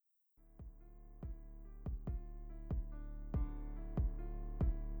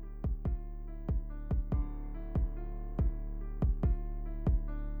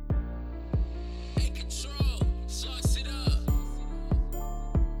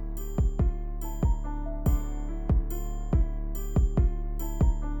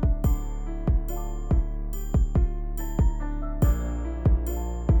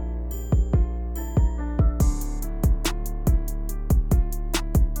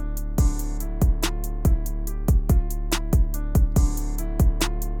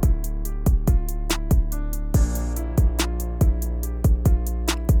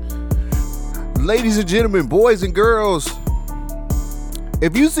Ladies and gentlemen, boys and girls,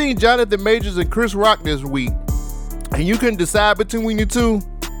 if you seen Jonathan Majors and Chris Rock this week and you couldn't decide between the two,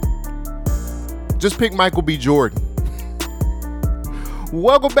 just pick Michael B. Jordan.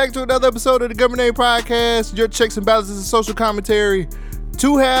 Welcome back to another episode of the Government Name Podcast, your checks and balances and social commentary.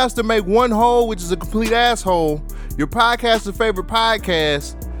 Two halves to make one whole, which is a complete asshole. Your podcaster's favorite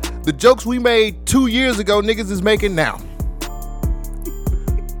podcast. The jokes we made 2 years ago, niggas is making now.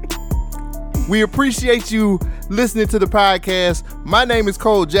 We appreciate you listening to the podcast. My name is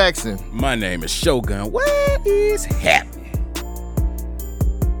Cole Jackson. My name is Shogun. What is happening?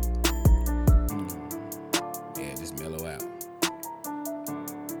 Yeah, just mellow out.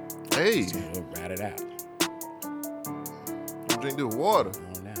 Hey. Just ride it out. Drink this water.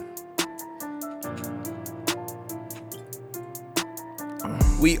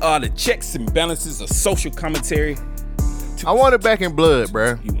 We are the checks and balances of social commentary. I want it back in blood,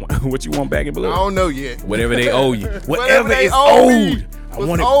 bruh. What you want back in blood? I don't know yet. Whatever they owe you. Whatever Whatever is owed. I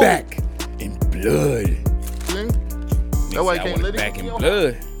want it back in blood. That's why you I can't want let it back in go.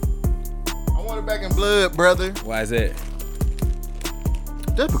 blood. I want it back in blood, brother. Why is that?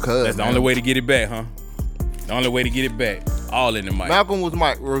 Just because. That's the only way to get it back, huh? The only way to get it back. All in the mic. Malcolm was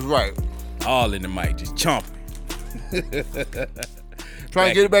right. All in the mic. Just chomping. Trying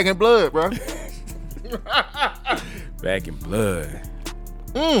to get it back in blood, bro. Back in blood.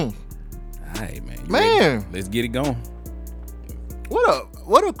 All right, man. Man. Let's get it going.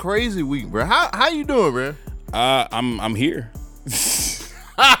 What a crazy week, bro. How you doing, bro? I'm here. That's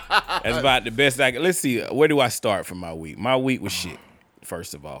about the best I can. Let's see. Where do I start for my week? My week was shit.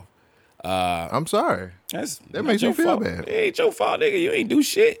 First of all, I'm sorry. That makes me feel bad. It ain't your fault, nigga. You ain't do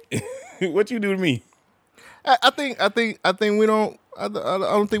shit. What you do to me? I think we don't. I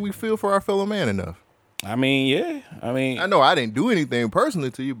don't think we feel for our fellow man enough. I mean, yeah. I know I didn't do anything personally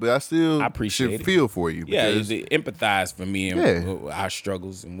to you, but I still should feel for you. Yeah, you empathize for me and our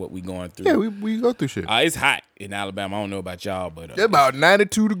struggles and what we going through. Yeah, we go through shit. It's hot in Alabama. I don't know about y'all, but it's about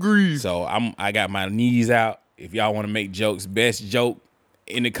 92 degrees. So I got my knees out. If y'all want to make jokes, best joke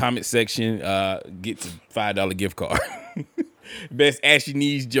in the comment section, get to $5 gift card. Best ashy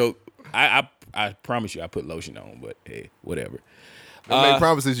knees joke. I promise you, I put lotion on, but hey, whatever. Make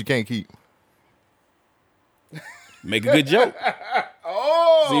promises you can't keep. Make a good joke.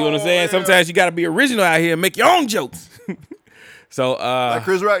 See what I'm saying? Sometimes you got to be original out here and make your own jokes. So, like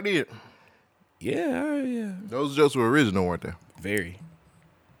Chris Rock did. Yeah. Those jokes were original, weren't they? Very.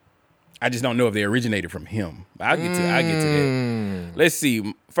 I just don't know if they originated from him. I'll get to that. Let's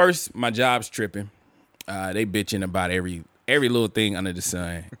see. First, my job's tripping. They bitching about every little thing under the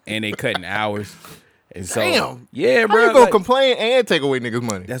sun, and they cutting hours. And so, damn. Yeah, bro. How you gonna complain and take away niggas'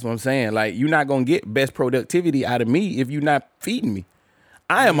 money? That's what I'm saying. Like, you're not gonna get best productivity out of me if you're not feeding me.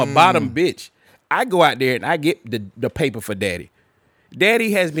 I am a bottom bitch. I go out there and I get the paper for daddy.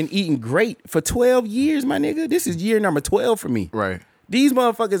 Daddy has been eating great for 12 years, my nigga. This is year number 12 for me. Right. These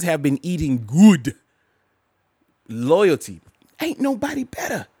motherfuckers have been eating good. Loyalty. Ain't nobody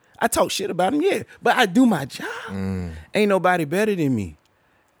better. I talk shit about them, yeah, but I do my job. Ain't nobody better than me.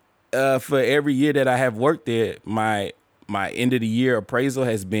 For every year that I have worked there, my end of the year appraisal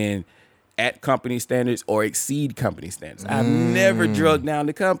has been at company standards or exceed company standards. I've never drugged down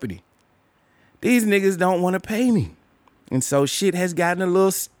the company. These niggas don't want to pay me. And so shit has gotten a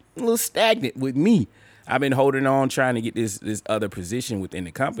little stagnant with me. I've been holding on trying to get this other position within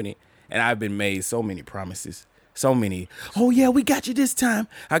the company, and I've been made so many promises. So many, oh yeah, we got you this time.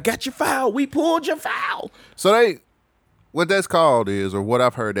 I got your file. We pulled your file. So what that's called is, or what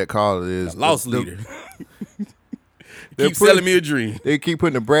I've heard that called is, a loss leader. Keep selling me a dream. They keep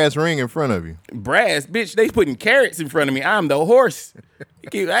putting a brass ring in front of you. Brass, bitch. They putting carrots in front of me. I'm the horse.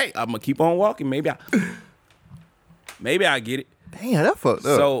 Hey, I'm gonna keep on walking. Maybe I get it. Damn, that fucked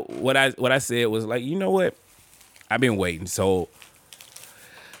up. So what I said was like, you know what? I've been waiting. So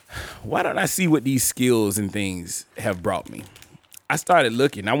why don't I see what these skills and things have brought me? I started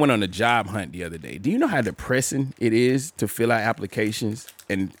looking. I went on a job hunt the other day. Do you know how depressing it is to fill out applications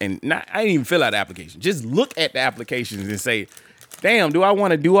and not? I didn't even fill out the application. Just look at the applications and say, "Damn, do I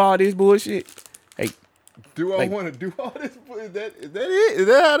want to do all this bullshit?" Hey, do I want to do all this? Is that it? Is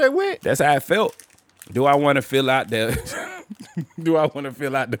that how that went? That's how I felt. Do I want to fill out the? Do I want to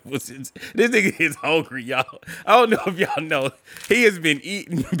fill out the positions? This nigga is hungry, y'all. I don't know if y'all know. He has been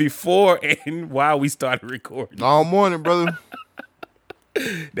eating before and while we started recording. All morning, brother.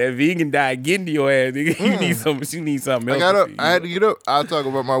 That vegan diet getting to your ass, nigga. You need something else. I had to get up. I'll talk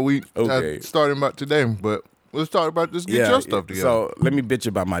about my week. Okay. Starting about today, but let's talk about this. Get your stuff together. So let me bitch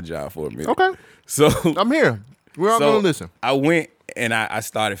about my job for a minute. Okay. So I'm here. We're all gonna listen. I went And I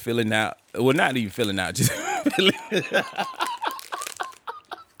started filling out. Well, not even filling out, just filling.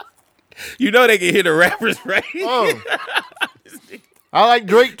 You know they can hear the rappers, right? Oh. I like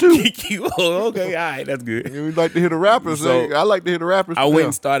Drake too. Oh, okay, all right, that's good. You like to hear the rappers. So, I like to hear the rappers. I went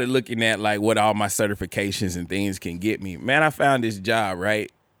and started looking at like what all my certifications and things can get me. Man, I found this job,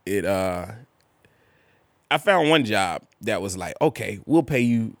 right? I found one job that was like, okay, we'll pay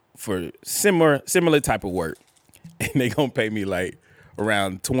you for similar type of work. And they gonna pay me like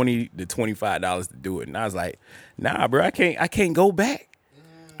around $20 to $25 to do it. And I was like, nah, bro, I can't go back.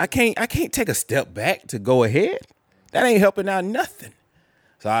 I can't take a step back to go ahead. That ain't helping out nothing.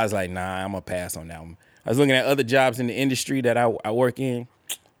 So I was like, nah, I'm gonna pass on that one. I was looking at other jobs in the industry that I work in.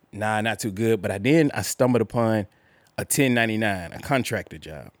 Nah, not too good. But I stumbled upon a 1099, a contractor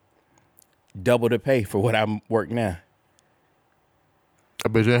job. Double the pay for what I work now. I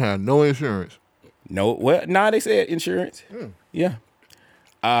bet you had no insurance. No, well, nah, they said insurance. Yeah.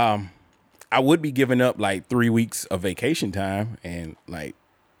 I would be giving up like 3 weeks of vacation time and like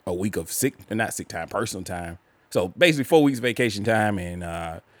a week of personal time. So basically 4 weeks vacation time, and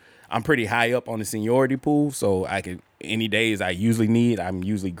I'm pretty high up on the seniority pool, so I can any days I usually need, I'm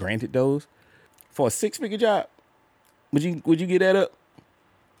usually granted those. For a 6-figure job, would you get that up?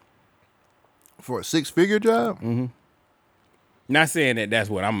 For a 6-figure job? Mm-hmm. Not saying that that's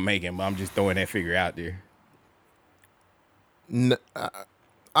what I'm making, but I'm just throwing that figure out there.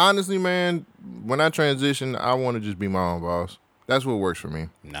 Honestly, man, when I transition, I want to just be my own boss. That's what works for me.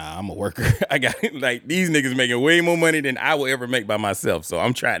 Nah, I'm a worker. I got like these niggas making way more money than I will ever make by myself. So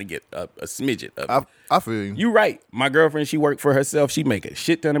I'm trying to get a smidget of it. I feel you. You right. My girlfriend, she worked for herself. She make a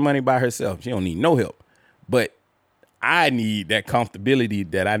shit ton of money by herself. She don't need no help. But I need that comfortability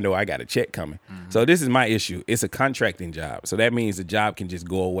that I know I got a check coming. Mm-hmm. So this is my issue. It's a contracting job. So that means the job can just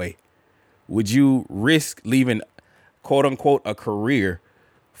go away. Would you risk leaving, quote unquote, a career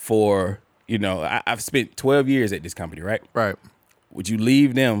for, I've spent 12 years at this company, right? Right. Would you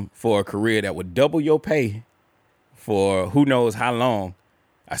leave them for a career that would double your pay for who knows how long?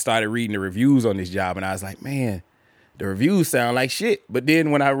 I started reading the reviews on this job, and I was like, man, the reviews sound like shit. But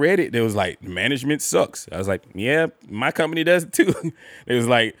then when I read it, it was like, management sucks. I was like, yeah, my company does it too. It was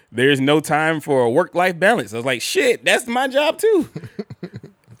like, there's no time for a work-life balance. I was like, shit, that's my job too.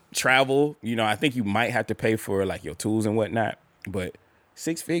 Travel, I think you might have to pay for like your tools and whatnot, but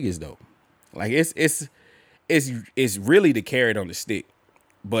 6 figures though. Like it's really the carrot on the stick.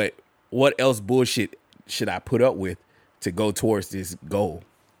 But what else bullshit should I put up with to go towards this goal?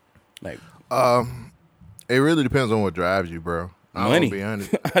 Like, it really depends on what drives you, bro. Money. I'm be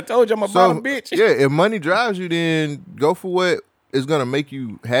honest. I told you I'm a bottom bitch. Yeah, if money drives you, then go for what is gonna make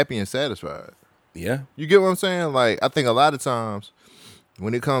you happy and satisfied. Yeah. You get what I'm saying? Like, I think a lot of times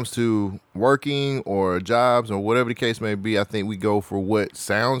when it comes to working or jobs or whatever the case may be, I think we go for what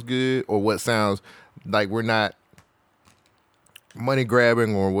sounds good or what sounds like we're not money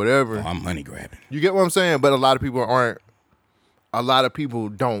grabbing or whatever. Oh, I'm money grabbing. You get what I'm saying? But a lot of people aren't. A lot of people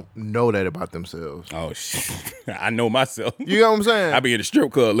don't know that about themselves. Oh, shit. I know myself. You get what I'm saying? I be in the strip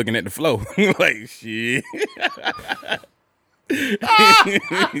club looking at the flow. Like, shit.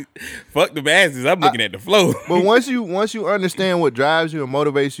 Fuck the bastards. I'm looking at the flow. But once you understand what drives you and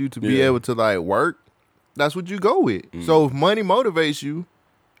motivates you to be able to like work, that's what you go with. So if money motivates you,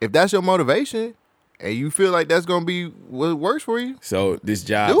 if that's your motivation, and you feel like that's gonna be what works for you, so this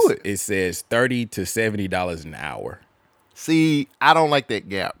job, do it. It says $30 to $70 an hour. See, I don't like that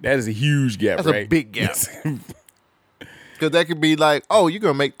gap. That is a huge gap, That's right? a big gap. Because that could be like, oh, you're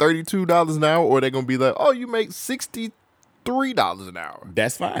gonna make $32 an hour, or they're gonna be like, oh, you make $63 an hour.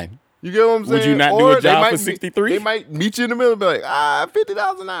 That's fine. You get what I'm saying? Would you not do a job for 63? They might meet you in the middle and be like,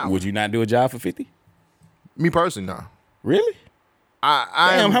 $50 an hour. Would you not do a job for 50? Me personally, no. Really?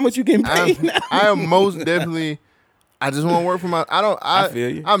 Damn, how much you getting paid now? I am most definitely. I just want to work for my. I feel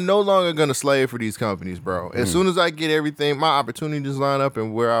you. I'm no longer gonna slave for these companies, bro. As soon as I get everything, my opportunities line up,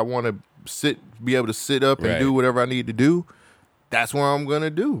 and where I want to be able to sit up and do whatever I need to do, that's what I'm gonna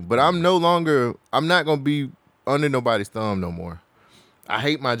do. But I'm not gonna be under nobody's thumb no more. I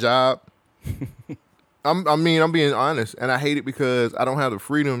hate my job. I'm being honest, and I hate it because I don't have the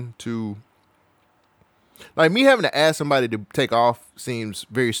freedom to. Like, me having to ask somebody to take off seems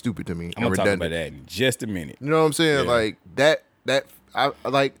very stupid to me. I'm gonna talk about that in just a minute. You know what I'm saying? Yeah.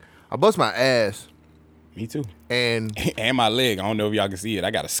 Like I bust my ass. Me too. And my leg. I don't know if y'all can see it.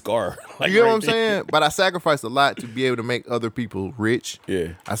 I got a scar. Like, you get what I'm saying? But I sacrificed a lot to be able to make other people rich.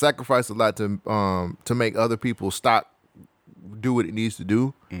 Yeah. I sacrificed a lot to make other people stop do what it needs to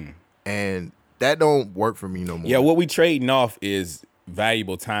do. And that don't work for me no more. Yeah, what we trading off is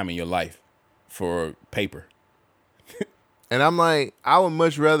valuable time in your life for paper. And I'm like, I would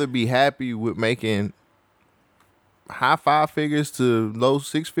much rather be happy with making high 5 figures to low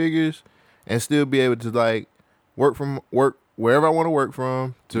 6 figures and still be able to like work wherever I want to work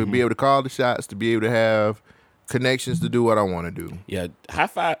from, to be able to call the shots, to be able to have connections to do what I want to do. Yeah,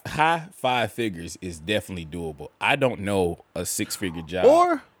 high five figures is definitely doable. I don't know a 6-figure job.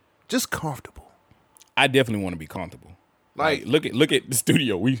 Or just comfortable. I definitely want to be comfortable. Like look at the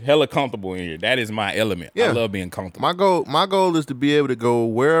studio. We hella comfortable in here. That is my element. Yeah. I love being comfortable. My goal is to be able to go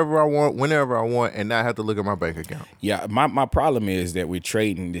wherever I want, whenever I want, and not have to look at my bank account. Yeah, my problem is that we're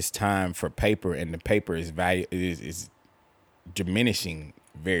trading this time for paper, and the paper is is diminishing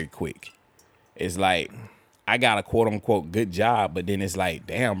very quick. It's like I got a quote unquote good job, but then it's like,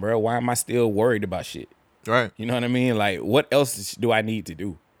 damn, bro, why am I still worried about shit? Right. You know what I mean? Like, what else do I need to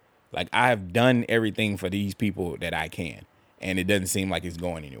do? Like, I have done everything for these people that I can, and it doesn't seem like it's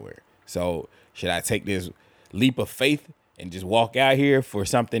going anywhere. So should I take this leap of faith and just walk out here for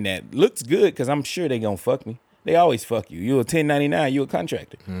something that looks good? Because I'm sure they're going to fuck me. They always fuck you. You're a 1099. You're a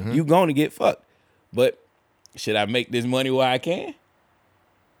contractor. You're going to get fucked. But should I make this money while I can?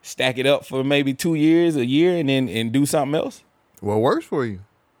 Stack it up for maybe 2 years, a year, and then do something else? What works for you?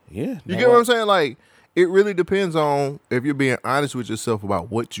 Yeah. You get what I'm saying? Like, it really depends on if you're being honest with yourself about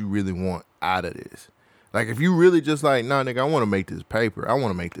what you really want out of this. Like, if you really just like, nah, nigga, I want to make this paper. I want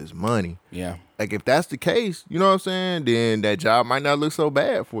to make this money. Yeah. Like, if that's the case, you know what I'm saying? Then that job might not look so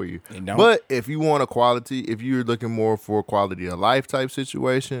bad for you. It don't. But if you want a quality, if you're looking more for a quality of life type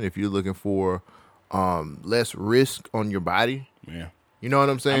situation, if you're looking for less risk on your body, Yeah. you know what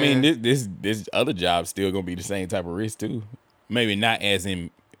I'm saying? I mean, this other job's still gonna be the same type of risk too. Maybe not as in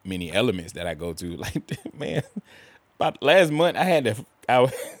many elements that I go to. Like, man, about last month I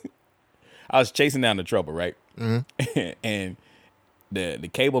was chasing down the trouble, right? Mm-hmm. And the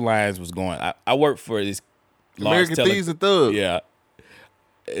cable lines was going. I work for this American Thieves and Thugs. Yeah.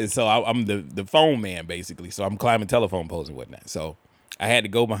 And so I'm the phone man basically. So I'm climbing telephone poles and whatnot. So I had to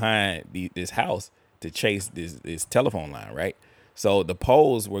go behind this house to chase this telephone line, right? So the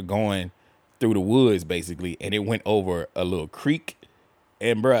poles were going through the woods basically, and it went over a little creek.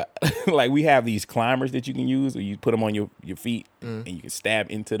 And bruh, like we have these climbers that you can use, where you put them on your feet and you can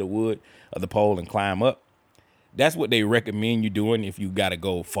stab into the wood of the pole and climb up. That's what they recommend you doing if you got to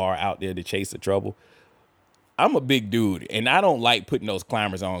go far out there to chase the trouble. I'm a big dude, and I don't like putting those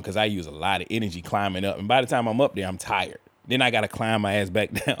climbers on because I use a lot of energy climbing up. And by the time I'm up there, I'm tired. Then I got to climb my ass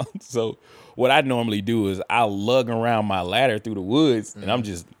back down. So what I normally do is I'll lug around my ladder through the woods, and I'm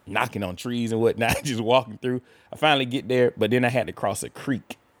just knocking on trees and whatnot, just walking through. I finally get there, but then I had to cross a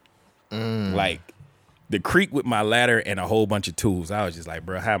creek. Like the creek with my ladder and a whole bunch of tools. I was just like,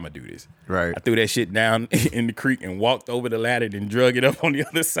 bro, how am I do this? Right. I threw that shit down in the creek and walked over the ladder and drug it up on the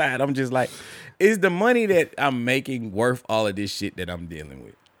other side. I'm just like, is the money that I'm making worth all of this shit that I'm dealing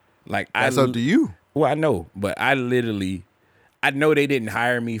with? Like, That's up to you. Well, I know, but I know they didn't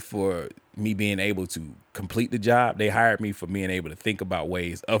hire me for me being able to complete the job. They hired me for being able to think about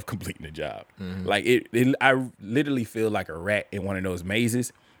ways of completing the job. Like I literally feel like a rat in one of those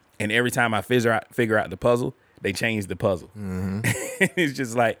mazes, and every time I figure out the puzzle, they change the puzzle. It's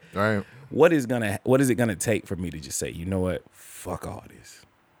just like, Right. what is it gonna take for me to just say, you know what, fuck all this?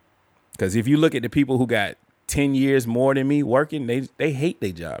 Because if you look at the people who got 10 years more than me working, they hate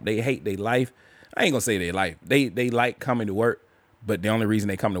their job. They hate their life. I ain't gonna say their life. They like coming to work, but the only reason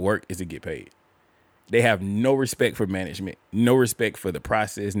they come to work is to get paid. They have no respect for management, no respect for the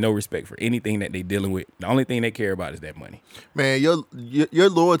process, no respect for anything that they dealing with. The only thing they care about is that money. Man, your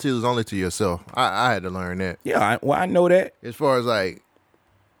loyalty is only to yourself. I had to learn that. Yeah, I know that. As far as like,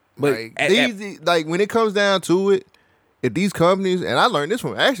 But like when it comes down to it, if these companies, and I learned this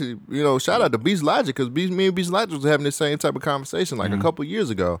from actually, shout out to Beast Logic, because me and Beast Logic was having the same type of conversation like a couple years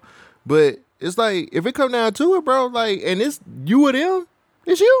ago. But it's like, if it come down to it, bro, like, and it's you or them,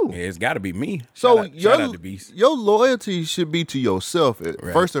 it's you. Yeah, it's got to be me. So shout out to Beast. your loyalty should be to yourself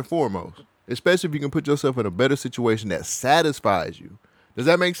first and foremost, especially if you can put yourself in a better situation that satisfies you. Does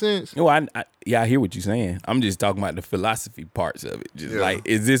that make sense? No, I hear what you're saying. I'm just talking about the philosophy parts of it. Just like,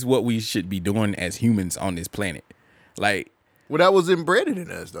 is this what we should be doing as humans on this planet? Like, well, that was embedded in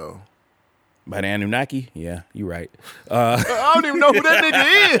us, though. By the Anunnaki? Yeah, you're right. I don't even know who that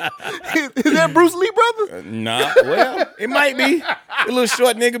nigga is. Is that Bruce Lee brother? Nah, well, it might be. A little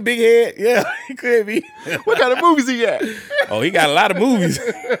short nigga, big head. Yeah, it could be. What kind of movies he got? Oh, he got a lot of movies.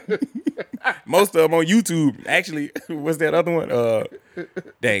 Most of them on YouTube. Actually, what's that other one?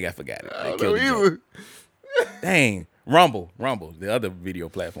 Dang, I forgot it. I don't know either. Dang. Rumble, the other video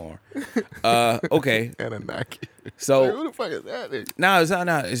platform. Okay. Anunnaki. So Like, who the fuck is that?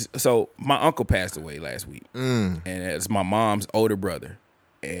 No, so my uncle passed away last week, and it's my mom's older brother,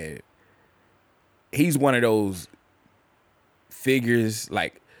 and he's one of those figures,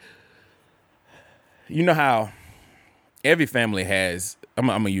 like, you know how every family has. I'm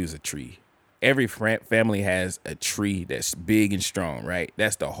gonna use a tree. Every family has a tree that's big and strong, right?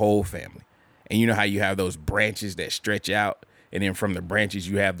 That's the whole family. And you know how you have those branches that stretch out, and then from the branches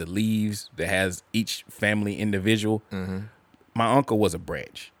you have the leaves that has each family individual. Mm-hmm. My uncle was a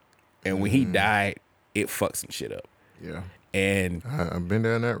branch, and when he died, it fucked some shit up. Yeah, and I've been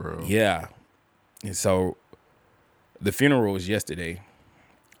down that road. Yeah, and so the funeral was yesterday.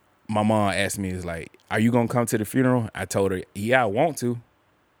 My mom asked me, "Is like, are you gonna come to the funeral?" I told her, "Yeah, I want to,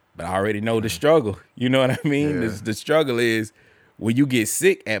 but I already know the struggle." You know what I mean? Yeah. The struggle is, when you get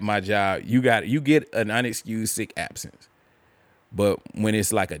sick at my job, you get an unexcused sick absence. But when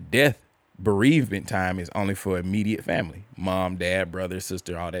it's like a death, bereavement time is only for immediate family. Mom, dad, brother,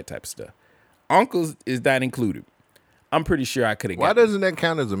 sister, all that type of stuff. Uncles is not included. I'm pretty sure I could have got. Why doesn't that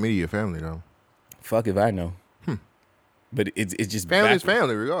count as immediate family though? Fuck if I know. But it's just Family's backwards.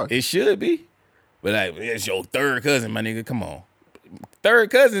 family, regardless. It should be. But like, it's your third cousin, my nigga. Come on. Third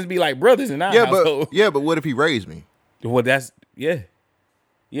cousins be like brothers in our household. But what if he raised me? Well, yeah.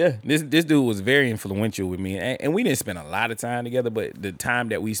 This dude was very influential with me, and we didn't spend a lot of time together. But the time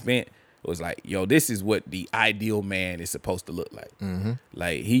that we spent was like, yo, this is what the ideal man is supposed to look like. Mm-hmm.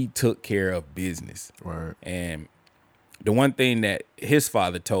 Like, he took care of business, Right. and the one thing that his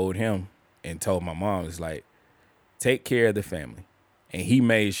father told him and told my mom is like, take care of the family, and he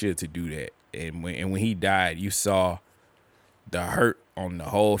made sure to do that. And when he died, you saw the hurt on the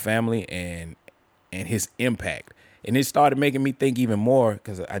whole family and his impact. And it started making me think even more,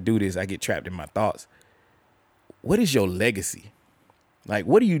 because I do this, I get trapped in my thoughts. What is your legacy? Like,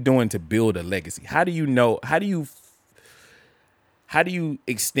 what are you doing to build a legacy? How do you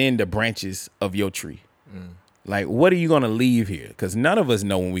extend the branches of your tree? Like, what are you going to leave here? Because none of us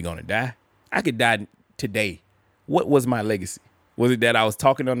know when we're going to die. I could die today. What was my legacy? Was it that I was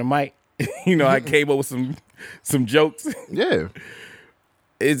talking on the mic? I came up with some jokes. Yeah.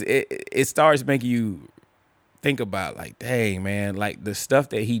 It starts making you think about, like, dang, man, like, the stuff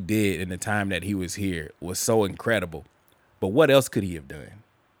that he did in the time that he was here was so incredible. But what else could he have done?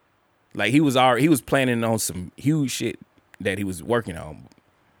 Like, he was planning on some huge shit that he was working on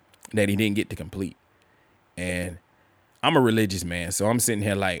that he didn't get to complete. And I'm a religious man, so I'm sitting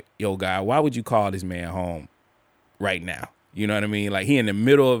here like, yo, God, why would you call this man home right now? You know what I mean? Like, he in the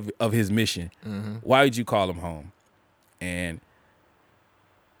middle of his mission. Mm-hmm. Why would you call him home? And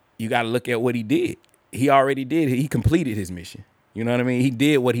you got to look at what he did. He already did. He completed his mission. You know what I mean? He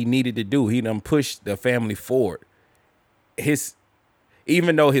did what he needed to do. He done pushed the family forward.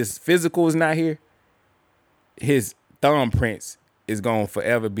 Even though his physical is not here, his thumbprints is going to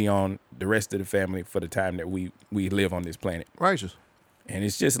forever be on the rest of the family for the time that we live on this planet. Righteous. And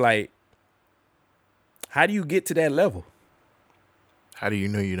it's just like, how do you get to that level? How do you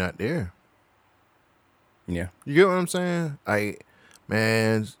know you're not there? Yeah. You get what I'm saying? Like,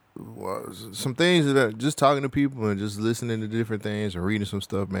 man, some things that are just talking to people and just listening to different things and reading some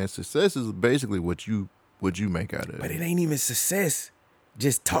stuff, man. Success is basically what you make out of it. But it ain't even success.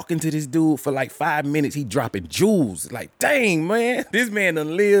 Just talking to this dude for like 5 minutes, he dropping jewels. Like, dang, man, this man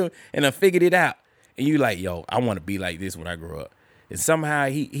done lived and done figured it out. And you like, yo, I want to be like this when I grow up. And somehow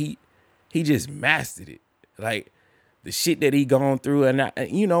he just mastered it. Like, the shit that he gone through. And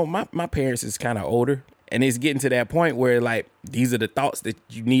my parents is kind of older. And it's getting to that point where, like, these are the thoughts that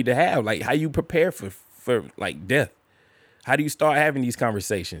you need to have. Like, how you prepare for like, death. How do you start having these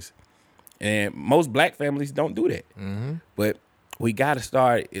conversations? And most black families don't do that. Mm-hmm. But we got to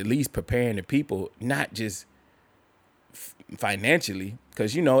start at least preparing the people, not just financially.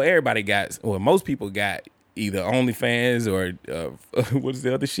 Because, everybody most people got either OnlyFans or what is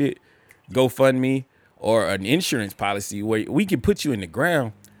the other shit? GoFundMe, or an insurance policy where we can put you in the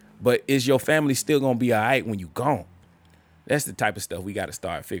ground. But is your family still going to be all right when you gone? That's the type of stuff we got to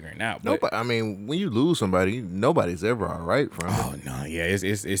start figuring out. No, but I mean, when you lose somebody, nobody's ever all right from it. Oh, no, yeah,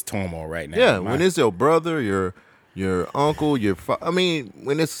 it's turmoil right now. Yeah, when it's your brother, your uncle,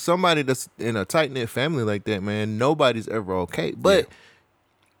 when it's somebody that's in a tight-knit family like that, man, nobody's ever okay. But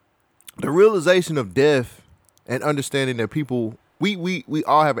the realization of death and understanding that people, we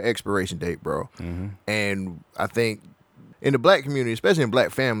all have an expiration date, bro. Mm-hmm. And I think in the black community, especially in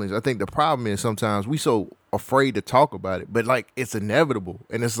black families, I think the problem is sometimes we so afraid to talk about it, but like it's inevitable.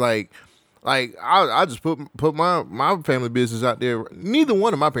 And it's like I just put my family business out there. Neither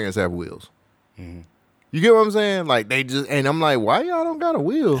one of my parents have wills. Mm-hmm. You get what I'm saying? Like they just, and I'm like, why y'all don't got a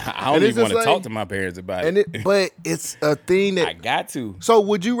will? I don't even want to talk to my parents about it. But it's a thing that I got to. So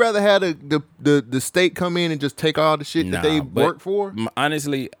would you rather have the state come in and just take all the shit that they work for?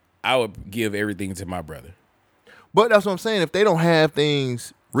 Honestly, I would give everything to my brother. But that's what I'm saying. If they don't have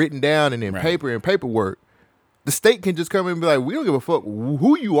things written down and in paper and paperwork, the state can just come in and be like, we don't give a fuck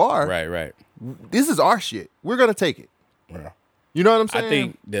who you are. Right. This is our shit. We're gonna take it. Yeah. You know what I'm saying? I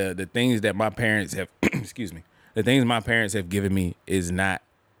think the things that my parents have, excuse me, the things my parents have given me is not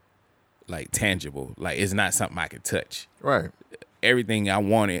like tangible. Like it's not something I can touch. Right. Everything I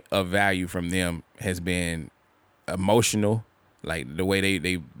wanted of value from them has been emotional, like the way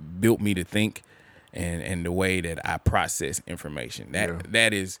they built me to think, and the way that I process information.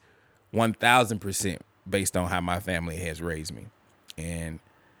 That is 1,000% based on how my family has raised me, and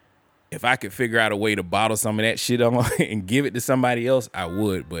if I could figure out a way to bottle some of that shit on and give it to somebody else, I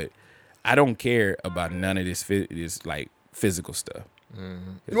would. But I don't care about none of this like physical stuff.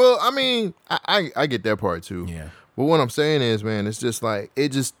 Mm-hmm. Well, I mean, I get that part too. Yeah. But what I'm saying is, man, it's just like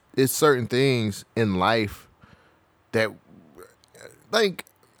it's certain things in life that, like,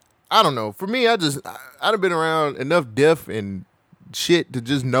 I don't know. For me, I'd have been around enough death and shit to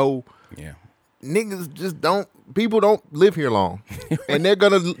just know. Yeah. Niggas just people don't live here long. And they're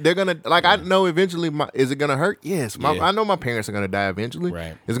gonna like, I know eventually is it gonna hurt? Yes. I know my parents are gonna die eventually.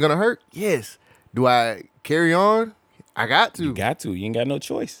 Right. Is it gonna hurt? Yes. Do I carry on? I got to. You got to. You ain't got no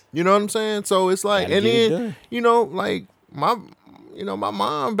choice. You know what I'm saying? So it's like, Gotta and get it then, done. you know, like my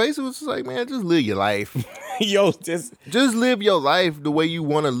mom basically was just like, man, just live your life. Yo, just live your life the way you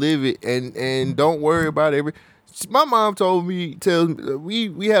want to live it, and don't worry about my mom tells me,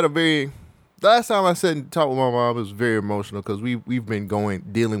 we had a very, last time I sat and talked with my mom, it was very emotional because we've been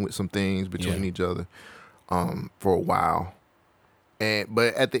dealing with some things between each other for a while.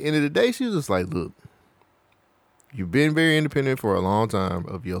 But at the end of the day, she was just like, look, you've been very independent for a long time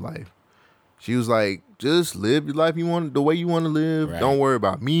of your life. She was like, just live your life the way you want to live. Right. Don't worry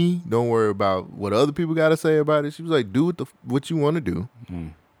about me. Don't worry about what other people got to say about it. She was like, do what you want to do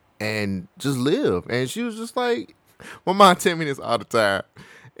and just live. And she was just like, my mom tell me this all the time.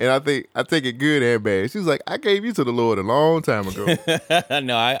 And I take it good and bad. She was like, I gave you to the Lord a long time ago.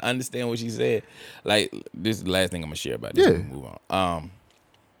 No, I understand what she said. Like, this is the last thing I'm going to share about this. Yeah. Move on.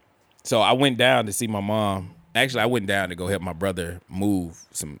 So I went down to see my mom. Actually, I went down to go help my brother move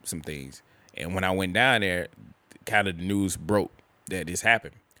some things. And when I went down there, kind of the news broke that this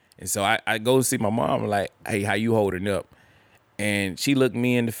happened. And so I go see my mom, like, hey, how you holding up? And she looked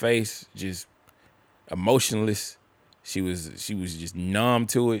me in the face, just emotionless. She was just numb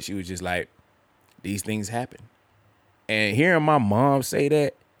to it. She was just like, these things happen. And hearing my mom say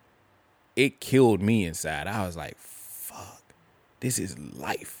that, it killed me inside. I was like, fuck, this is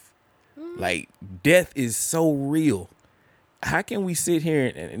life. Like, death is so real. How can we sit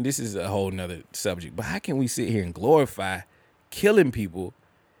here, and this is a whole nother subject, but how can we sit here and glorify killing people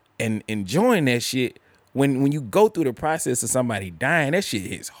and enjoying that shit when you go through the process of somebody dying? That shit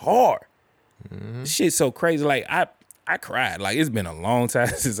hits hard. Shit's so crazy. Like, I cried. Like, it's been a long time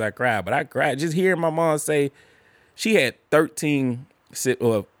since I cried, but I cried just hearing my mom say she had 12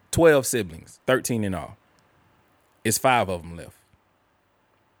 siblings, 13 in all. It's 5 of them left.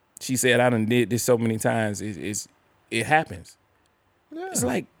 She said, I done did this so many times. It happens. Yeah. It's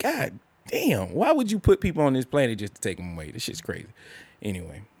like, God damn, why would you put people on this planet just to take them away? This shit's crazy.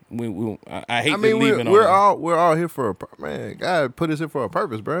 Anyway, I hate to leave it on. We're all here for man. God put us here for a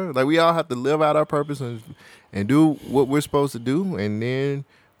purpose, bro. Like, we all have to live out our purpose and do what we're supposed to do. And then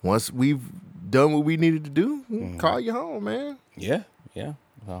once we've done what we needed to do, call you home, man. Yeah.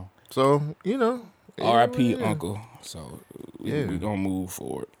 Well, so, you know, R.I.P. Uncle. So we're gonna move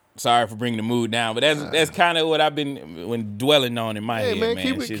forward. Sorry for bringing the mood down, but that's kind of what I've been dwelling on in my head, man.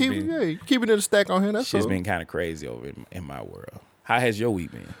 Keep it in the stack on here. That's shit's all. Been kind of crazy over in my world. How has your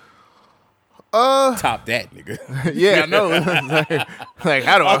week been? Top that, nigga. Yeah, I know. like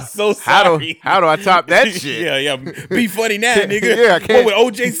how do I'm so sorry. How do I top that shit? Yeah. Be funny now, nigga. Yeah, I can't. What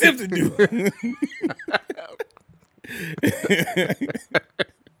would O.J. Simpson do?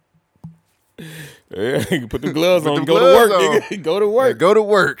 Yeah, put the gloves on. Go to work, nigga. Go to work. Yeah, go to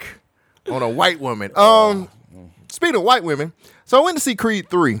work on a white woman. Speaking of white women, so I went to see Creed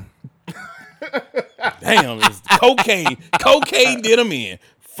 3. Damn, it's cocaine. Cocaine did them in.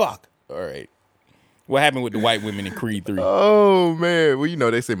 Fuck. All right. What happened with the white women in Creed 3? Oh, man. Well, you know,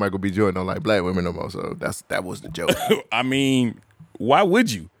 they say Michael B. Jordan don't like black women no more, so that was the joke. I mean, why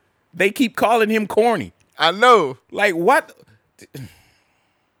would you? They keep calling him corny. I know. Like, what?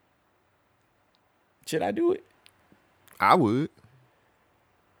 Should I do it? I would.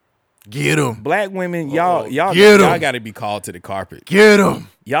 Get them. Black women, y'all Get 'em. got to be called to the carpet. Get them.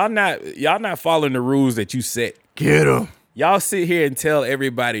 Y'all not following the rules that you set. Get them. Y'all sit here and tell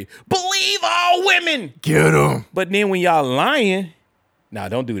everybody, believe all women. Get them. But then when y'all lying, nah,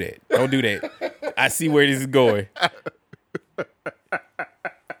 don't do that. Don't do that. I see where this is going.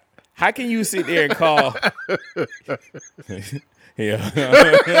 How can you sit there and call?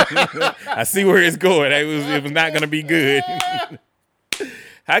 Yeah, I see where it's going. It was not gonna be good.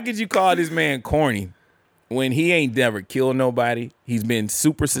 How could you call this man corny when he ain't never killed nobody? He's been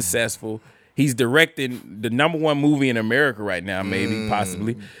super successful. He's directing the #1 movie in America right now, maybe,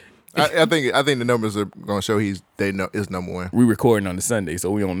 possibly. I think the numbers are gonna show it's #1. We recording on the Sunday,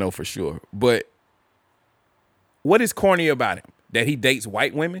 so we don't know for sure. But what is corny about him? That he dates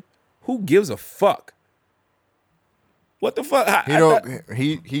white women? Who gives a fuck? What the fuck?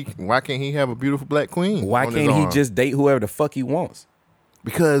 Why can't he have a beautiful black queen? Why on his can't he arm? just date whoever the fuck he wants?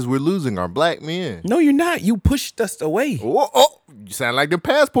 Because we're losing our black men. No, you're not. You pushed us away. Oh, you sound like the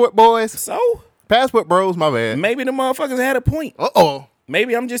passport boys. So? Passport bros, my bad. Maybe the motherfuckers had a point. Uh-oh.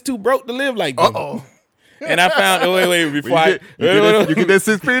 Maybe I'm just too broke to live like them. Uh-oh. And I found wait before you get that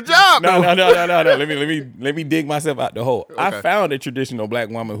 6-figure job. No. Let me dig myself out the hole. Okay. I found a traditional black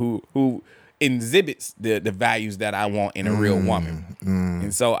woman who exhibits the values that I want in a real woman.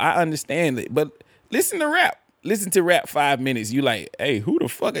 And so I understand it. But listen to rap. Listen to rap 5 minutes. You like, hey, who the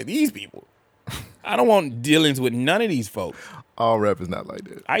fuck are these people? I don't want dealings with none of these folks. All rap is not like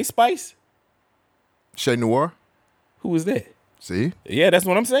that. Ice Spice? Shay Noir? Who is that? See? Yeah, that's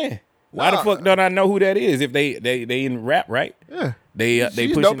what I'm saying. Why the fuck don't I know who that is if they in rap, right? Yeah. They She's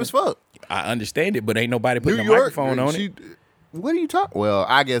pushing dope as fuck. I understand it, but ain't nobody putting New a York, microphone on it. What are you talking? Well,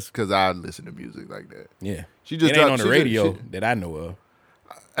 I guess because I listen to music like that. Yeah. She just it ain't on the radio that I know of.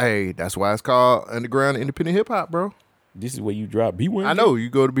 Hey, that's why it's called underground independent hip hop, bro. This is where you drop B1K. I know. You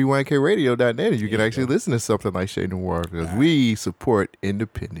go to B1KRadio.net and you can actually listen to something like Shay Noir because we support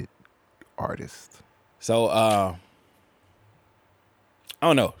independent artists. So, I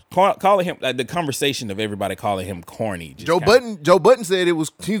don't know. Calling him the conversation of everybody calling him corny. Joe Budden said it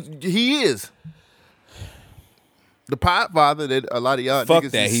was. He is the Podfather that a lot of y'all. Fuck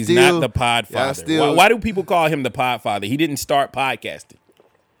niggas that. is He's still, not the Podfather. Why do people call him the Podfather? He didn't start podcasting.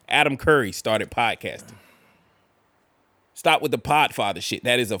 Adam Curry started podcasting. Stop with the Podfather shit.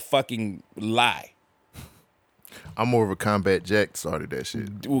 That is a fucking lie. I'm more of a Combat Jack started that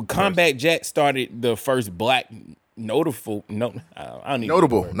shit. Well, Combat Jack started the first black notable. I'm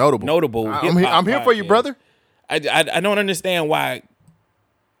here for you, brother. I don't understand why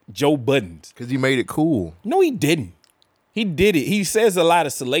Joe Budden's. Because he made it cool. No, he didn't. He did it. He says a lot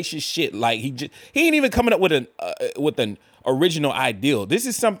of salacious shit. Like he ain't even coming up with an original ideal. This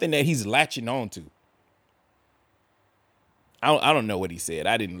is something that he's latching on to. I don't know what he said.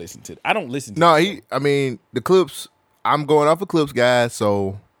 I didn't listen to it. I don't listen to it. No, the clips, I'm going off of clips, guys,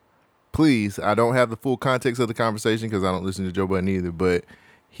 so please, I don't have the full context of the conversation because I don't listen to Joe Budden either, but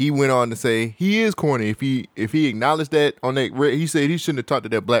he went on to say he is corny. If he acknowledged that on that red, he said he shouldn't have talked to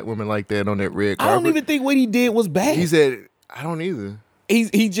that black woman like that on that red carpet. I don't even think what he did was bad. He said, I don't either.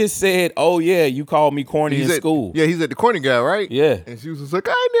 He just said, oh yeah, you called me corny in school. Yeah, he said the corny guy, right? Yeah. And she was just like,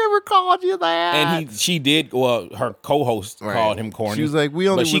 I never called you that. And she did, well, her co-host called him corny. She was like,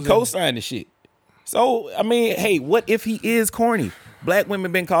 but she co-signed the shit. So, I mean, hey, what if he is corny? Black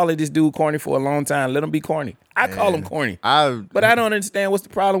women been calling this dude corny for a long time. Let him be corny. I call him corny. But I don't understand what's the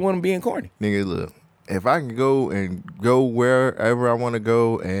problem with him being corny. Nigga, look, if I can go wherever I want to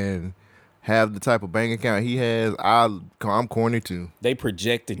go and have the type of bank account he has, I'm corny too. They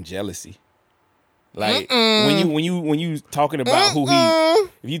projecting jealousy. Like when you talking about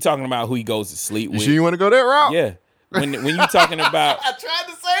if you talking about who he goes to sleep with. You sure you want to go that route? Yeah. When you talking about I tried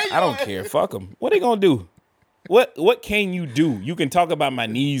to say I don't care. Fuck them. What they gonna do? What can you do? You can talk about my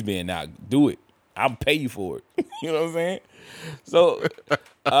knees being out. Do it. I'll pay you for it. You know what I'm saying? So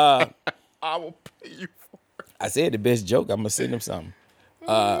I will pay you for it. I said the best joke. I'm gonna send him something.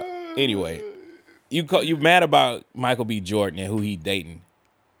 Anyway, you mad about Michael B. Jordan and who he dating,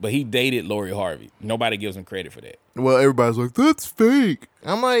 but he dated Lori Harvey. Nobody gives him credit for that. Well, everybody's like, that's fake.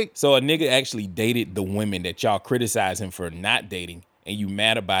 I'm like, so a nigga actually dated the women that y'all criticize him for not dating, and you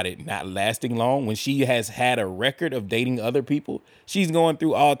mad about it not lasting long when she has had a record of dating other people. She's going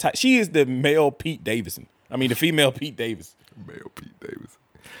through all types. She is the male Pete Davidson. I mean, the female Pete Davis. Male Pete Davidson.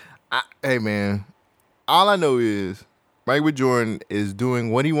 Hey, man, all I know is Michael Jordan is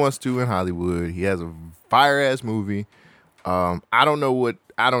doing what he wants to in Hollywood. He has a fire ass movie. I don't know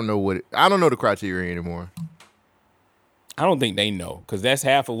the criteria anymore. I don't think they know, because that's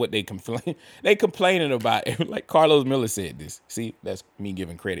half of what they complain. They complaining about. Like Carlos Miller said this. See, that's me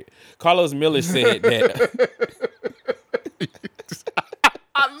giving credit. Carlos Miller said that.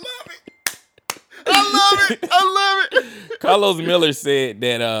 I love it. Carlos Miller said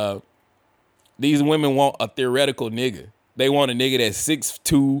that these women want a theoretical nigga. They want a nigga that's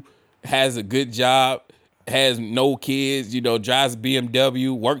 6'2", has a good job, has no kids, drives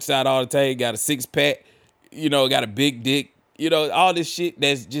BMW, works out all the time, got a 6-pack, got a big dick, all this shit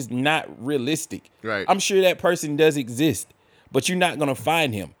that's just not realistic. Right. I'm sure that person does exist, but you're not gonna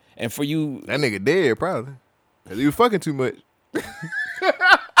find him. And for you, That nigga dead probably. 'Cause he was fucking too much.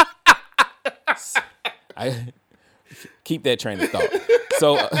 I keep that train of thought.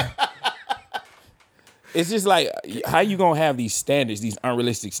 So it's just like, how you gonna have these standards, these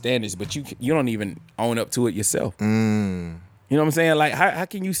unrealistic standards, but you don't even own up to it yourself? You know what I'm saying? Like, how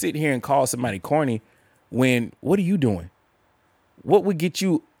can you sit here and call somebody corny when, what are you doing? What would get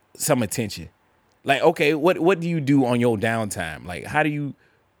you some attention? Like, okay, what do you do on your downtime? Like, how do you,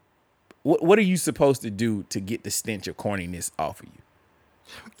 what are you supposed to do to get the stench of corniness off of you?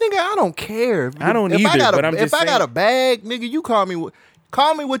 Nigga, I don't care. I don't if either, but I'm if just I got saying. a bag, nigga, you call me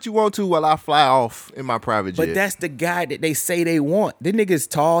what you want to while I fly off in my private jet. But that's the guy that they say they want. The nigga's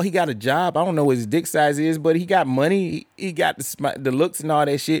tall. He got a job. I don't know what his dick size is, but he got money. He got the looks and all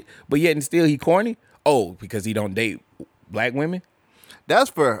that shit. But yet and still he corny. Oh, because he don't date black women. That's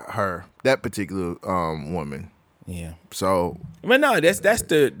for her, that particular woman. Yeah. So, But no, that's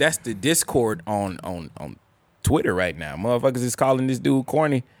the discord on Twitter right now. Motherfuckers is calling this dude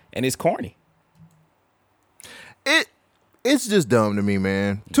corny, and it's corny. it's just dumb to me,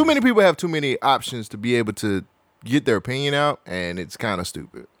 man. Too many people have too many options to be able to get their opinion out, and it's kind of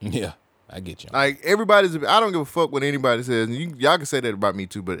stupid. Yeah, I get you. Like, I don't give a fuck what anybody says. And y'all can say that about me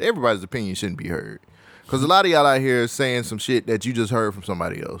too, but everybody's opinion shouldn't be heard. Because a lot of y'all out here saying some shit that you just heard from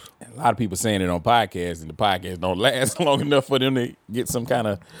somebody else. A lot of people saying it on podcasts, and the podcasts don't last long enough for them to get some kind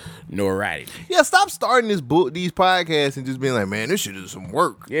of notoriety. Yeah, stop starting these podcasts and just being like, man, this shit is some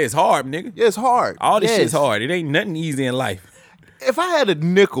work. Yeah, it's hard, nigga. Yeah, it's hard. All this Yes. shit's hard. It ain't nothing easy in life. If I had a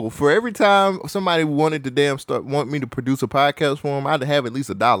nickel for every time somebody wanted to want me to produce a podcast for them, I'd have at least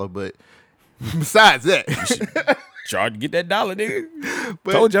 $1. But besides that, Charge to get that $1, nigga.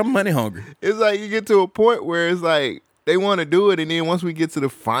 But- Told you I'm money hungry. it's like you get to a point where it's like they want to do it, and then once we get to the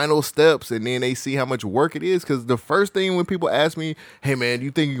final steps, and then they see how much work it is. Because the first thing when people ask me, "Hey man, do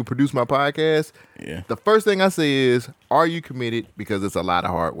you think you can produce my podcast?" Yeah. The first thing I say is, "Are you committed?" Because it's a lot of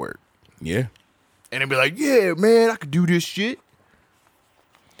hard work. Yeah. And they be like, "Yeah, man, I could do this shit."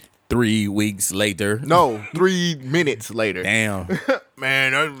 3 weeks later. No, 3 minutes later. Damn.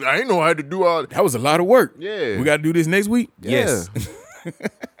 Man, I ain't know how to do all that. That was a lot of work. Yeah. We got to do this next week? Yes.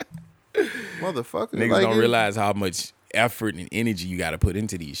 Motherfucker. Niggas like don't it- realize how much effort and energy you got to put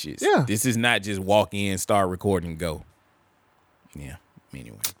into these shits. Yeah. This is not just walk in, start recording, go. Yeah.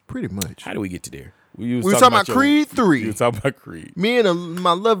 Anyway, Pretty much. how do we get to there? We was talking about Creed 3. We was talking about Creed. Me and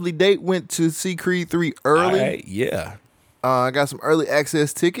my lovely date went to see Creed 3 early. All right, yeah. I got some early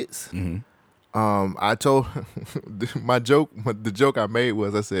access tickets. I told the joke I made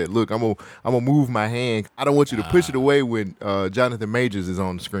was, I said, "Look, I'm gonna move my hand. I don't want you to push it away when Jonathan Majors is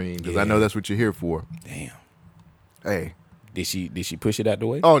on the screen, because I know that's what you're here for." Damn. Hey, Did she push it out the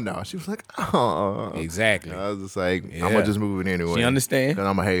way? oh no, she was like, "Oh." Exactly. I was just like, I'm Yeah. gonna just move it anyway. She understand. 'Cause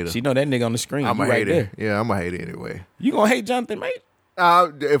I'm a hater. She know that nigga on the screen. I'm You a right hater. there. Yeah, I'm a hater anyway. You gonna hate Jonathan, mate?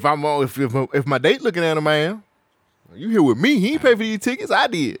 If my date looking at him, I am. You here with me? He ain't pay for these tickets. I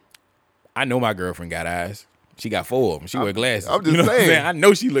did. I know my girlfriend got eyes. She got 4 of them. She wear glasses. I'm just You know what saying. I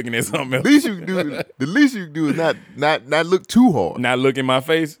know she looking at something else. The least you can do is not look too hard. Not look in my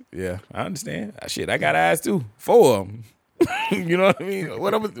face. Yeah, I understand. Shit, I got eyes too. 4 of them. You know what I mean?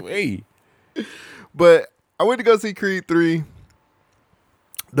 What I'm hey. But I went to go see Creed 3.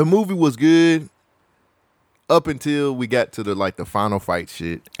 The movie was good up until we got to the final fight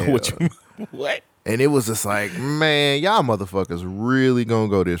shit. And, What? and it was just like, man, y'all motherfuckers really gonna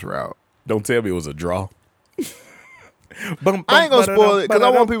go this route. Don't tell me it was a draw. I ain't gonna spoil it because I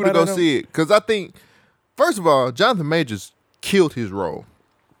want people to go see it. Because I think, first of all, Jonathan Majors killed his role.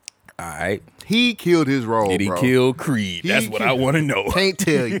 All right. He killed his role. Did he bro. kill Creed? That's what I want to know. Can't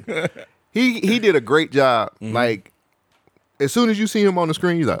tell you. He did a great job. Mm-hmm. Like, as soon as you see him on the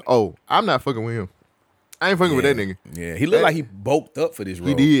screen, you're like, oh, I'm not fucking with him. I ain't fucking with that nigga. Yeah, he looked like he bulked up for this role.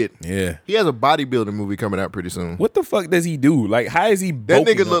 He did. Yeah. He has a bodybuilding movie coming out pretty soon. What the fuck does he do? Like, how is he That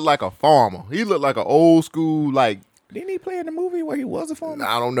bulking nigga up? look like a farmer. He looked like an old school, like, Didn't he play in the movie where he was a farmer?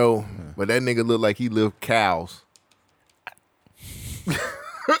 I don't know, but that nigga looked like he lived cows.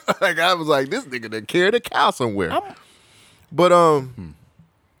 Like, I was like, this nigga done carried a cow somewhere. But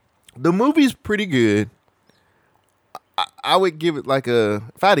the movie's pretty good. I would give it like if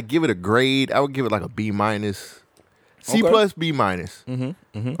I had to give it a grade, I would give it like a B-, C+, B-.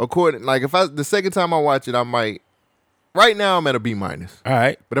 According, like if the second time I watch it, I might. Right now, I'm at a B-. All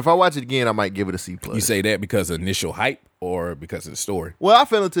right. But if I watch it again, I might give it a C+. You say that because of initial hype or because of the story? Well, I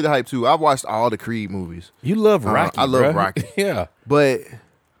fell into the hype too. I've watched all the Creed movies. You love Rocky. I love bruh. Rocky. Yeah. But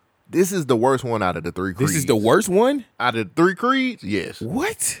this is the worst one out of the 3 Creeds. This is the worst one? Out of the 3 Creeds? Yes.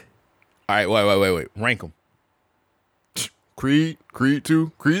 What? All right, wait. Rank them. Creed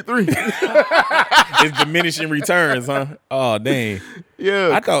 2, Creed 3. It's diminishing returns, huh? Oh, dang.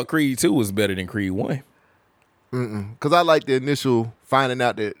 Yeah. I thought Creed 2 was better than Creed 1. Because I like the initial finding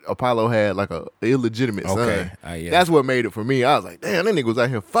out that Apollo had like a illegitimate son. Yeah. That's what made it for me. I was like, damn, that nigga was out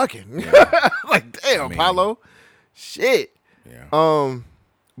here fucking. Yeah. Like, damn, Apollo. Shit. Yeah.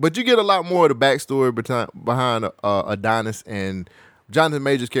 But you get a lot more of the backstory behind Adonis, and Jonathan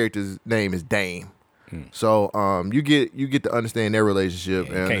Major's character's name is Dame. So you get to understand their relationship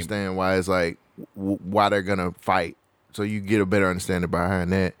and understand why it's like why they're gonna fight. So you get a better understanding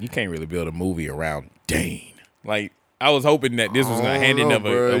behind that. You can't really build a movie around Dane. Like, I was hoping that this was a handing of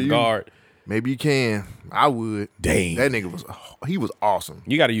a guard. Maybe you can. I would. Dane. That nigga was awesome.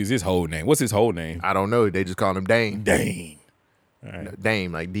 You got to use his whole name. What's his whole name? I don't know. They just call him Dane. Dane. All right. No,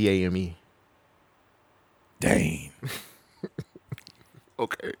 Dame, like Dame. Dane.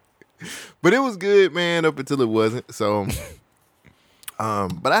 Okay. But it was good, man, up until it wasn't. So,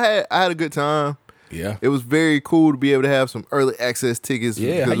 but I had a good time. Yeah. It was very cool to be able to have some early access tickets.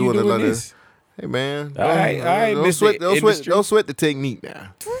 Yeah, how you doing this? Hey, man. All right, don't sweat the technique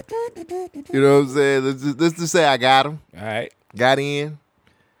now. You know what I'm saying? Let's just say I got them. All right. Got in.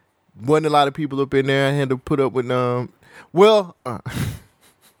 Wasn't a lot of people up in there. I had to put up with Damn.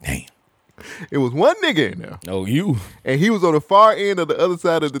 It was one nigga in there. Oh, you. And he was on the far end of the other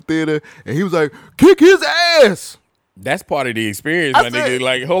side of the theater, and he was like, kick his ass. That's part of the experience, my nigga.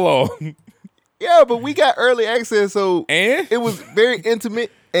 Like, hold on. Yeah, but we got early access, so And? it was very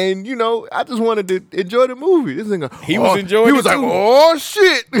intimate. And, you know, I just wanted to enjoy the movie. This nigga, He was enjoying it, He was like, too. oh,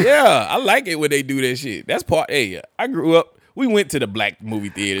 shit. Yeah, I like it when they do that shit. That's part. Hey, I grew up. We went to the black movie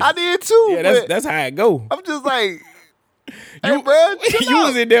theaters. I did, too. Yeah, but that's how it go. I'm just like, hey, bro, You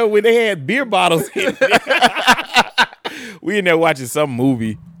was in there when they had beer bottles in there. We in there watching some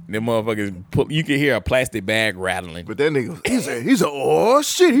movie. Them motherfuckers, you can hear a plastic bag rattling. But that nigga, he said, oh,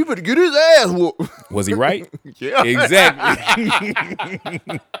 shit, he better get his ass whooped. Was he right? Yeah. Exactly.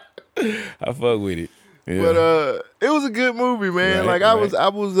 I fuck with it. Yeah. But it was a good movie, man. Right, I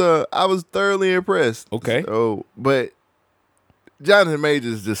was thoroughly impressed. Okay. So, but Jonathan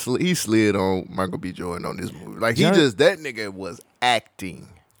Majors he slid on Michael B. Jordan on this movie. Like that nigga was acting.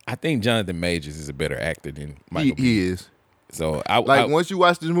 I think Jonathan Majors is a better actor than Michael B. He is. So once you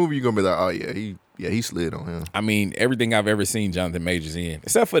watch this movie, you're gonna be like, oh yeah, he slid on him. I mean, everything I've ever seen Jonathan Majors in,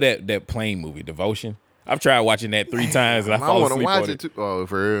 except for that plane movie, Devotion. I've tried watching that 3 times and I fall asleep on it. Too. Oh,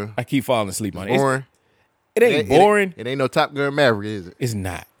 for real? I keep falling asleep on it. Boring. It ain't boring. It ain't no Top Gun Maverick, is it? It's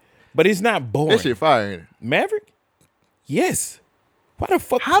not. But it's not boring. That shit fire, ain't it? Maverick? Yes. Why the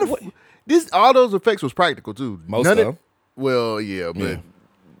fuck? All those effects was practical too. Most of them. Well, yeah, but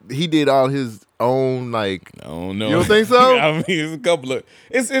he did all his own like. I don't know. You don't think so? I mean, it's a couple of.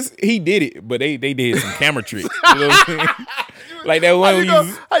 It's he did it, but they did some camera tricks. You know what I'm saying? Like that one.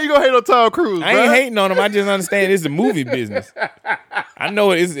 How you gonna hate on Tom Cruise? I ain't hating on him. I just understand it's a movie business. I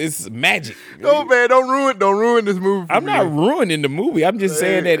know it's magic. No man, don't ruin this movie. I'm not ruining the movie. I'm just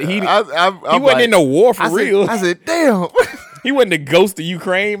saying that he wasn't like, in the war for real. I said, damn. He wasn't a ghost of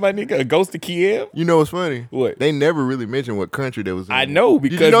Ukraine, my nigga. A ghost of Kiev. You know what's funny? What? They never really mentioned what country they was in. I know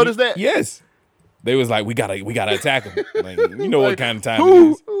because did you notice that? Yes. They was like, we gotta attack him. Like, you know what kind of time who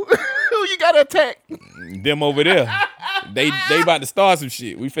it is. Who you gotta attack? Them over there. They about to start some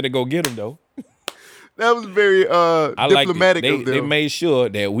shit. We finna go get them though. That was very diplomatic of them. They made sure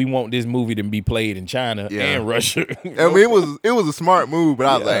that we want this movie to be played in China and Russia. I mean, it was a smart move, but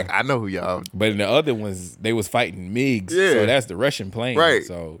I was like, I know who y'all. But in the other ones, they was fighting MiGs. Yeah. So that's the Russian plane. Right.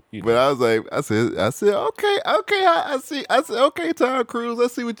 So, you know. But I was like, I said, okay, I see, okay, Tom Cruise, I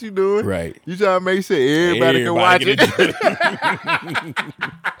see what you doing. Right. You trying to make sure everybody can watch it.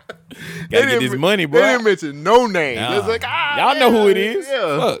 Gotta get this money, bro. They didn't mention no names. Nah. It's like, y'all know who it is.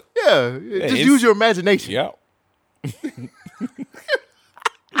 Yeah. Fuck. Yeah. Just use your imagination. Yep.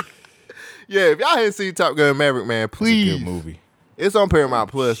 Yeah, if y'all hadn't seen Top Gun Maverick, man, please. It's a good movie. It's on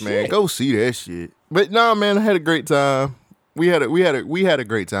Paramount Plus, man. Go see that shit. But no, man, I had a great time. We had a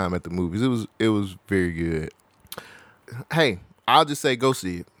great time at the movies. It was very good. Hey, I'll just say go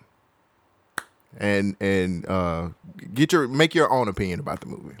see it. and make your own opinion about the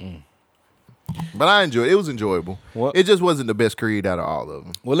movie. But I enjoyed it. It was enjoyable. Well, it just wasn't the best Creed out of all of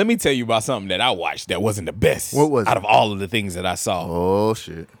them. Well, let me tell you about something that I watched that wasn't the best. What was out it? of all of the things that I saw? Oh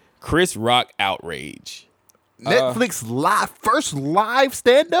shit! Chris Rock outrage. Netflix first live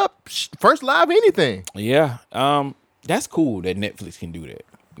stand up, first live anything. Yeah, that's cool that Netflix can do that.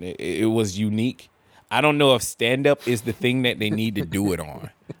 It was unique. I don't know if stand up is the thing that they need to do it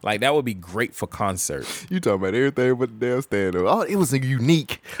on. Like that would be great for concerts. You talking about everything but the damn stand up? Oh, it was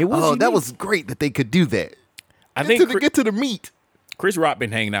unique. It was unique. That was great that they could do that. Get to the meat. Chris Rock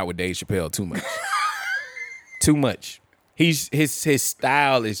been hanging out with Dave Chappelle too much. Too much. His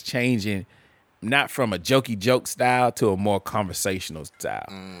style is changing. Not from a jokey joke style to a more conversational style.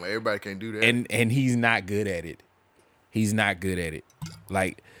 Everybody can't do that. And he's not good at it. He's not good at it.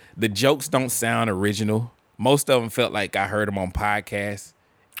 Like, the jokes don't sound original. Most of them felt like I heard them on podcasts.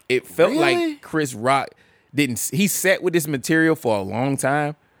 It felt like Chris Rock he sat with this material for a long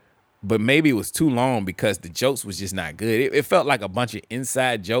time, but maybe it was too long because the jokes was just not good. It felt like a bunch of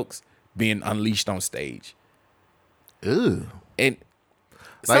inside jokes being unleashed on stage. Ew. And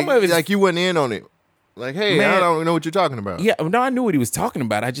some of it, like you went in on it. Like, hey, man, I don't know what you're talking about. Yeah, no, I knew what he was talking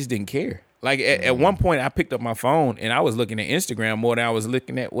about. I just didn't care. Like at one point, I picked up my phone and I was looking at Instagram more than I was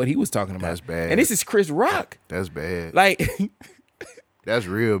looking at what he was talking about. That's bad. And this is Chris Rock. That's bad. Like, that's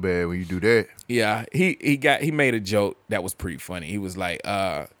real bad when you do that. Yeah, he made a joke that was pretty funny. He was like,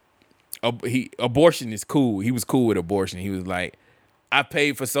 abortion is cool. He was cool with abortion. He was like, I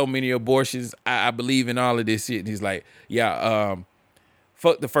paid for so many abortions. I believe in all of this shit. And he's like, yeah,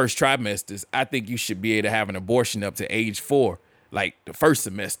 fuck the first trimesters. I think you should be able to have an abortion up to age 4. Like the first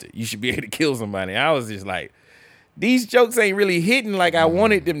semester, you should be able to kill somebody. I was just like, these jokes ain't really hitting like I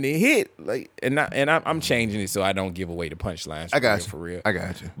wanted them to hit. Like, I'm changing it so I don't give away the punchlines. I got you for real. I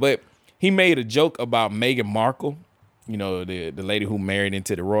got you. But he made a joke about Meghan Markle, you know, the lady who married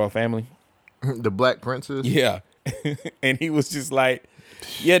into the royal family, the Black Princess. Yeah, and he was just like,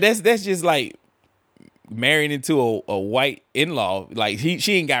 yeah, that's just like marrying into a white in-law. Like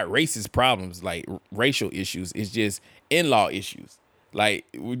she ain't got racist problems, like racial issues. It's just in-law issues. Like,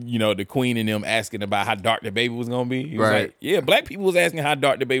 you know, the queen and them asking about how dark the baby was going to be. He was like, yeah, black people was asking how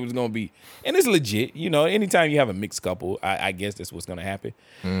dark the baby was going to be. And it's legit. You know, anytime you have a mixed couple, I guess that's what's going to happen.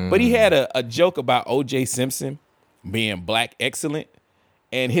 But he had a joke about O.J. Simpson being black excellent.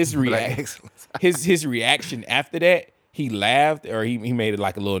 And his his reaction after that, he laughed or he made it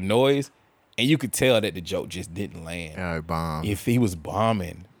like a little noise. And you could tell that the joke just didn't land. Yeah, bomb. If he was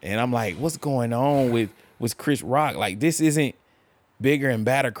bombing. And I'm like, what's going on with Chris Rock? Like, this isn't bigger and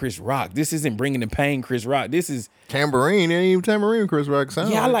badder Chris Rock. This isn't bringing the pain Chris Rock. This is Tambourine. Ain't even Tambourine Chris Rock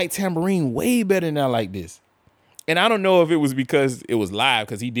sound. Yeah, I like Tambourine way better than I like this. And I don't know if it was because it was live,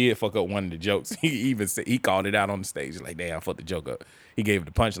 because he did fuck up one of the jokes. He even said, he called it out on the stage. Like, damn, I fucked the joke up. He gave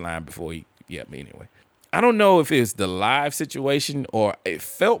the punchline before anyway. I don't know if it's the live situation or it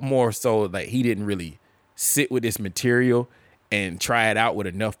felt more so like he didn't really sit with this material and try it out with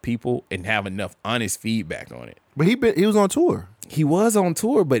enough people and have enough honest feedback on it. But he was on tour. He was on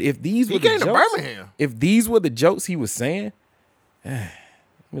tour, but if these were the jokes, to Birmingham. If these were the jokes he was saying, it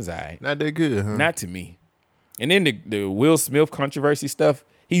was all right. Not that good, huh? Not to me. And then the Will Smith controversy stuff,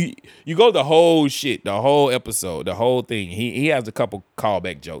 you go the whole shit, the whole episode, the whole thing. He has a couple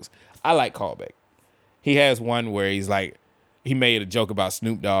callback jokes. I like callback. He has one where he's like, he made a joke about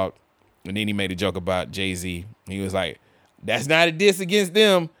Snoop Dogg, and then he made a joke about Jay-Z. He was like, that's not a diss against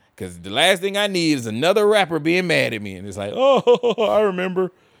them, because the last thing I need is another rapper being mad at me. And it's like, oh, I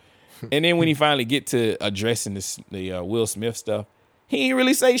remember. And then when he finally get to addressing the Will Smith stuff, he ain't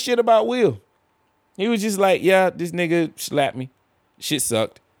really say shit about Will. He was just like, yeah, this nigga slapped me. Shit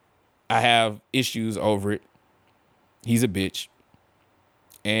sucked. I have issues over it. He's a bitch.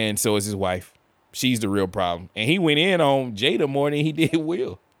 And so is his wife. She's the real problem. And he went in on Jada more than he did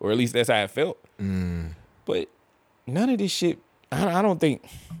Will. Or at least that's how it felt. But none of this shit, I don't think,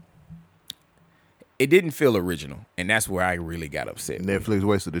 it didn't feel original. And that's where I really got upset. Netflix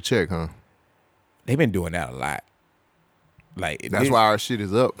wasted the check, huh? They've been doing that a lot. Like that's why our shit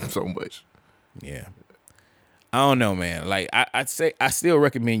is up so much. Yeah. I don't know, man. Like, I'd say I still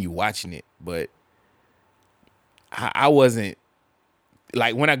recommend you watching it, but I wasn't,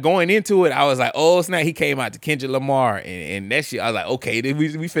 like, when I going into it, I was like, oh, snap, he came out to Kendrick Lamar, and that shit, I was like, okay, then we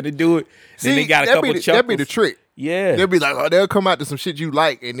finna do it. Then they got a couple chuckles. That'd be the trick. Yeah. They'll be like, oh, they'll come out to some shit you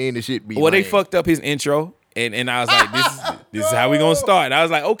like, and then the shit be well, lame. They fucked up his intro, and I was like, this is how we gonna start. And I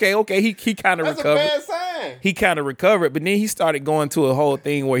was like, okay, he kind of recovered. That's a bad sign. He kind of recovered, but then he started going to a whole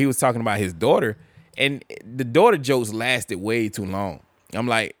thing where he was talking about his daughter, and the daughter jokes lasted way too long. I'm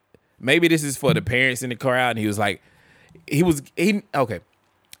like, maybe this is for the parents in the crowd. And he was like, okay.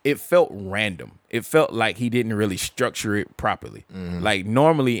 It felt random. It felt like he didn't really structure it properly. Like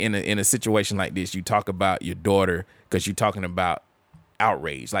normally in a situation like this, you talk about your daughter because you're talking about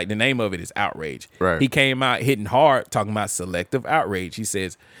outrage. Like the name of it is outrage. Right. He came out hitting hard, talking about selective outrage. He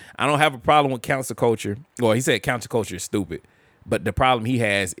says, I don't have a problem with cancel culture. Well, he said cancel culture is stupid. But the problem he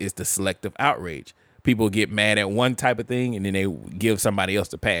has is the selective outrage. People get mad at one type of thing and then they give somebody else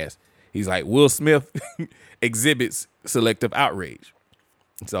the pass. He's like, Will Smith exhibits selective outrage.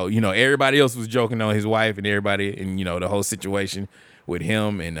 So, everybody else was joking on his wife and everybody and, the whole situation with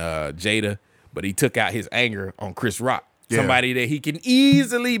him and Jada. But he took out his anger on Chris Rock, somebody that he can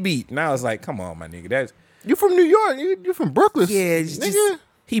easily beat. And I was like, come on, my nigga. You from New York. You from Brooklyn. Yeah, nigga.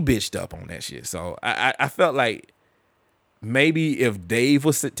 He bitched up on that shit. So I felt like maybe if Dave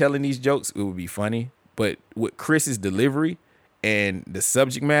was telling these jokes, it would be funny. But with Chris's delivery and the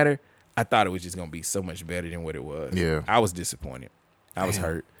subject matter, I thought it was just going to be so much better than what it was. Yeah. I was disappointed. I was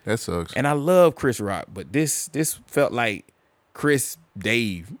hurt. That sucks. And I love Chris Rock, but this felt like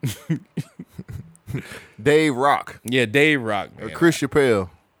Dave. Dave Rock. Yeah, Dave Rock, man. Or Chris Chappelle.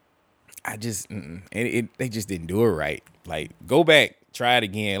 I just, they just didn't do it right. Like, go back, try it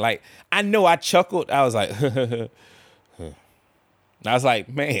again. Like, I know I chuckled. I was like, I was like,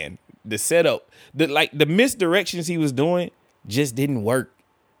 man, the setup, the misdirections he was doing just didn't work.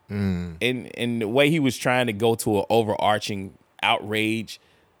 And the way he was trying to go to an overarching outrage,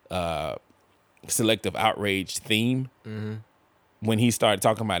 selective outrage theme, when he started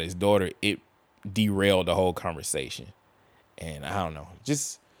talking about his daughter, it derailed the whole conversation. And I don't know,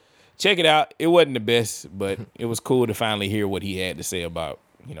 just check it out. It wasn't the best, but it was cool to finally hear what he had to say about,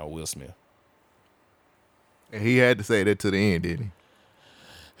 Will Smith. And he had to say that to the end, didn't he?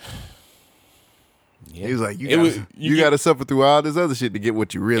 Yeah. He was like, you got to suffer through all this other shit to get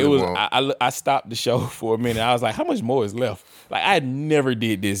what you really want. I stopped the show for a minute. I was like, how much more is left? Like, I never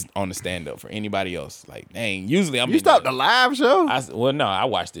did this on the stand-up for anybody else. Like, dang, usually I'm... You stopped the live show? No, I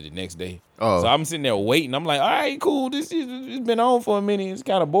watched it the next day. Oh. So I'm sitting there waiting. I'm like, all right, cool. It's been on for a minute. It's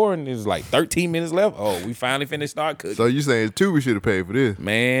kind of boring. There's like 13 minutes left. Oh, we finally finished start cooking. So you saying Tubi should have paid for this?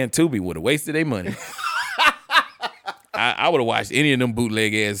 Man, Tubi would have wasted their money. I would have watched any of them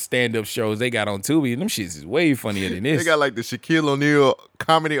bootleg ass stand-up shows they got on Tubi, and them shits is way funnier than this. They got like the Shaquille O'Neal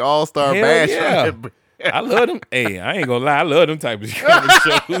Comedy All-Star Hell Bash. yeah. I love them. Hey, I ain't gonna lie. I love them type of comedy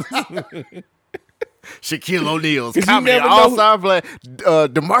shows. Shaquille O'Neal's 'Cause you Comedy never know All-Star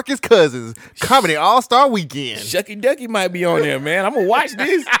DeMarcus Cousins Comedy All-Star Weekend. Shucky Ducky might be on there, man. I'm gonna watch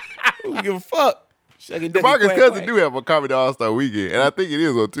this. I don't give a fuck. Shucky Ducky DeMarcus quack, Cousins quack. do have a Comedy All-Star Weekend, and I think it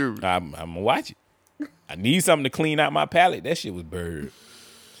is on Tubi. I'm gonna watch it. I need something to clean out my palate. That shit was bird.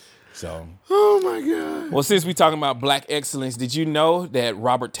 So, Oh my God. well, since we talking about black excellence, did you know that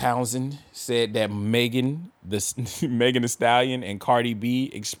Robert Townsend said that Megan Thee Stallion and Cardi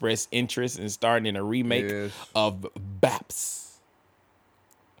B expressed interest in starring in a remake of Baps?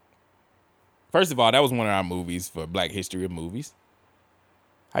 First of all, that was one of our movies for Black History of Movies.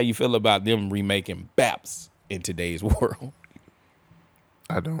 How you feel about them remaking Baps in today's world?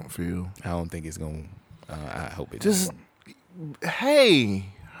 I don't feel. I don't think it's going to... I hope it Just, doesn't. hey.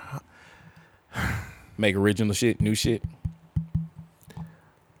 Make original shit, new shit.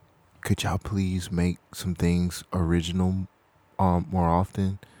 Could y'all please make some things original more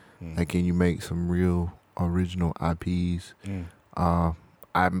often? Like, can you make some real original IPs?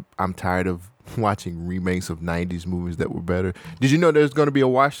 I'm tired of watching remakes of 90s movies that were better. Did you know there's going to be a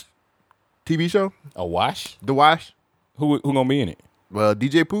Wash TV show? A Wash? The Wash? Who gonna be in it? Well,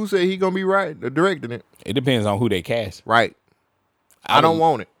 DJ Pooh said he going to be directing it. It depends on who they cast. Right. I don't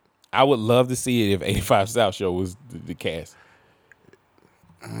want it. I would love to see it if 85 South Show was the cast.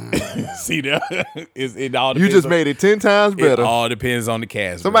 See that? It all You depends just on, made it 10 times better. It all depends on the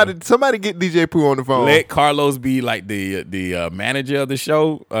cast. Somebody get DJ Pooh on the phone. Let Carlos be like the manager of the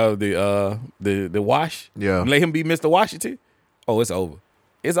show, the Wash. Yeah. Let him be Mr. Washington. Oh, it's over.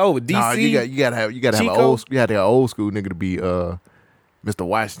 It's over. DC. Nah, you gotta have an old school nigga to be Mr.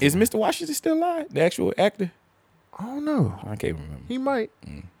 Washington. Is Mr. Washington still alive? The actual actor? I don't know. I can't remember. He might.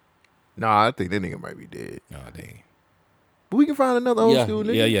 Nah, I think that nigga might be dead. Oh, dang. But we can find another old school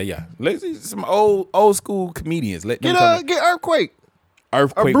nigga. Yeah. Let's see some old school comedians. Let them come in. Get Earthquake.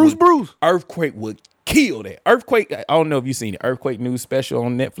 Earthquake. Bruce. Earthquake would kill that. Earthquake. I don't know if you've seen the Earthquake news special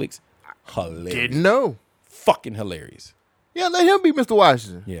on Netflix. Hilarious. Didn't know. Fucking hilarious. Yeah, let him be Mr.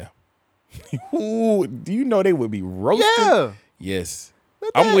 Washington. Yeah. Ooh, do you know they would be roasted? Yeah. Yes.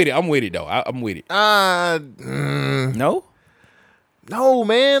 I'm with it though. I'm with it. No? No,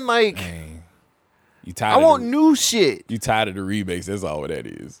 man. Like, Dang. You tired? I want new shit. You tired of the remakes? That's all that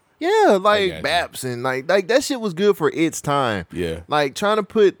is. Yeah, like got you. Baps and like that shit was good for its time. Yeah. Like trying to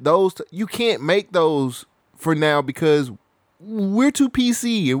put those, you can't make those for now because we're too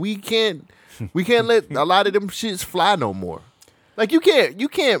PC and we can't let a lot of them shits fly no more. Like you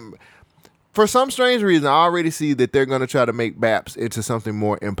can't. For some strange reason, I already see that they're gonna try to make Baps into something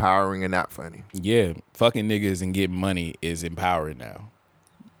more empowering and not funny. Yeah, fucking niggas and getting money is empowering now.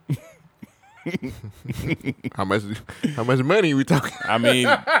 How much money are we talking? I mean,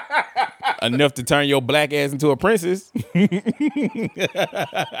 enough to turn your black ass into a princess. Is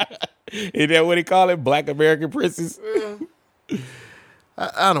that what they call it? Black American princess?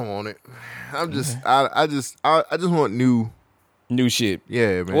 I don't want it. I just want new shit.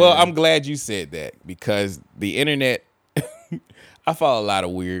 Yeah, man. Well, I'm glad you said that because the internet, I follow a lot of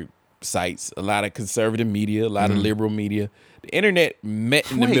weird sites, a lot of conservative media, a lot of liberal media. The internet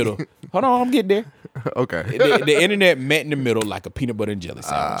met in the middle. Hold on, I'm getting there. Okay. The internet met in the middle like a peanut butter and jelly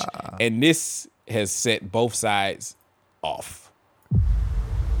sandwich. And this has set both sides off.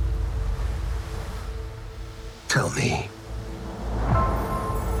 Tell me,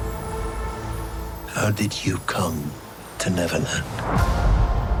 how did you come to Neverland?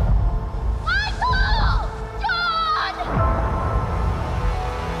 Michael! John!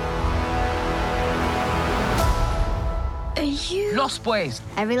 Are you... Lost Boys.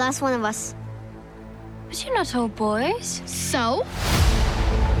 Every last one of us. But you're not all boys. So?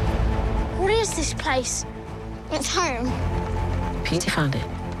 What is this place? It's home. Peter found it.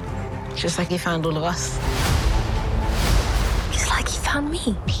 Just like he found all of us. It's like he found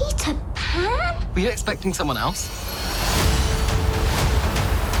me. Peter Pan? Were you expecting someone else?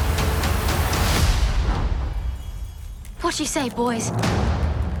 What do you say, boys?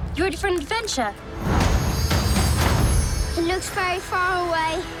 You ready for an adventure? It looks very far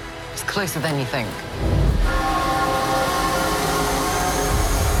away. It's closer than you think.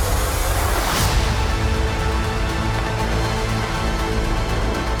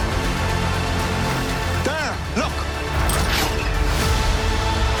 There, look!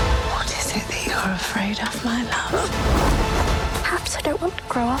 What is it that you're afraid of, my love? Perhaps I don't want to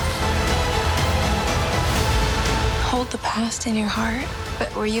grow up. Hold the past in your heart,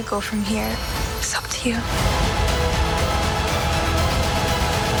 but where you go from here, it's up to you.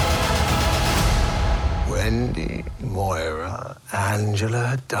 Wendy, Moira,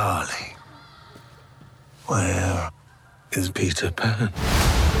 Angela, darling. Where is Peter Pan?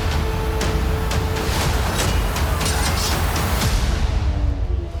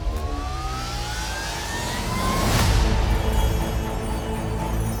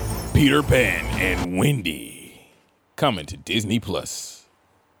 Peter Pan and Wendy coming to Disney Plus.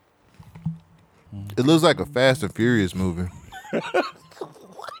 It looks like a Fast and Furious movie.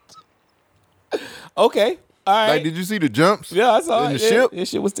 Okay. All right. Like, did you see the jumps? Yeah, I saw in it. the ship. This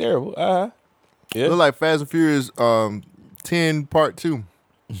shit was terrible. Yeah. It looked like Fast and Furious 10 Part 2.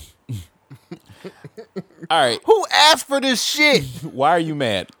 All right. Who asked for this shit? Why are you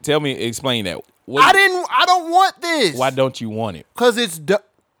mad? Tell me, explain that. I don't want this. Why don't you want it? Because it's...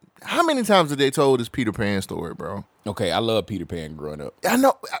 How many times have they told this Peter Pan story, bro? Okay, I love Peter Pan growing up. I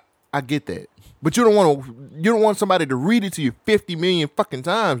know. I get that. But you don't want somebody to read it to you 50 million fucking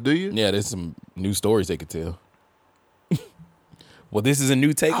times, do you? Yeah, there's some new stories they could tell. Well, this is a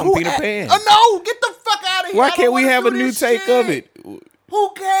new take on Peter Pan. Oh, no, get the fuck out of here. Why I don't can't we wanna have do a new this take shit. of it?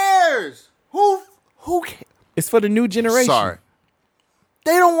 Who cares? Who cares? It's for the new generation. Sorry.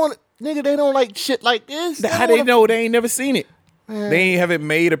 They don't want nigga, they don't like shit like this. How they know? They ain't never seen it. They ain't haven't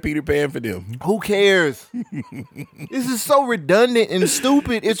made a Peter Pan for them. Who cares? This is so redundant and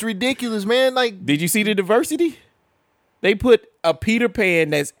stupid. It's ridiculous, man. Like, Did you see the diversity? They put a Peter Pan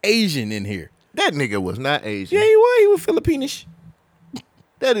that's Asian in here. that nigga was not Asian. Yeah, he was. He was Filipinish.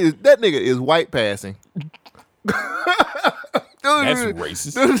 That nigga is white passing. That's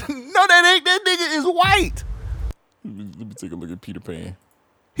racist. No, that ain't. That nigga is white. Let me take a look at Peter Pan.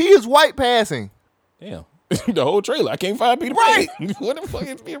 He is white passing. Damn. The whole trailer. I can't find Peter Right. Pan. What the fuck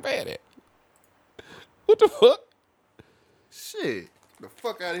is Peter Pan at? What the fuck? Shit. The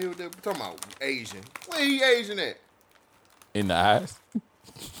fuck out of here with that. Talking about Asian. Where he Asian at? In the eyes.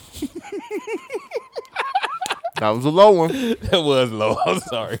 That was a low one. That was low. I'm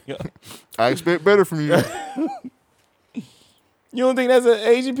sorry. I expect better from you. You don't think that's an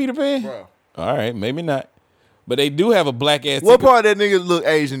Asian Peter Pan? Bro. All right, maybe not. But they do have a black ass. What part of that nigga look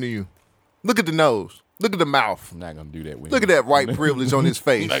Asian to you? Look at the nose. Look at the mouth. I'm not gonna do that with Look him. at that white privilege on his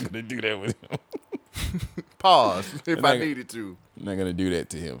face. I'm not gonna do that with him. Pause if I Like- needed to. I'm not gonna do that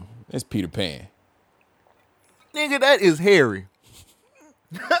to him. That's Peter Pan. Nigga, that is hairy.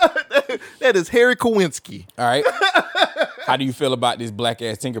 That is Harry Kowinski. All right. How do you feel about this black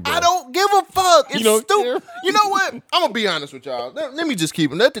ass Tinkerbell? I don't give a fuck. It's don't stupid. care? You know what? I'm gonna be honest with y'all. Let me just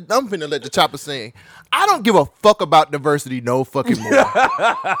keep it. I'm finna let the chopper sing. I don't give a fuck about diversity no fucking more.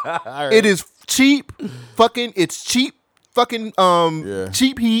 It is cheap. It's cheap. Fucking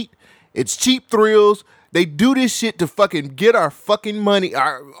cheap heat. It's cheap thrills. They do this shit to fucking get our fucking money.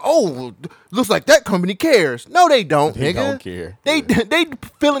 Looks like that company cares. No, they don't, They nigga. don't care. They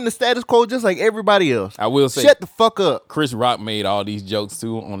feeling the status quo just like everybody else. I will say, shut the fuck up. Chris Rock made all these jokes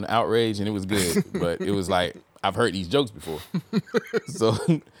too on the Outrage, and it was good. But it was like, I've heard these jokes before. So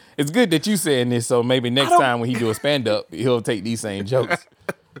it's good that you saying this. So maybe next time when he do a stand up, he'll take these same jokes.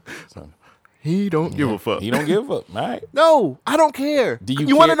 So, He don't give a fuck. he don't give a fuck. All right. No, I don't care. Do you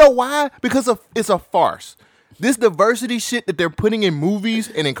You want to care? know why? Because it's a farce. This diversity shit that they're putting in movies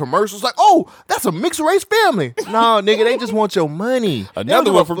and in commercials, like, oh, that's a mixed race family. No, nigga, they just want your money. They Another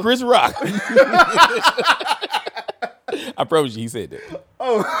don't one give a from Chris Rock. I promise you, he said that.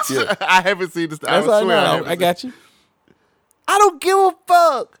 Oh, Yeah. I haven't seen this. That's I all swear. right. haven't I seen- got you. I don't give a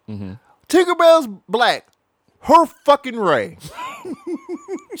fuck. Tinkerbell's black. Her fucking Ray.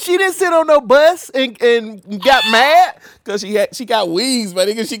 She didn't sit on no bus and got mad. Cause she got wings, but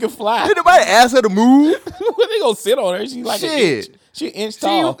nigga, she can fly. Did nobody ask her to move? What they gonna sit on her? She's like an Shit. inch. She an inch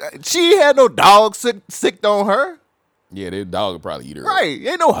tall. She had no dog sicked on her. Yeah, their dog would probably eat her. up. Right.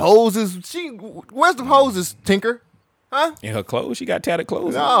 Ain't no hoses. Where's the hoses, Tinker? Huh? In her clothes, she got tattered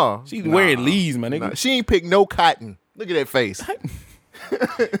clothes. No. on. She's wearing leaves, my nigga. Nah, she ain't picked no cotton. Look at that face.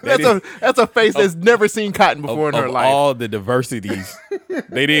 That's a face that's never seen cotton before in her Of life. all the diversities,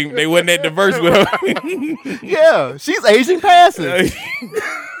 they wasn't that diverse with her. Yeah, she's Asian passive.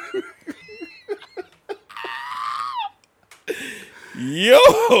 Yo,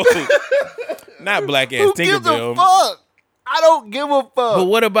 not black ass Who gives a Tinkerbell. fuck? I don't give a fuck. But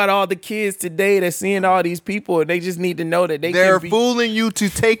what about all the kids today that's seeing all these people and they just need to know that They're can be fooling you to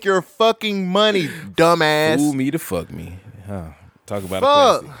take your fucking money, dumbass. fool me to fuck me. Huh. Talk about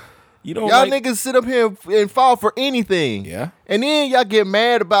Fuck. a classic. You don't Y'all like niggas sit up here and fall for anything. Yeah. And then y'all get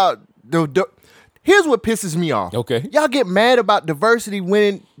mad about the here's what pisses me off. Okay. Y'all get mad about diversity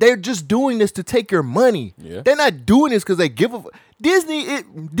when they're just doing this to take your money. Yeah. They're not doing this because they give a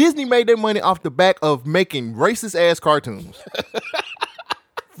Disney made their money off the back of making racist ass cartoons.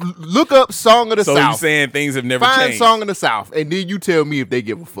 Look up Song of the So you South. saying things have never Find changed? Song of the South, and then you tell me if they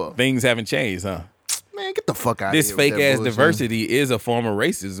give a fuck. Things haven't changed, huh? Man, get the fuck out This of here. fake ass diversity is a form of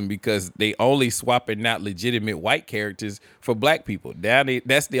racism because they only swapping out legitimate white characters for black people.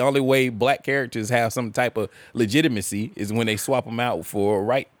 That's the only way black characters have some type of legitimacy is when they swap them out for a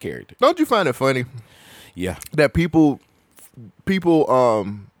white character. Don't you find it funny Yeah. that people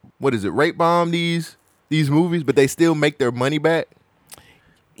what is it, rape bomb these movies, but they still make their money back?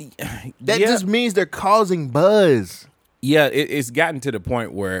 That Yeah. just means they're causing buzz. Yeah, it's gotten to the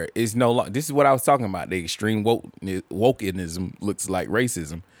point where it's no longer. This is what I was talking about. The extreme wokeism looks like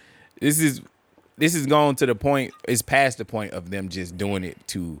racism. This is going to the point. It's past the point of them just doing it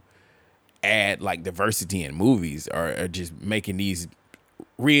to add like diversity in movies or just making these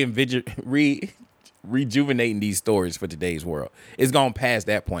rejuvenating these stories for today's world. It's gone past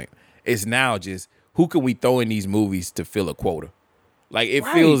that point. It's now just who can we throw in these movies to fill a quota? Like it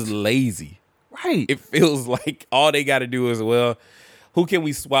Right. feels lazy. Right. It feels like all they got to do is, well, who can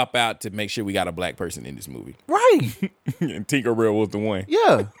we swap out to make sure we got a black person in this movie? right. And Tinkerbell was the one.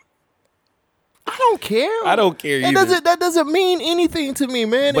 Yeah. I don't care. I don't care either. That doesn't mean anything to me,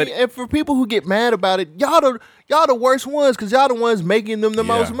 man. But- and for people who get mad about it, y'all the worst ones because y'all the ones making them the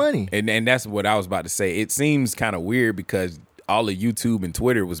most Yeah. money. And that's what I was about to say. It seems kind of weird because all of YouTube and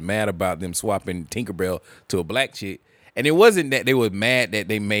Twitter was mad about them swapping Tinkerbell to a black chick. And it wasn't that they were mad that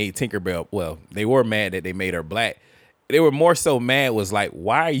they made Tinkerbell. Well, they were mad that they made her black. They were more so mad was like,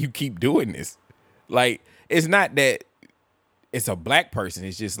 why you keep doing this? Like, it's not that it's a black person.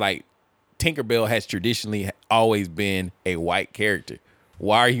 It's just like Tinkerbell has traditionally always been a white character.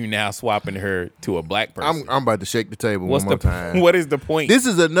 Why are you now swapping her to a black person? I'm about to shake the table What's one more the time. what is the point? This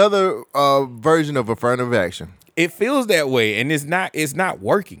is another version of affirmative action. It feels that way, and it's not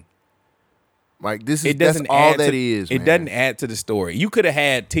working. Like this is It doesn't that's all add that to, is. It man. doesn't add to the story. You could have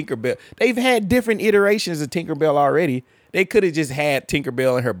had Tinkerbell. They've had different iterations of Tinkerbell already. They could have just had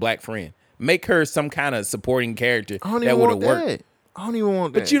Tinkerbell and her black friend. Make her some kind of supporting character I don't that even would want have worked. that. I don't even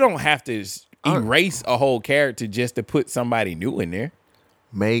want that. But you don't have to erase a whole character just to put somebody new in there.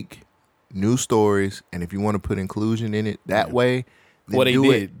 make new stories, and if you want to put inclusion in it that way, then Well, they do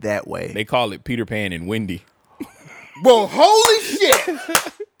did. it that way. They call it Peter Pan and Wendy. Well, holy shit!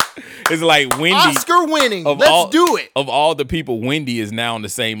 It's like Wendy. Oscar winning. Let's do it. Of all the people, Wendy is now on the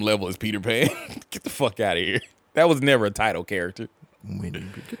same level as Peter Pan. Get the fuck out of here. That was never a title character. Winnie.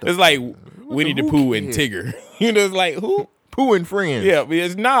 It's like Winnie the Pooh and Tigger. You know, it's like who? Pooh and Friends. Yeah,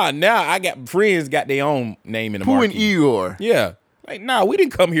 because now I got friends got their own name in the Pooh and marquee. Eeyore. Yeah. Like, we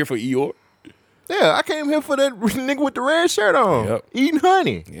didn't come here for Eeyore. Yeah, I came here for that nigga with the red shirt on. Yep. Eating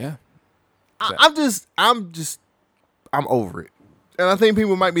honey. Yeah. I'm over it. And I think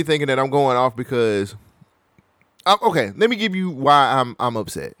people might be thinking that I'm going off because okay, let me give you why I'm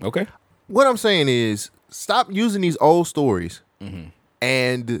upset. Okay. What I'm saying is stop using these old stories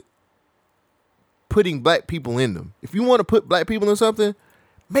and putting black people in them. If you want to put black people in something,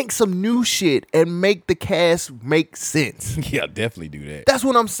 make some new shit and make the cast make sense. Yeah, definitely do that. That's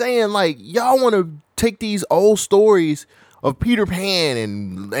what I'm saying. Like, y'all want to take these old stories of Peter Pan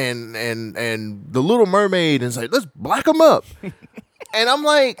and the Little Mermaid and say, let's black them up. And I'm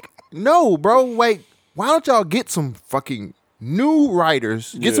like, no, bro. Wait, why don't y'all get some fucking new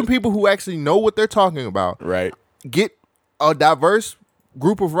writers? Get some people who actually know what they're talking about. Right. Get a diverse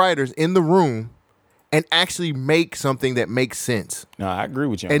group of writers in the room and actually make something that makes sense. No, I agree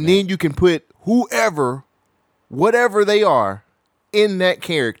with you on And that. then you can put whatever they are, in that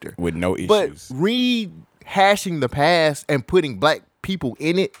character. With no issues. But rehashing the past and putting black people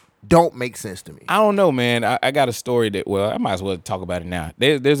in it don't make sense to me. I don't know, man. I got a story that, I might as well talk about it now.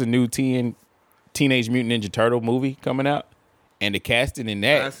 There's a new Teenage Mutant Ninja Turtle movie coming out. And the casting in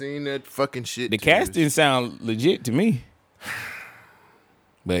that. I seen that fucking shit. The casting sound legit to me.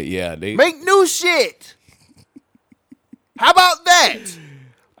 But yeah, they make new shit. How about that?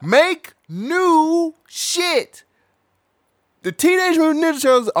 Make new shit. The Teenage Mutant Ninja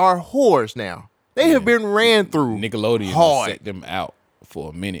Turtles are whores now. They have been ran through. Nickelodeon hard. set them out for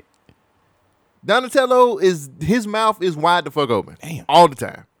a minute. Donatello his mouth is wide the fuck open. Damn. All the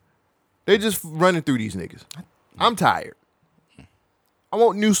time. They just running through these niggas. I'm tired. I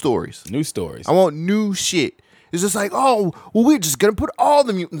want new stories. New stories. I want new shit. It's just like, oh, well, we're just gonna put all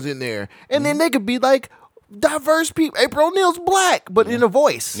the mutants in there, and then they could be like diverse people. April O'Neil's black, but in a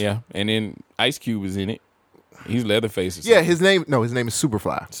voice. Yeah, and then Ice Cube is in it. He's Leatherface. Or Yeah, something. his name is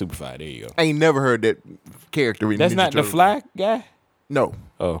Superfly. Superfly. There you go. I ain't never heard that character. In That's Ninja not the Turtles. Fly guy. No,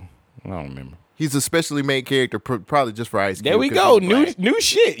 Oh, I don't remember. he's a specially made character, probably just for Ice Cube. There we 'cause go. he's black. New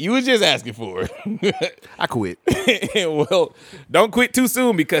shit. You was just asking for it. I quit. Well, don't quit too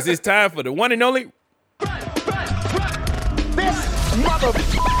soon because it's time for the one and only.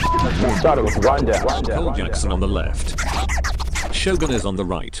 Started with Rundown. Cole Jackson on the left. Shogun is on the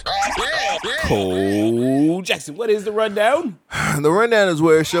right. Cole Jackson. What is the rundown? The rundown is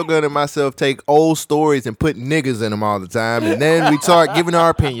where Shogun and myself take old stories and put niggas in them all the time, and then we start giving our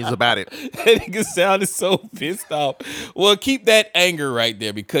opinions about it. That nigga sounded so pissed off. Well, keep that anger right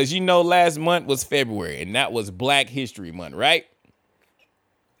there because you know last month was February and that was Black History Month, right?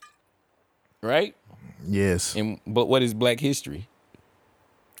 Right? Yes, But what is Black History?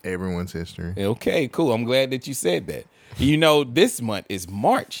 everyone's history. Okay, cool. I'm glad that you said that. You know, this month is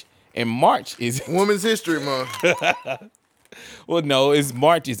March, and March is Women's History Month. well, no,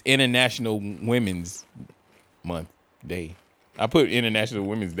 March is International Women's Month Day. I put International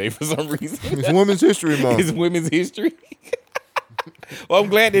Women's Day for some reason. It's Women's History Month. It's Women's History. Well, I'm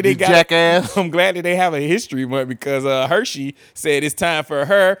glad that they You got. jackass. I'm glad that they have a History Month because Hershey said it's time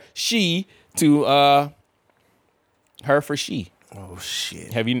for she to her for she. Oh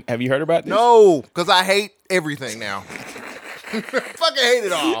shit. Have you heard about this? No, because I hate everything now. Fucking hate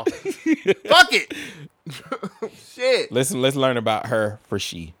it all. Fuck it. Shit. Let's learn about her for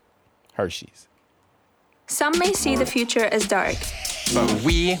she. Hershey's. Some may see the future as dark But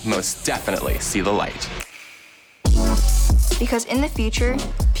we most definitely see the light. because in the future,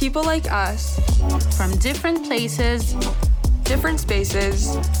 people like us, from different places, different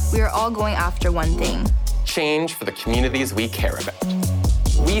spaces, we are all going after one thing. Change for the communities we care about.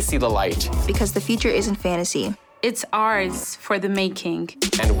 We see the light, Because the future isn't fantasy. it's ours for the making.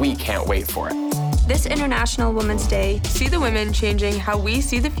 and we can't wait for it. This International Women's Day, see the women changing how we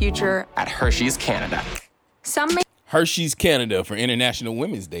see the future. At Hershey's Canada. Some may Hershey's Canada for International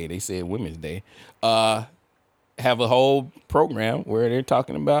Women's Day. They said Women's Day. Have a whole program where they're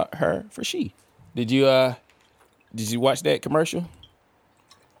talking about her for she. Did you watch that commercial?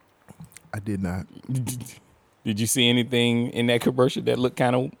 I did not. Did you see anything in that commercial that looked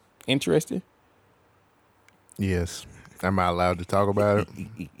kind of interesting? Yes. Am I allowed to talk about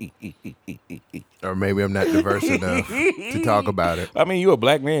it? Or maybe I'm not diverse enough to talk about it. I mean, you're a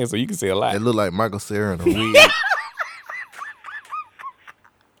black man, so you can say a lot. It looked like Michael Cera in a wig.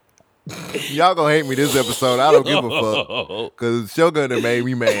 Y'all gonna hate me this episode. I don't give a fuck. Cause Shogun done made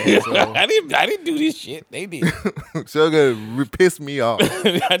me mad. So. I didn't do this shit. They did. Shogun pissed me off.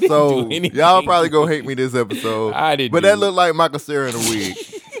 I didn't So do anything. y'all probably gonna hate me this episode. I didn't. But that looked like Michael Cera in a wig.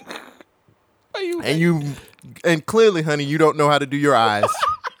 And clearly, honey, you don't know how to do your eyes.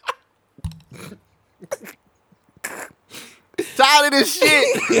 Tired of this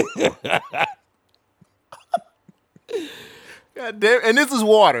shit. God damn, and this is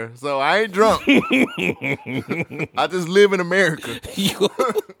water, so I ain't drunk. I just live in America.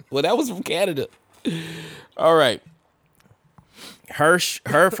 Well, that was from Canada. All right. Her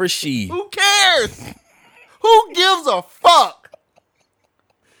for she. Who cares? Who gives a fuck?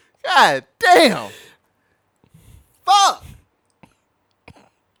 God damn. Fuck.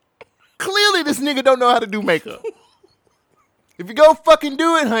 Clearly this nigga don't know how to do makeup. If you go fucking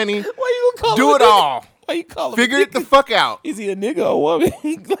do it, honey, Why you gonna call do him it a nigga? all. Why you call him Figure a it the nigga? fuck out. Is he a nigga or a woman?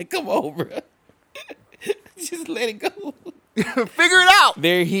 Like, come on, bro. Just let it go. Figure it out.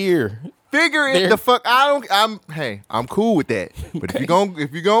 They're here. Figure it the fuck. I'm cool with that. But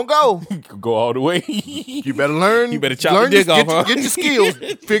if you're gonna go, Go all the way. you better learn. You better chop the dick off, huh? Get your skills.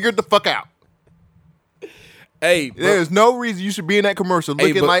 Figure it the fuck out. Hey, There's no reason you should be in that commercial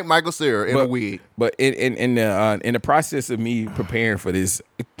looking like Michael Cera in a wig. But in the process of me preparing for this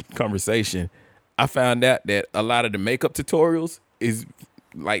conversation, I found out that a lot of the makeup tutorials is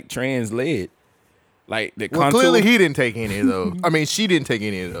like trans led. Like the Well, clearly he didn't take any of those. I mean, she didn't take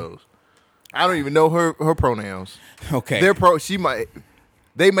any of those. I don't even know her pronouns. Okay.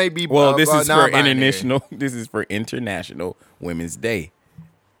 They may be. Well, this is for non-binary. international. This is for International Women's Day,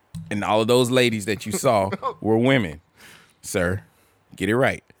 and all of those ladies that you saw were women, sir. Get it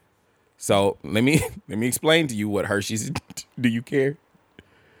right. So let me explain to you what Hershey's. Do you care?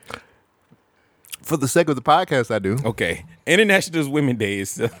 For the sake of the podcast, I do. Okay. International Women's Day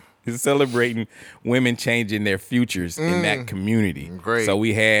is celebrating women changing their futures in that community. Great. So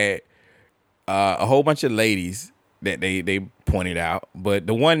we had a whole bunch of ladies that they pointed out, but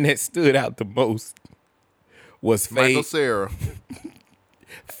the one that stood out the most was Michael Cera.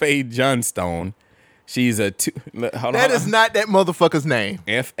 Faye Johnstone. She's a That is not that motherfucker's name.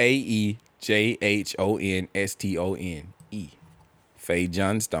 FaeJohnstone. Faye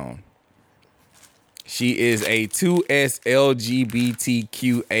Johnstone. She is a 2S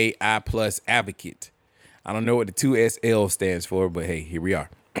LGBTQAI plus advocate. I don't know what the 2SL stands for, but hey, here we are.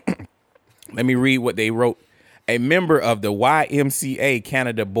 Let me read what they wrote. A member of the YMCA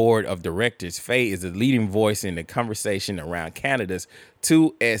Canada Board of Directors, Faye is a leading voice in the conversation around Canada's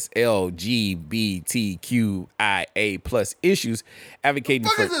 2SLGBTQIA plus issues, advocating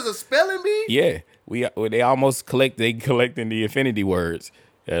for... What is this, a spelling bee? Yeah, they almost collecting the affinity words,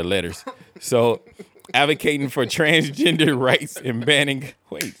 letters. So, advocating for transgender rights and banning...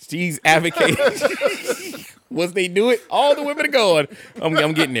 Wait, she's advocating... Once they do it, all the women are going. I'm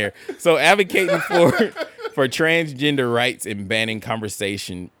getting there. So advocating for transgender rights and banning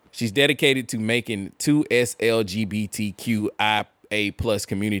conversation. She's dedicated to making 2SLGBTQIA plus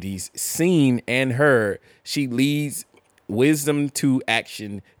communities seen and heard. She leads Wisdom to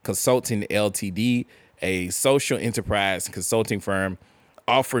Action Consulting Ltd, a social enterprise consulting firm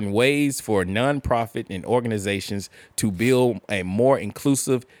offering ways for nonprofit and organizations to build a more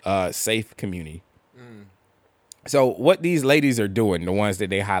inclusive, safe community. So what these ladies are doing, the ones that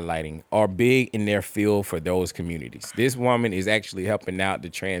they're highlighting, are big in their field for those communities. This woman is actually helping out the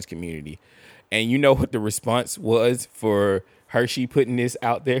trans community. And you know what the response was for Hershey putting this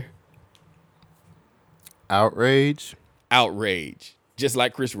out there? Outrage. Just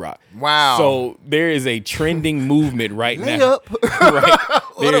like Chris Rock. Wow. So there is a trending movement right now. Layup. Right.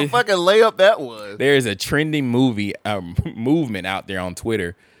 What a fucking layup that was. There is a trending movement out there on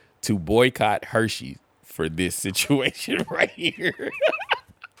Twitter to boycott Hershey for this situation right here.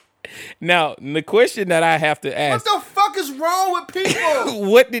 Now, the question that I have to ask... What the fuck is wrong with people?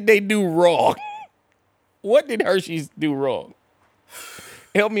 What did they do wrong? What did Hershey's do wrong?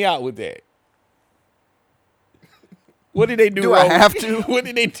 Help me out with that. What did they do wrong? Do I have to? What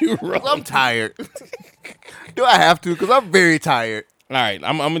did they do wrong? I'm tired. Do I have to? Because I'm very tired. All right,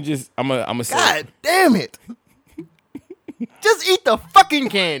 I'm gonna say... God damn it. Just eat the fucking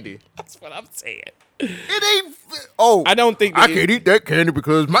candy. That's what I'm saying. It ain't. Oh, I don't think I can't eat that candy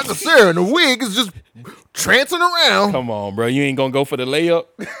because Michael Cera in the wig is just trancing around. Come on, bro. You ain't gonna go for the layup?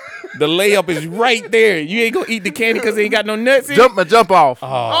 The layup is right there. You ain't gonna eat the candy because it ain't got no nuts in it? Jump off.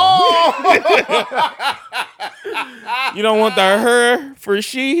 Oh. You don't want the her for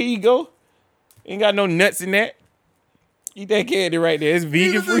she? Here you go. Ain't got no nuts in that. Eat that candy right there. It's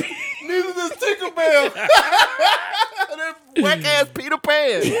vegan free. Neither does Tinkerbell. That Whack ass Peter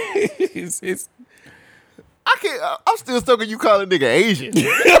Pan. it's I can't. I'm still stuck on you calling nigga Asian. He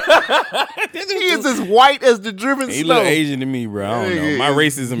is as white as the driven he snow. look Asian to me, bro. I don't know. My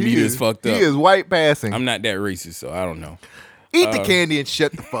racism meter is fucked up. He is white passing. I'm not that racist, so I don't know. Eat the candy and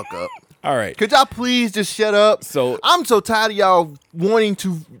shut the fuck up. All right. Could y'all please just shut up? So I'm so tired of y'all wanting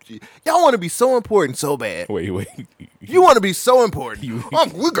to. Y'all want to be so important so bad. Wait. You want to be so important.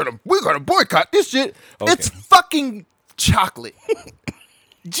 We're gonna boycott this shit. Okay. It's fucking chocolate.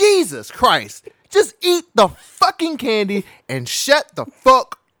 Jesus Christ. Just eat the fucking candy and shut the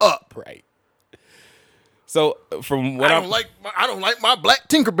fuck up. Right. So from what I don't like my black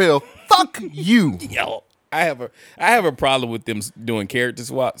Tinkerbell. Fuck you. Yo, I have a problem with them doing character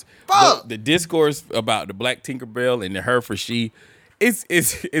swaps. Fuck. The discourse about the black Tinkerbell and the her for she, it's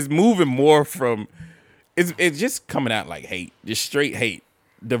moving more from it's just coming out like hate, just straight hate.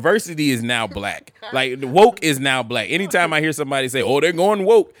 Diversity is now black. Like the woke is now black. Anytime I hear somebody say, "Oh, they're going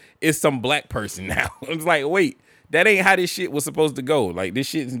woke," it's some black person now. It's like, wait, that ain't how this shit was supposed to go. Like this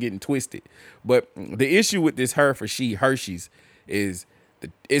shit is getting twisted. But the issue with this her for she Hershey's is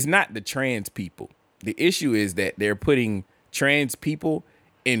it's not the trans people. The issue is that they're putting trans people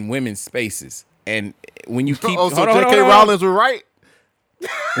in women's spaces. And when you keep J.K. Rowling was right.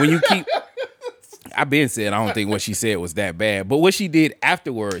 When you keep I've been said I don't think what she said was that bad. But what she did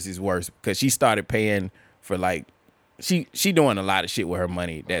afterwards is worse because she started paying for like she doing a lot of shit with her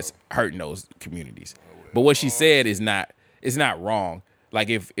money that's hurting those communities. But what she said is not wrong. Like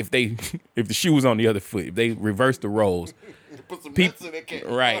if the shoe was on the other foot, if they reverse the roles, put some nuts in that candy.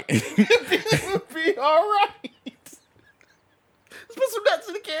 Right. It would be all right. Let's put some nuts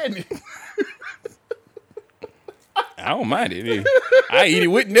in the candy. I don't mind it. I eat it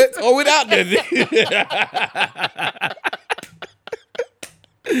with nuts or without nuts.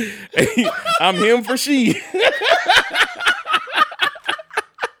 I'm him for she.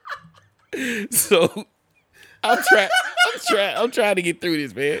 So I'm trying to get through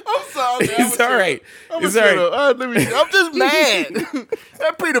this, man. I'm sorry. It's all right. It's all right. I'm just mad.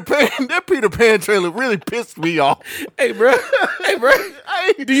 That Peter Pan trailer really pissed me off. Hey, bro.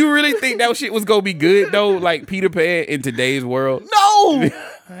 Do you really think that shit was gonna be good though? Like Peter Pan in today's world? No.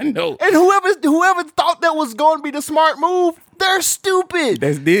 I know. And whoever thought that was going to be the smart move, they're stupid.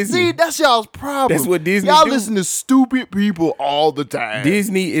 That's Disney. See, that's y'all's problem. That's what Disney Y'all do. listen to stupid people all the time.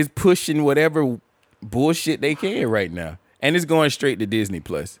 Disney is pushing whatever bullshit they can right now, and it's going straight to Disney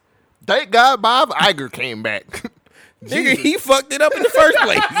Plus. Thank God Bob Iger came back. Nigga, he fucked it up in the first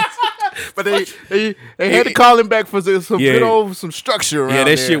place. But they had to call him back for some structure around Yeah,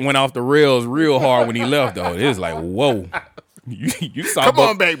 that there. shit went off the rails real hard when he left, though. It was like, whoa. You saw Come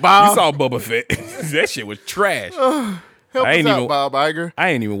on back, Bob. You saw Boba Fett. That shit was trash. Help us out, Bob Iger. I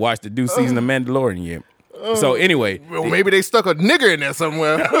ain't even watched the new season of Mandalorian yet. So anyway. Well, maybe they stuck a nigger in there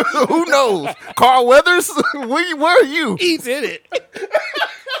somewhere. Who knows? Carl Weathers? Where are you? He's in it.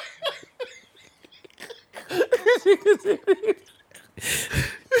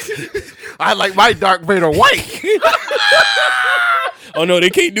 I like my Darth Vader white. Oh, no, they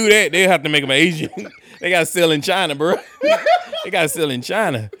can't do that. They have to make him Asian. They got to sell in China, bro. They got to sell in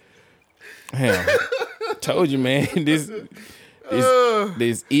China. Damn. Told you, man. This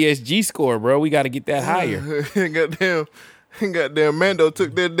ESG score, bro. We got to get that higher. Goddamn Mando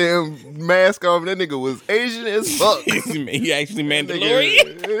took that damn mask off. That nigga was Asian as fuck. He actually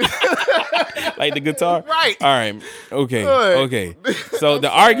Mandalorian. Like the guitar? Right. All right. Okay. So the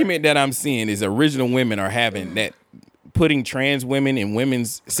argument that I'm seeing is original women are having that putting trans women in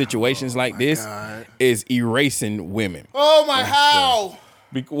women's situations like this is erasing women. Oh my, how?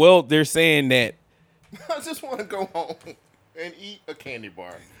 Well, they're saying that. I just want to go home and eat a candy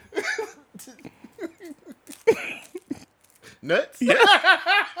bar. Nuts? Yeah.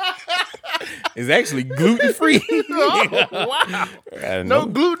 It's actually gluten free. Oh, wow. No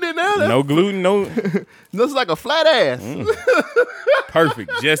gluten in there? No gluten, no. Looks like a flat ass.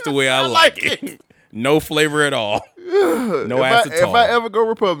 Perfect. Just the way I like it. No flavor at all. No ass at all. If I ever go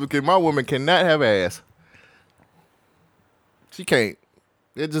Republican, my woman cannot have ass. She can't.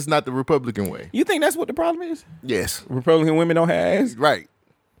 It's just not the Republican way. You think that's what the problem is? Yes. Republican women don't have ass? Right.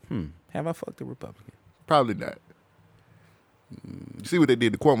 Have I fucked a Republican? Probably not. See what they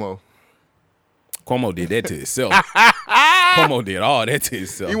did to Cuomo. Cuomo did that to himself. Cuomo did all that to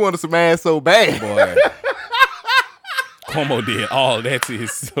himself. He wanted some ass so bad. Boy. Cuomo did all that to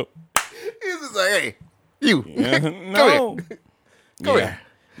himself. He's just like, hey, you. No. Go here.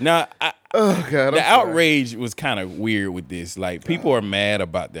 Now, oh, God. The outrage was kind of weird with this. Like, people are mad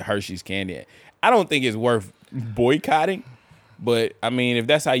about the Hershey's candy. I don't think it's worth boycotting. But, I mean, if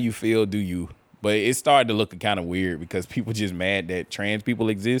that's how you feel, do you. But it started to look kind of weird because people just mad that trans people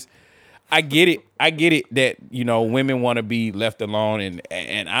exist. I get it that, you know, women want to be left alone,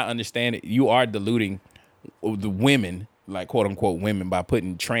 and I understand it. You are diluting the women, like quote unquote women, by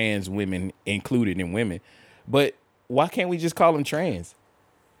putting trans women included in women. But why can't we just call them trans?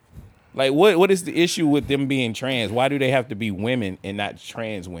 Like, what is the issue with them being trans? Why do they have to be women and not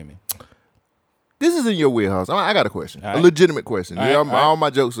trans women? This is in your wheelhouse. I got a question, All right. a legitimate question. All right, all right. All my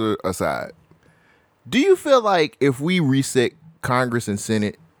jokes are aside. Do you feel like if we reset Congress and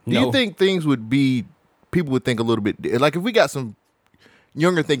Senate, do No. you think things would be, people would think a little bit, like if we got some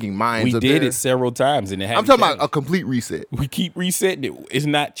younger thinking minds We up did there, it several times, and it I'm hasn't talking changed. about a complete reset. We keep resetting it. It's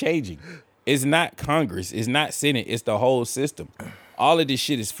not changing. It's not Congress. It's not Senate. It's the whole system. All of this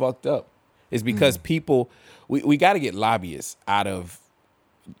shit is fucked up. It's because people, we got to get lobbyists out of,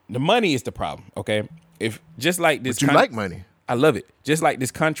 the money is the problem, okay? If just like this, But you like money. I love it. Just like this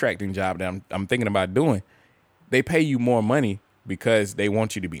contracting job that I'm thinking about doing, they pay you more money because they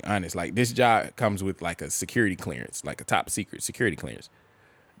want you to be honest. Like this job comes with like a security clearance, like a top secret security clearance.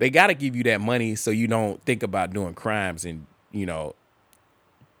 They got to give you that money so you don't think about doing crimes and, you know,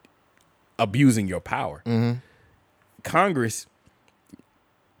 abusing your power. Congress,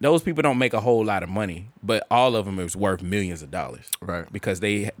 those people don't make a whole lot of money, but all of them is worth millions of dollars. Right. Because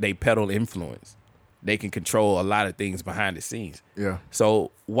they peddle influence. They can control a lot of things behind the scenes. Yeah.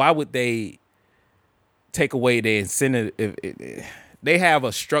 So why would they take away the incentive? They have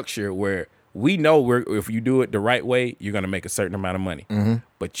a structure where we know if you do it the right way, you're going to make a certain amount of money.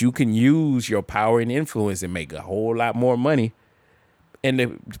 But you can use your power and influence and make a whole lot more money. And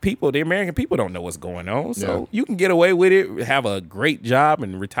the American people don't know what's going on. So you can get away with it, have a great job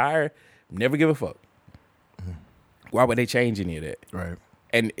and retire, never give a fuck. Why would they change any of that? Right.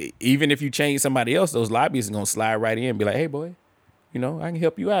 And even if you change somebody else, those lobbyists are going to slide right in and be like, hey, boy, you know, I can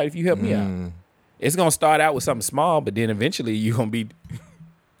help you out if you help me out. It's going to start out with something small, but then eventually you're going to be...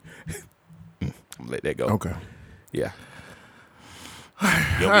 I'm going to let that go. Okay. Yeah. All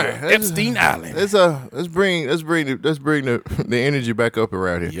right. Epstein Island. Let's bring the energy back up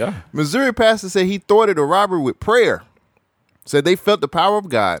around here. Yeah. Missouri pastor said he thwarted a robbery with prayer. Said they felt the power of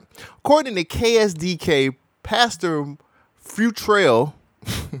God. According to KSDK, Pastor Futrell,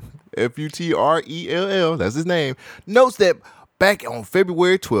 Futrell, that's his name, notes that back on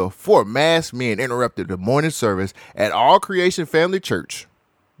February 12th, 4 masked men interrupted the morning service at All Creation Family Church,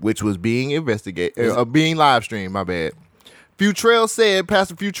 which was being being live streamed. My bad. Pastor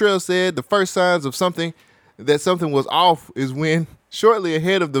Futrell said the first signs of something was off is when, shortly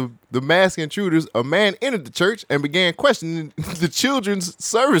ahead of the masked intruders, a man entered the church and began questioning the children's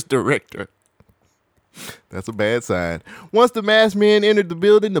service director. That's a bad sign. Once the masked men entered the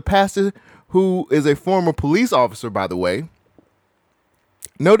building, the pastor, who is a former police officer, by the way,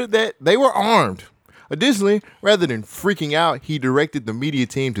 noted that they were armed. Additionally, rather than freaking out, he directed the media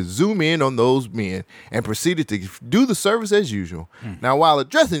team to zoom in on those men and proceeded to do the service as usual. Now, while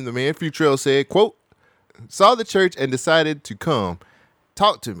addressing the men, Futrell said, quote, saw the church and decided to come.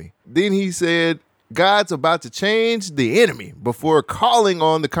 Talk to me. Then he said, God's about to change the enemy, before calling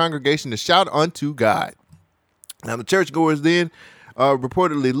on the congregation to shout unto God. Now, the churchgoers then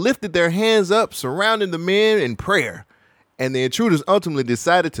reportedly lifted their hands up, surrounding the men in prayer. And the intruders ultimately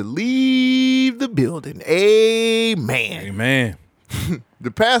decided to leave the building. Amen. Amen.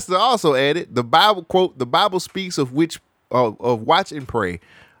 The pastor also added, the Bible, quote, the Bible speaks of watch and pray.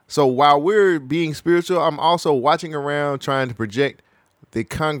 So while we're being spiritual, I'm also watching around trying to project the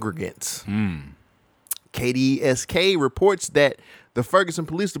congregants. KDSK reports that the Ferguson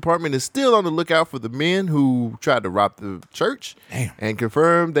Police Department is still on the lookout for the men who tried to rob the church. Damn. And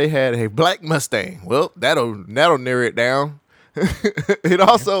confirmed they had a black Mustang. Well, that'll narrow it down.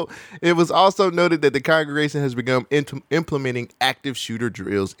 It was also noted that the congregation has begun implementing active shooter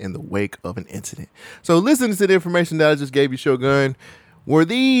drills in the wake of an incident. So listening to the information that I just gave you, Shogun, were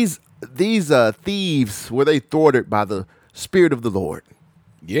these thieves, were they thwarted by the Spirit of the Lord?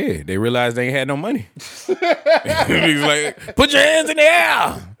 Yeah, they realized they ain't had no money. He's like, put your hands in the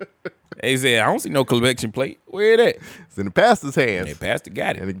air. They said, I don't see no collection plate. Where it at? It's in the pastor's hands. And the pastor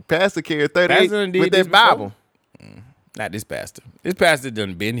got it. And the pastor carried 38 Pastor did with this that Bible. Not this pastor. This pastor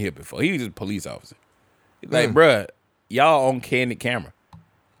done been here before. He was a police officer. He's like, bruh, y'all on candid camera.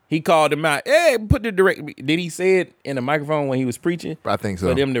 He called him out. Hey, put the direct. Did he say it in the microphone when he was preaching? I think so.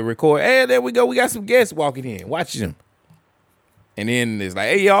 For them to record. Hey, there we go. We got some guests walking in. Watch them. And then it's like,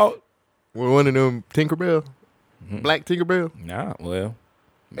 hey, y'all. We're one of them Tinkerbell. Black Tinkerbell. Nah, well.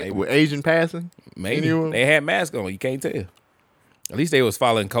 Maybe. With Asian passing. Maybe. Anyone? They had masks on. You can't tell. At least they was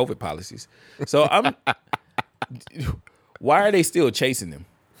following COVID policies. So why are they still chasing them?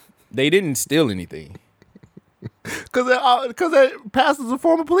 They didn't steal anything. Because that pastor's a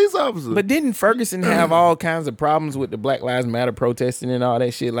former police officer. But didn't Ferguson have all kinds of problems with the Black Lives Matter protesting and all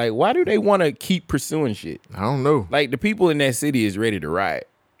that shit? Like, why do they want to keep pursuing shit? I don't know. Like, the people in that city is ready to riot.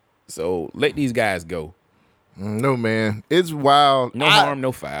 So let these guys go. No, man. It's wild. No harm,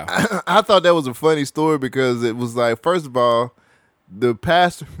 no foul. I thought that was a funny story because it was like, first of all, the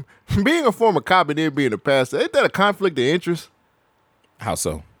pastor, being a former cop and then being a pastor, ain't that a conflict of interest? How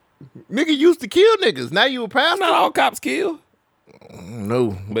so? Nigga used to kill niggas. Now you a pastor? Not all cops kill.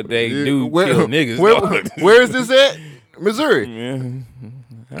 No. But they do kill niggas. Where is this at? Missouri.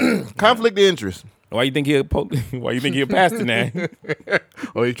 Conflict of interest. Why you think he a pastor now?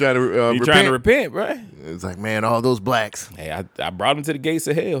 Oh, he's trying to repent? Trying to repent, right? It's like, man, all those blacks. Hey, I brought him to the gates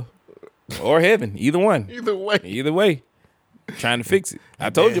of hell. Or heaven. Either one. Either way. Trying to fix it. I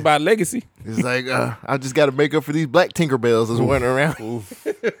told you about legacy. It's like, I just got to make up for these black Tinkerbells that's running around.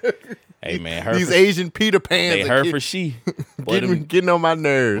 Hey, man. These Asian Peter Pans. They her for she. Getting on my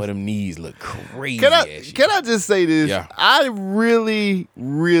nerves. But them knees look crazy. Can I just say this? Yeah. I really,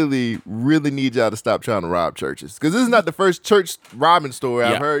 really, really need y'all to stop trying to rob churches. Because this is not the first church robbing story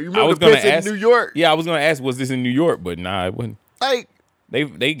I've heard. You remember the Pits in New York? Yeah, I was going to ask, was this in New York? But nah, it wasn't. Like,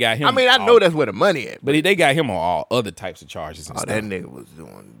 They got him. I mean, I know that's where the money at. But they got him on all other types of charges and stuff. That nigga was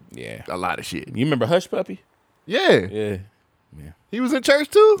doing a lot of shit. You remember Hush Puppy? Yeah. Yeah. He was in church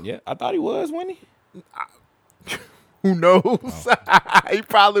too? Yeah, I thought he was, wasn't he? Who knows? He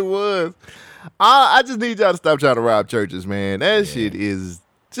probably was. I just need y'all to stop trying to rob churches, man. That shit is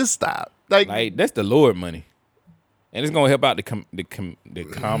just stop. Like that's the Lord money, and it's gonna help out I can't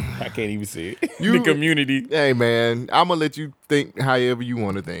even say it. The community. Hey, man, I'm gonna let you think however you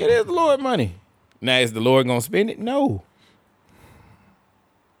want to think. It is the Lord money. Now, is the Lord gonna spend it? No.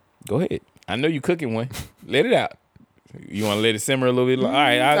 Go ahead. I know you cooking one. Let it out. You want to let it simmer a little bit? All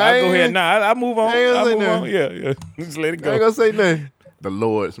right, I'll go ahead. Nah, I'll move on. I'll move on. Yeah. Just let it go. I ain't gonna say nothing. The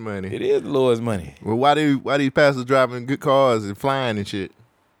Lord's money. It is the Lord's money. Well, why these pastors driving good cars and flying and shit?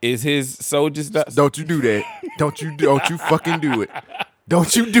 Is his soldiers? Don't you do that? Don't you fucking do it?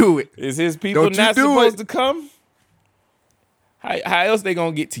 Don't you do it? Is his people not supposed to come? How else they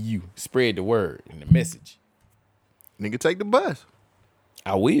gonna get to you? Spread the word and the message. Nigga, take the bus.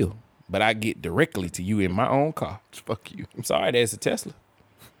 I will. But I get directly to you in my own car. Fuck you. I'm sorry, that's a Tesla.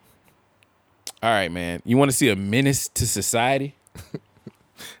 All right, man. You want to see a menace to society?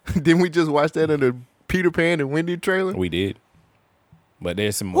 Didn't we just watch that in the Peter Pan and Wendy trailer? We did. But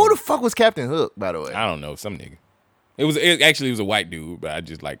there's some more. Who the fuck was Captain Hook, by the way? I don't know. Some nigga. It was a white dude, but I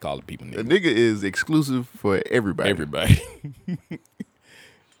just like calling people niggas. The nigga is exclusive for everybody. Everybody.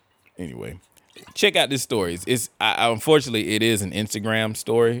 Anyway. Check out this story. Unfortunately, it is an Instagram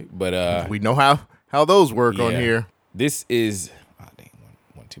story, but we know how those work on here. This is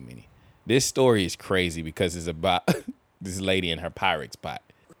one too many. This story is crazy because it's about this lady and her Pyrex pot.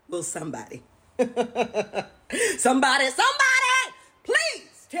 Well, somebody, please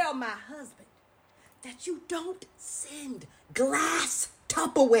tell my husband that you don't send glass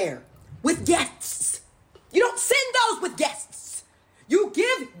Tupperware with guests. You don't send those with guests. You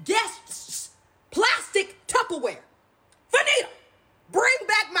give guests plastic Tupperware. Vanita, bring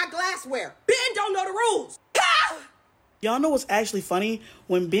back my glassware. Ben don't know the rules. Y'all know what's actually funny?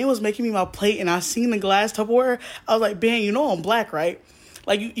 When Ben was making me my plate and I seen the glass Tupperware, I was like, Ben, you know I'm black, right?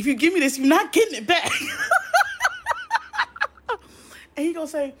 Like, if you give me this, you're not getting it back. And he gonna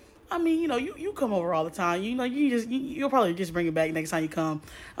say, I mean, you know, you come over all the time. You know, you'll probably just bring it back next time you come.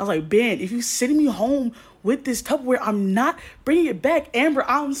 I was like, Ben, if you sending me home with this Tupperware, I'm not bringing it back. Amber,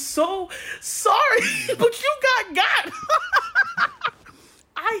 I'm so sorry, but you got.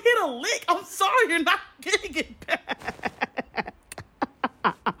 I hit a lick. I'm sorry, you're not getting it back.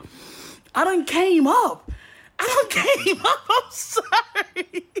 I done came up. I'm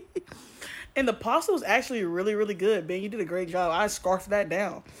sorry. And the pasta was actually really, really good, Ben. You did a great job. I scarfed that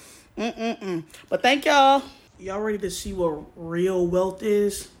down. But thank y'all. Y'all ready to see what real wealth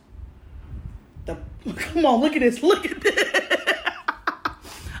is? Come on, look at this.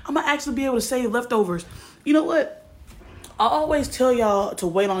 I'm gonna actually be able to save leftovers. You know what? I always tell y'all to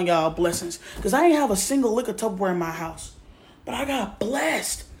wait on y'all blessings, because I ain't have a single lick of Tupperware in my house. But I got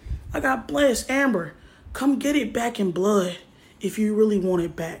blessed. Amber, come get it back in blood if you really want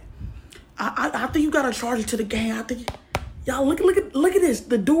it back. I think you gotta charge it to the game. I think y'all look at this.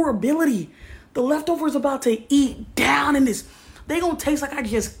 The durability. The leftovers about to eat down in this. They gonna taste like I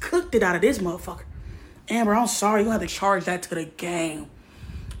just cooked it out of this motherfucker. Amber, I'm sorry. You gonna have to charge that to the game.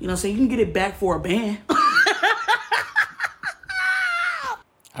 You know what I'm saying? You can get it back for a band.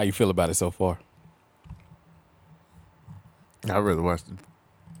 How you feel about it so far? I'd rather watch the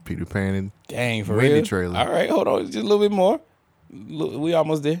Peter Pan and Dang, for Wendy real? trailer. All right, hold on. Just a little bit more. We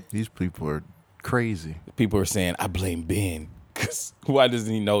almost there. These people are crazy. People are saying, I blame Ben. Because why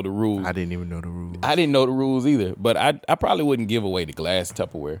doesn't he know the rules? I didn't even know the rules. I didn't know the rules either. But I probably wouldn't give away the glass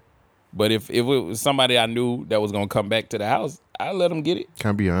Tupperware. But if it was somebody I knew that was going to come back to the house, I'd let them get it.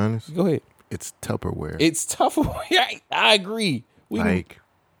 Can I be honest? Go ahead. It's Tupperware. It's Tupperware. I agree. You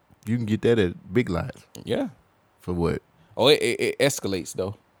can get that at Big Lots. Yeah. For what? Oh, it escalates,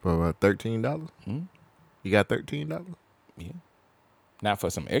 though. For about $13? Mm-hmm. You got $13? Yeah. Not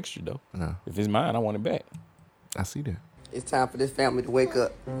for some extra, though. No. If it's mine, I want it back. I see that. It's time for this family to wake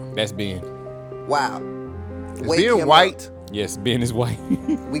up. That's Ben. Wow. Is Ben white? Up. Yes, Ben is white.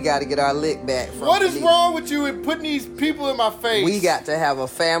 We got to get our lick back from What is wrong with you in putting these people in my face? We got to have a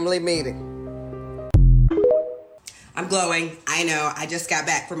family meeting. I'm glowing. I know. I just got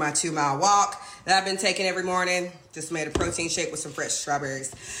back from my 2-mile walk that I've been taking every morning. Just made a protein shake with some fresh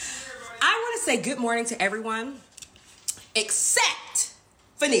strawberries. I want to say good morning to everyone except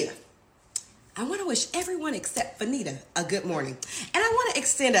Fanita. I want to wish everyone except Fanita a good morning. And I want to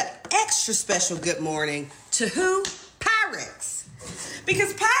extend an extra special good morning to who? Pyrex.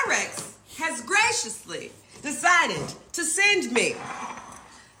 Because Pyrex has graciously decided to send me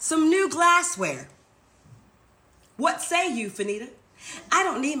some new glassware. What say you, Fanita? I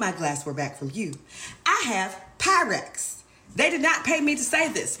don't need my glassware back from you. I have Pyrex. They did not pay me to say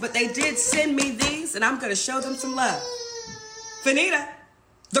this, but they did send me these, and I'm going to show them some love. Fanita,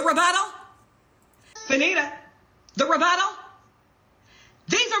 the rebuttal. Fanita, the rebuttal.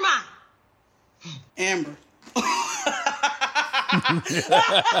 These are mine. Amber.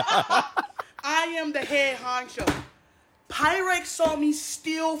 I am the head honcho. Pyrex saw me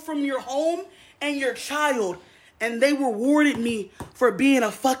steal from your home and your child, and they rewarded me for being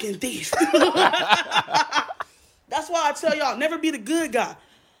a fucking thief. That's why I tell y'all, never be the good guy.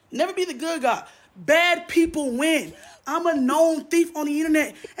 Never be the good guy. Bad people win. I'm a known thief on the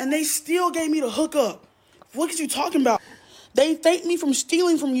internet, and they still gave me the hookup. What are you talking about? They thanked me from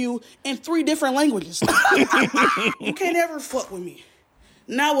stealing from you in 3 different languages. You can't ever fuck with me.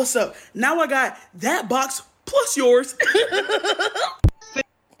 Now what's up? Now I got that box plus yours.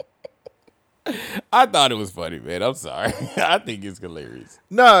 I thought it was funny, man. I'm sorry. I think it's hilarious.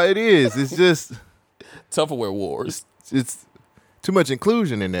 No, it is. It's just Tupperware wars. It's too much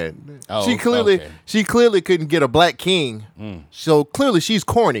inclusion in that. Oh, she clearly couldn't get a black king. So clearly she's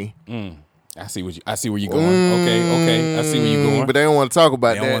corny. I see where you're going. Okay. I see where you're going. But they don't want to talk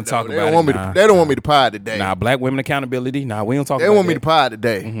about that. They don't want to talk they about don't it. want me they don't want me to pod today. Nah, black women accountability. Nah, we don't talk They about want me that. to pod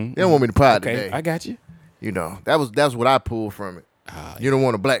today. They don't want me to pod today. Okay, I got you. You know, that's what I pulled from it. You don't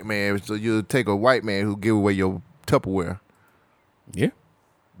want a black man, so you'll take a white man who give away your Tupperware. Yeah.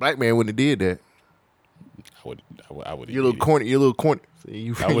 Black man wouldn't have did that. I would. You're a little corny.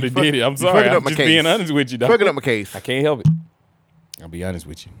 See, I would have did it. I'm sorry. I'm just being honest with you, dog. Fucking up my case. I can't help it. I'll be honest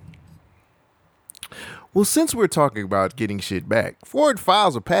with you. Well, since we're talking about getting shit back, Ford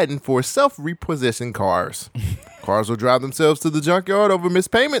files a patent for self-repossessing cars. Cars will drive themselves to the junkyard over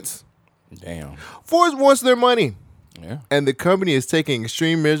missed payments. Damn. Ford wants their money. Yeah. And the company is taking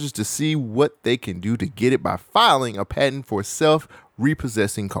extreme measures to see what they can do to get it by filing a patent for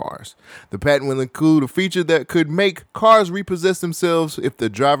self-repossessing cars. The patent will include a feature that could make cars repossess themselves if the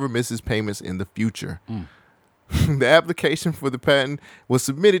driver misses payments in the future. The application for the patent was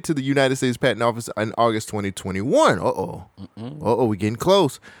submitted to the United States Patent Office in August 2021. We're getting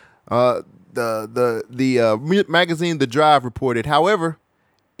close. The magazine The Drive reported, however,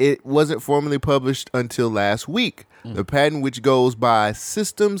 it wasn't formally published until last week. The patent, which goes by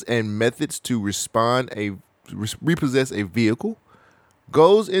Systems and Methods to Repossess a Vehicle,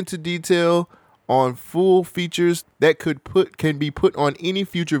 goes into detail on full features that can be put on any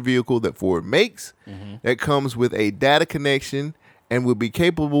future vehicle that Ford makes that comes with a data connection and will be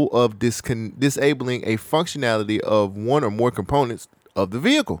capable of disabling a functionality of one or more components of the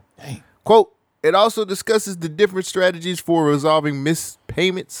vehicle. Dang. Quote, it also discusses the different strategies for resolving missed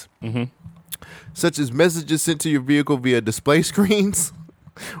payments, such as messages sent to your vehicle via display screens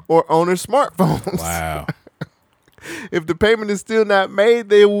or owner smartphones. Wow. If the payment is still not made,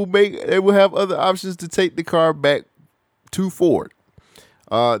 they will have other options to take the car back to Ford.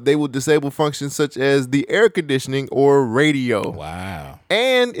 They will disable functions such as the air conditioning or radio. Wow.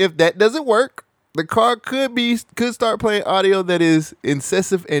 And if that doesn't work, the car could start playing audio that is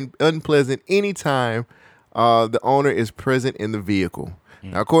incessive and unpleasant anytime the owner is present in the vehicle.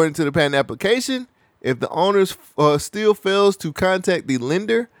 Now, according to the patent application, if the owner still fails to contact the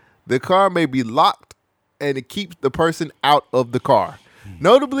lender, the car may be locked and it keeps the person out of the car.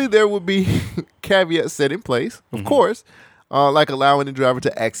 Notably, there will be caveats set in place, of course. like allowing the driver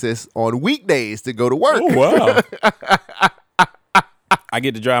to access on weekdays to go to work. Oh, wow. I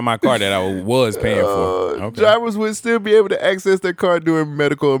get to drive my car that I was paying for. Okay. Drivers would still be able to access their car during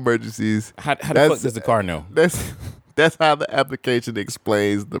medical emergencies. How the fuck does the car know? That's how the application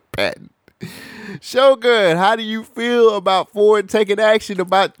explains the patent. Shogun, how do you feel about Ford taking action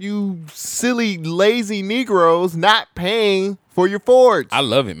about you silly, lazy Negroes not paying for your Fords? I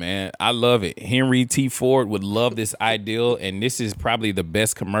love it, man. I love it. Henry T. Ford would love this ideal, and this is probably the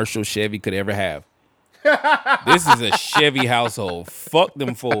best commercial Chevy could ever have. This is a Chevy household. Fuck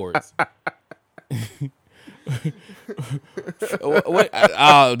them Fords.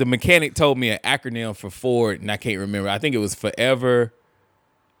 The mechanic told me an acronym for Ford, and I can't remember. I think it was forever.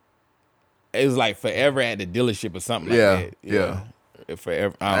 It was like forever at the dealership or something like that. Yeah.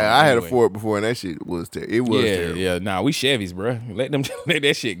 Forever. I had a Ford before, and that shit was terrible. It was terrible. Yeah. Nah, we Chevys, bro. Let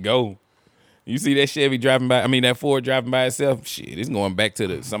that shit go. You see that Chevy driving by? I mean, that Ford driving by itself. Shit, it's going back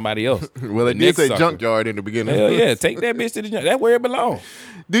to somebody else. Well, it did say junkyard in the beginning. Hell yeah, take that bitch to the junkyard. That's where it belongs.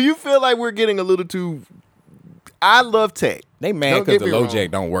 Do you feel like we're getting a little too? I love tech. They mad because the low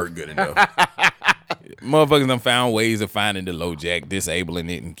jack don't work good enough. Motherfuckers done found ways of finding the low jack, disabling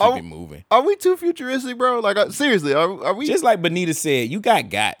it, and keep it moving. Are we too futuristic, bro? Like, seriously, are we? Just like Benita said, you got.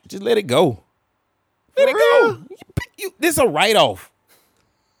 Just let it go. Let it go. This a write-off.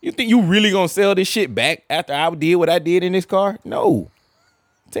 You think you really gonna sell this shit back after I did what I did in this car? No.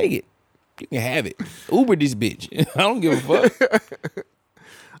 Take it. You can have it. Uber this bitch. I don't give a fuck.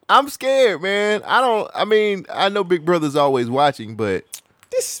 I'm scared, man. I know Big Brother's always watching, but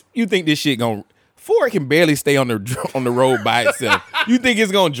you think this shit gonna Ford can barely stay on the road by itself. You think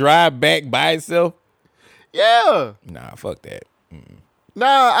it's gonna drive back by itself? Yeah. Nah, fuck that.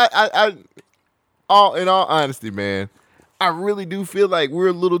 Nah, in all honesty, man, I really do feel like we're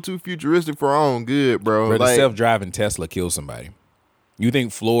a little too futuristic for our own good, bro. Bro, the self-driving Tesla killed somebody. You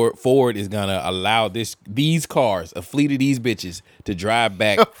think Ford is gonna allow these cars, a fleet of these bitches, to drive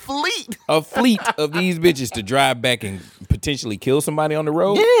back? A fleet of these bitches to drive back and potentially kill somebody on the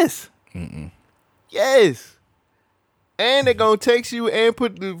road? Yes. Yes. And they're gonna text you and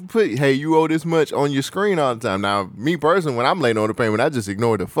put hey, you owe this much on your screen all the time. Now, me personally, when I'm late on the payment, I just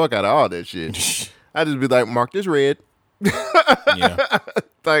ignore the fuck out of all that shit. I just be like, mark this red. Yeah.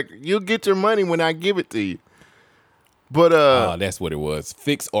 Like, you'll get your money when I give it to you. But that's what it was.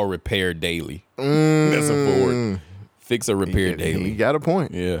 Fix or repair daily. That's a Ford. Fix or repair daily. You got a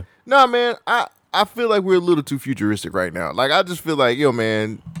point. Yeah. No, man, I feel like we're a little too futuristic right now. Like, I just feel like, yo,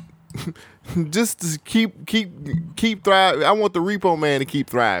 man, just to keep thriving. I want the repo man to keep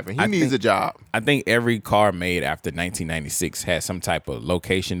thriving. He needs a job. I think every car made after 1996 has some type of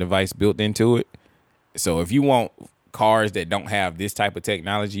location device built into it. So if you want cars that don't have this type of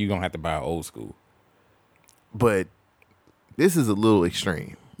technology, you're gonna have to buy an old school. But this is a little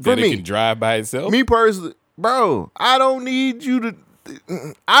extreme. For me, it can drive by itself. Me personally, bro, I don't need you to.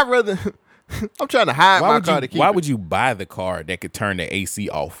 I'd rather. I'm trying to hide my car to keep. Why would you buy the car that could turn the AC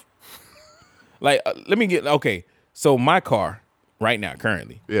off? Like, let me get okay. So my car right now,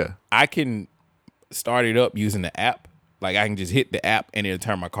 currently, I can start it up using the app. Like, I can just hit the app and it'll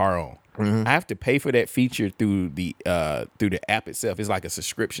turn my car on. I have to pay for that feature through the app itself. It's like a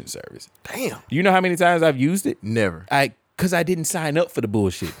subscription service. Damn. You know how many times I've used it? Never. Because I didn't sign up for the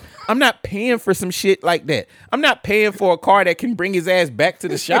bullshit. I'm not paying for some shit like that. I'm not paying for a car that can bring his ass back to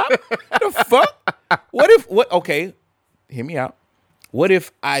the shop. The fuck? Okay, hear me out. What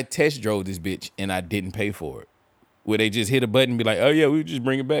if I test drove this bitch and I didn't pay for it? Would they just hit a button and be like, oh yeah, we'll just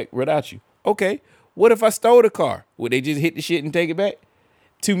bring it back without you? Okay. What if I stole the car? Would they just hit the shit and take it back?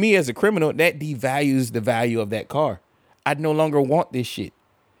 To me, as a criminal, that devalues the value of that car. I'd no longer want this shit.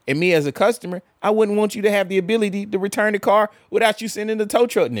 And me as a customer, I wouldn't want you to have the ability to return the car without you sending the tow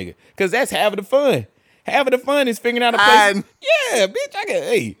truck nigga. Because that's half of the fun. Half of the fun is figuring out a place. Yeah,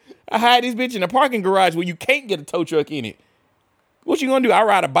 bitch, I hide this bitch in a parking garage where you can't get a tow truck in it. What you gonna do? I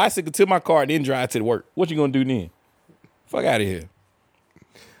ride a bicycle to my car and then drive to work. What you gonna do then? Fuck out of here.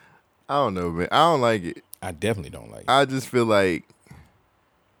 I don't know, man. I don't like it. I definitely don't like it. I just feel like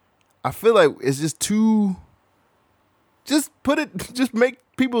it's just too. Just make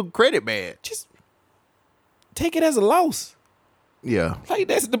people credit bad. Just take it as a loss. Yeah. Like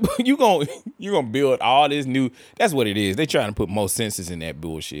that's you gonna build all this new. That's what it is. They trying to put more sensors in that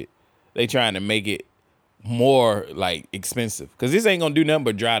bullshit. They trying to make it more like expensive because this ain't gonna do nothing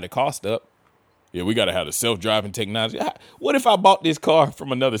but drive the cost up. Yeah, we gotta have the self-driving technology. What if I bought this car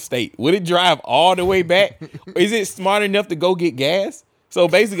from another state? Would it drive all the way back? Is it smart enough to go get gas? So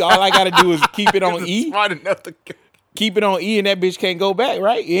basically, all I gotta do is keep it on E. Smart enough to. keep it on E and that bitch can't go back,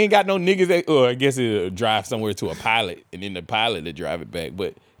 right? You ain't got no niggas that, or I guess it'll drive somewhere to a pilot and then the pilot to drive it back.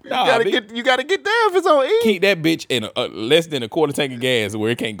 But nah, you gotta get there if it's on E. Keep that bitch in less than a quarter tank of gas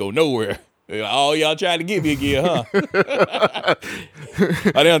where it can't go nowhere. All y'all trying to get me again, huh?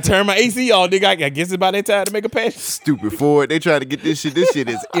 I done turn my AC off, nigga. I guess it's about that time to make a pass. Stupid Ford. They trying to get this shit. This shit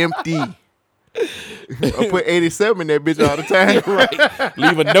is empty. I put 87 in that bitch all the time. Right.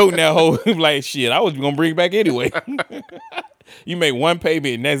 Leave a note in that hole. Like, shit, I was gonna bring it back anyway. You make one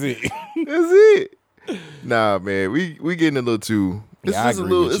payment and that's it. That's it. Nah, man, we getting a little too. This Yeah, I is a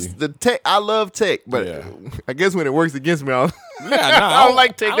agree little. with It's you. the tech. I love tech, but I guess when it works against me, I I don't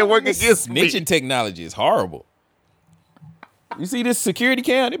like tech that work against me. Snitching technology is horrible. You see this security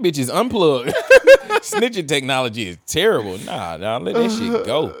cam? That bitch is unplugged. Snitching technology is terrible. Nah, let that shit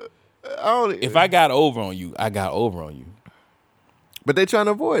go. If I got over on you, I got over on you. But they trying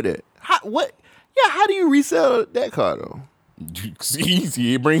to avoid it. What? Yeah, how do you resell that car though? It's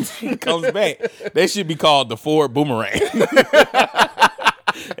easy. It comes back. That should be called the Ford Boomerang.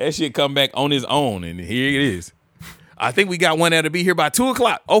 That shit come back on its own, and here it is. I think we got one that'll be here by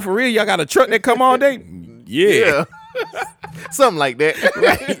 2:00. Oh, for real? Y'all got a truck that come all day? Yeah. Something like that.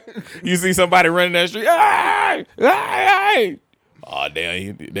 Right. You see somebody running down the street. Hey! Hey! Oh,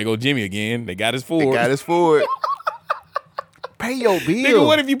 damn. There go Jimmy again. They got his Ford. Pay your bill. Nigga,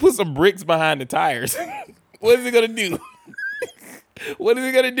 what if you put some bricks behind the tires? What is it going to do? What is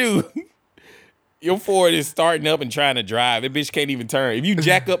it going to do? Your Ford is starting up and trying to drive. That bitch can't even turn. If you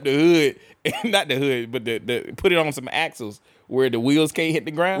jack up the hood, not the hood, but the put it on some axles where the wheels can't hit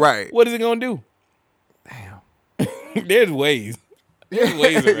the ground. Right. What is it going to do? Damn. There's ways. There's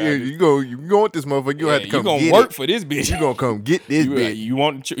ways around it. You go with this motherfucker. You have to come you get gonna work it. for this bitch. You gonna come get this bitch. You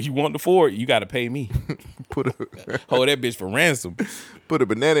want the Ford, you gotta pay me. Hold that bitch for ransom. Put a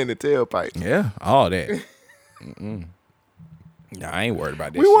banana in the tailpipe. Yeah, all that. Nah, I ain't worried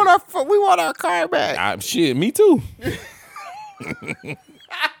about that. We want our car back. Shit, me too.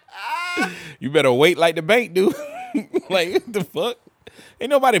 You better wait like the bank do. Like, what the fuck? Ain't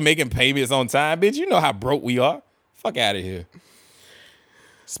nobody making payments on time, bitch. You know how broke we are. Fuck out of here.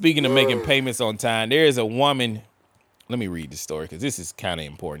 Speaking of making payments on time, there is a woman. Let me read the story because this is kind of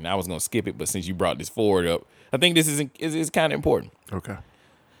important. I was gonna skip it, but since you brought this forward up, I think this is kind of important. Okay.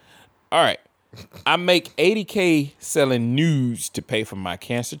 All right. I make $80K selling nudes to pay for my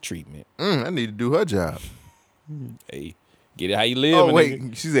cancer treatment. I need to do her job. Hey, get it how you live. Oh wait,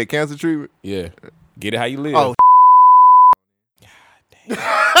 nigga. she said cancer treatment. Yeah, get it how you live. Oh,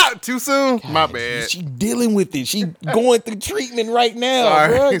 too soon. My bad. She dealing with it. She going through treatment right now.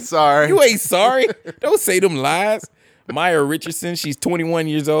 Sorry, bruh. sorry. You ain't sorry. Don't say them lies. Maya Richardson, she's 21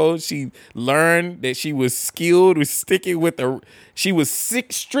 years old. She learned that she was skilled with sticking with she was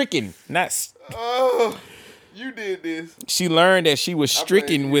stricken, not. Oh, you did this. She learned that she was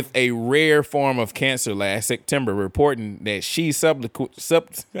stricken with a rare form of cancer last September, reporting that she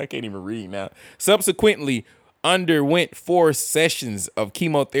I can't even read now. Subsequently underwent 4 sessions of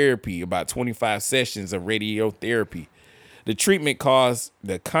chemotherapy, about 25 sessions of radiotherapy. The treatment caused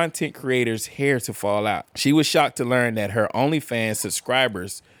the content creator's hair to fall out. She was shocked to learn that her OnlyFans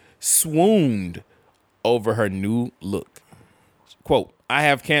subscribers swooned over her new look. Quote, "I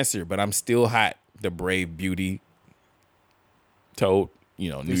have cancer, but I'm still hot," the brave beauty told, New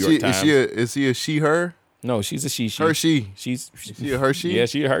York Times. Is she a she, her? No, she's a she. Her, she. She's she a Hershey? Yeah,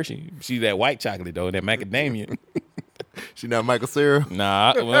 she a Hershey. She's that white chocolate, though, that macadamia. She not Michael Cera?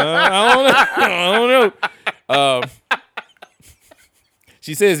 Nah, well, I don't know.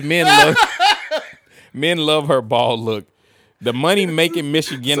 She says men love her bald look. The money-making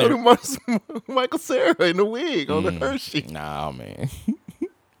Michigander. So Michael Cera in the wig on the Hershey. Nah, man.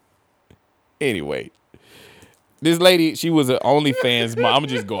 Anyway, this lady, she was an OnlyFans model. I'm going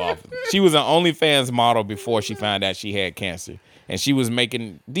to just go off. She was an OnlyFans model before she found out she had cancer. And she was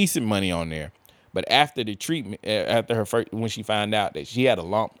making decent money on there. But after the treatment, after her first, when she found out that she had a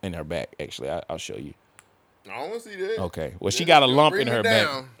lump in her back, actually, I'll show you. I don't want to see that. Okay. Well, she got a lump in her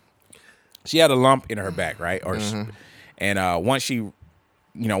back. She had a lump in her back, right? And once she,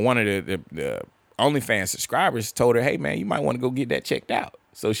 one of the OnlyFans subscribers told her, "Hey, man, you might want to go get that checked out."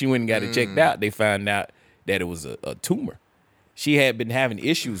 So she went and got it checked out. They found out that it was a tumor. She had been having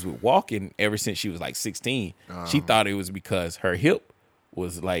issues with walking ever since she was like 16. She thought it was because her hip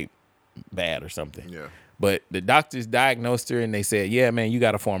was like bad or something. Yeah. But the doctors diagnosed her and they said, "Yeah, man, you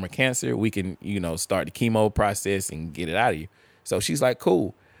got a form of cancer. We can, start the chemo process and get it out of you." So she's like,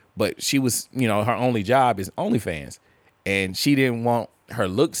 cool. But she was, her only job is OnlyFans. And she didn't want her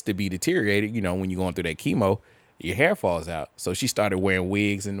looks to be deteriorated. When you're going through that chemo, your hair falls out. So she started wearing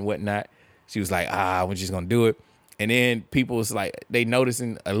wigs and whatnot. She was like, we're just going to do it. And then people was like, they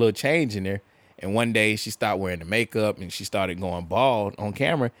noticing a little change in there. And one day she stopped wearing the makeup and she started going bald on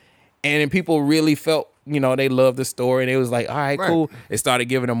camera. And then people really felt, you know, they loved the story. And it was like, all right, cool. They started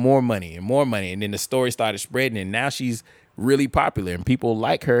giving her more money and more money. And then the story started spreading. And now she's really popular and people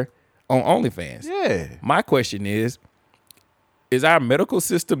like her on OnlyFans. Yeah. My question is our medical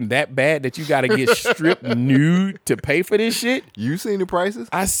system that bad that you got to get stripped nude to pay for this shit? You seen the prices?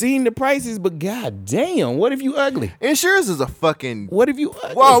 I seen the prices, but god damn, what if you ugly? Insurance is a fucking... What if you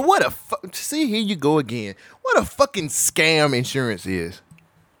ugly? Well, what a... See, here you go again. What a fucking scam insurance is.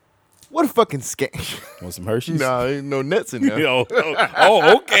 What a fucking scam. Want some Hershey's? No, ain't no nuts in there. Oh,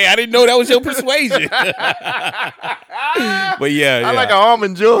 okay. I didn't know that was your persuasion. But yeah. I like an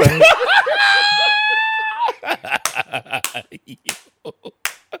almond joy.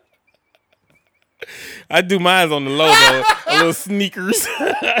 I do mine on the low though. A little sneakers.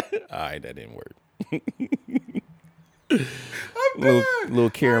 All right, that didn't work. little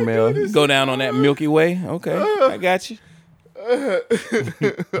caramel. Go down on that Milky Way. Okay, I got you.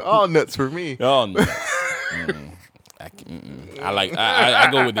 All nuts for me. All nuts. I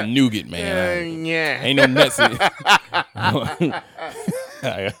go with the nougat, man. Yeah. Ain't no nuts in it.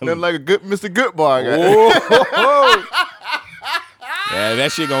 Nothing like a good Mr. Good Bar. Whoa. Yeah,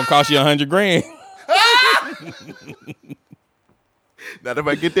 that shit gonna cost you $100,000. Not if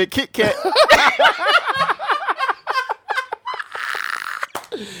I get that Kit Kat.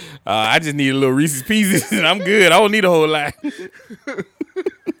 I just need a little Reese's Pieces and I'm good. I don't need a whole lot.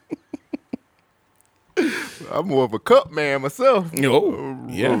 I'm more of a cup man myself. Oh,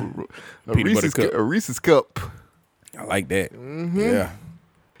 yeah. A Reese's cup. I like that. Mm-hmm. Yeah.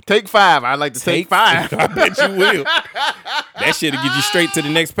 Take 5. I like to take 5. I bet you will. That shit'll get you straight to the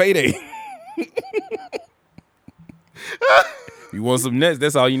next payday. You want some nuts?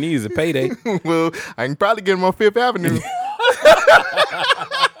 That's all you need is a payday. Well, I can probably get them on Fifth Avenue.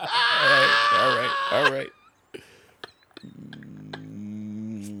 All right.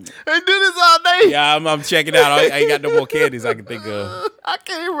 I do this all day. Yeah, I'm checking out. I ain't got no more candies I can think of. I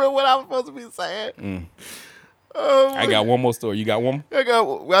can't even remember what I was supposed to be saying. I got one more story. You got one?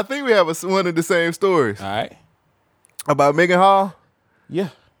 I think we have one of the same stories. All right. About Megan Hall? Yeah.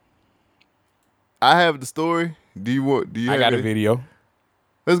 I have the story. Do you I got a video.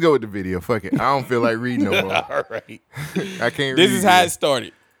 Let's go with the video. Fuck it. I don't feel like reading no more. All right. I can't read. This is how it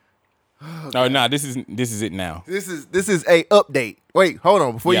started. Oh no, this is it now. This is a update. Wait, hold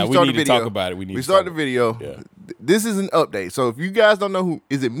on. Before you start the video, we need to talk about it. We start the video. Yeah. This is an update. So if you guys don't know who,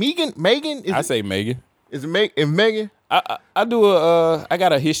 is it Megan? I say Megan. Is it Megan? I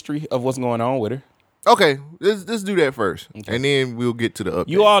got a history of what's going on with her. Okay, let's do that first, and then we'll get to the update.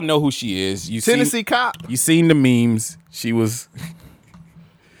 You all know who she is. Tennessee cop. You seen the memes. She was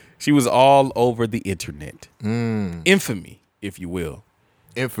all over the internet. Infamy, if you will.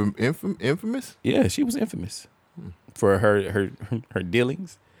 Infamous? Yeah, she was infamous for her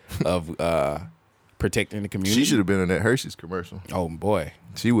dealings of protecting the community. She should have been in that Hershey's commercial. Oh boy,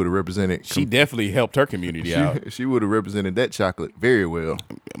 she would have represented. She definitely helped her community out. She would have represented that chocolate very well.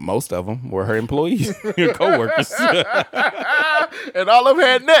 Most of them were her employees, her coworkers, and all of them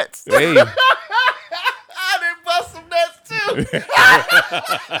had nuts. Hey. I didn't bust some nuts too.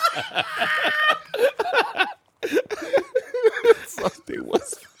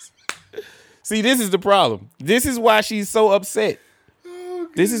 See, this is the problem. This is why she's so upset.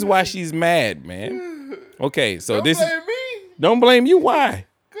 This is why she's mad, man. Okay, so don't blame me. Don't blame you. Why?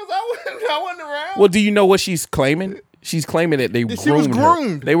 Because I wasn't around. Well, do you know what she's claiming? She's claiming that they she was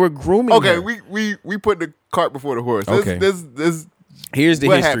groomed. Her. They were grooming her. Okay, we put the cart before the horse. Okay. Here's the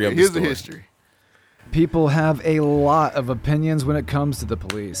history of the story. Here's the history. People have a lot of opinions when it comes to the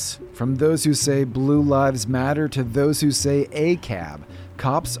police. From those who say Blue Lives Matter to those who say ACAB.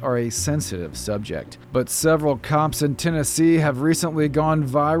 Cops are a sensitive subject. But several cops in Tennessee have recently gone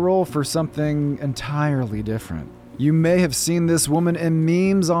viral for something entirely different. You may have seen this woman in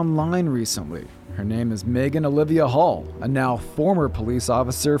memes online recently. Her name is Megan Olivia Hall, a now former police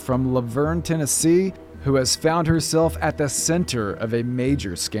officer from Laverne, Tennessee, who has found herself at the center of a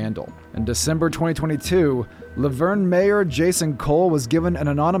major scandal. In December 2022, Laverne Mayor Jason Cole was given an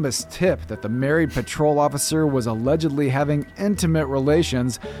anonymous tip that the married patrol officer was allegedly having intimate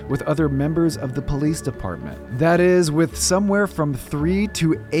relations with other members of the police department. That is, with somewhere from 3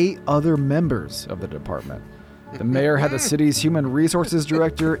 to 8 other members of the department. The mayor had the city's human resources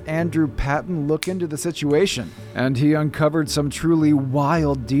director, Andrew Patton, look into the situation, and he uncovered some truly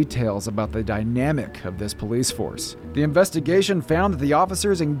wild details about the dynamic of this police force. The investigation found that the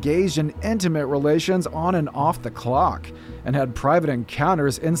officers engaged in intimate relations on and off the clock, and had private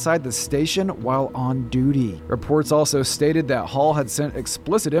encounters inside the station while on duty. Reports also stated that Hall had sent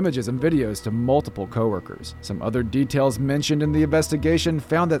explicit images and videos to multiple coworkers. Some other details mentioned in the investigation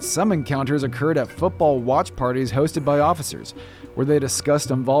found that some encounters occurred at football watch parties hosted by officers, where they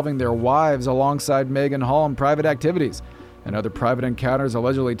discussed involving their wives alongside Megan Hall in private activities. And other private encounters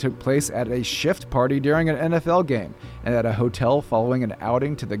allegedly took place at a shift party during an NFL game and at a hotel following an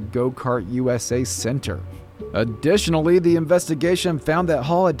outing to the Go-Kart USA Center. Additionally, the investigation found that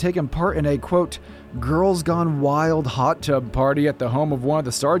Hall had taken part in a, quote, Girls Gone Wild hot tub party at the home of one of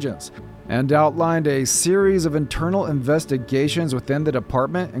the sergeants, and outlined a series of internal investigations within the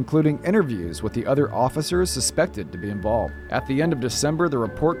department, including interviews with the other officers suspected to be involved. At the end of December, the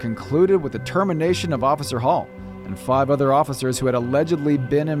report concluded with the termination of Officer Hall and 5 other officers who had allegedly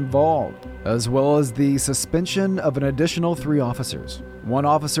been involved, as well as the suspension of an additional 3 officers. One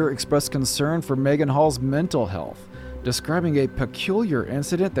officer expressed concern for Megan Hall's mental health, describing a peculiar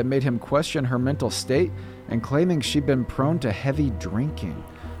incident that made him question her mental state and claiming she'd been prone to heavy drinking.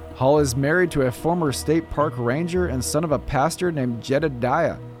 Hall is married to a former state park ranger and son of a pastor named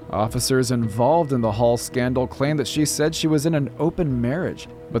Jedediah. Officers involved in the Hall scandal claim that she said she was in an open marriage,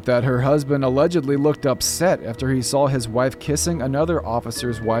 but that her husband allegedly looked upset after he saw his wife kissing another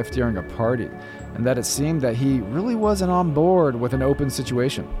officer's wife during a party, and that it seemed that he really wasn't on board with an open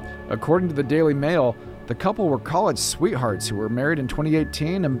situation. According to the Daily Mail, the couple were college sweethearts who were married in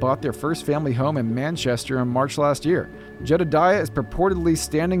 2018 and bought their first family home in Manchester in March last year. Jedediah is purportedly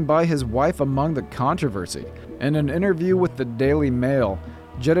standing by his wife among the controversy. In an interview with the Daily Mail,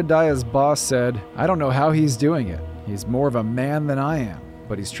 Jedediah's boss said, "I don't know how he's doing it. He's more of a man than I am,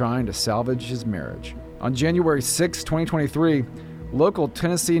 but he's trying to salvage his marriage." On January 6, 2023, local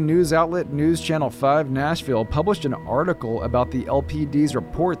Tennessee news outlet News Channel 5 Nashville published an article about the LPD's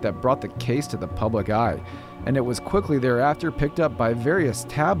report that brought the case to the public eye, and it was quickly thereafter picked up by various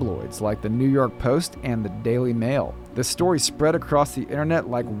tabloids like the New York Post and the Daily Mail. The story spread across the internet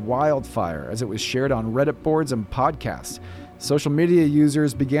like wildfire as it was shared on Reddit boards and podcasts. Social media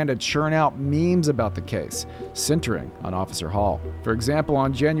users began to churn out memes about the case, centering on Officer Hall. For example,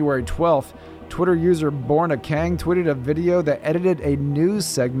 on January 12th, Twitter user Borna Kang tweeted a video that edited a news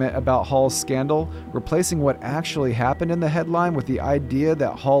segment about Hall's scandal, replacing what actually happened in the headline with the idea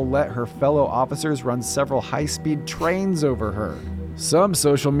that Hall let her fellow officers run several high-speed trains over her. Some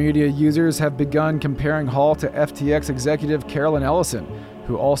social media users have begun comparing Hall to FTX executive Carolyn Ellison,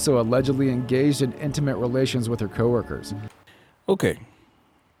 who also allegedly engaged in intimate relations with her coworkers. Okay.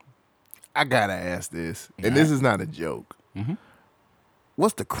 I gotta ask this, and this is not a joke. Mm-hmm.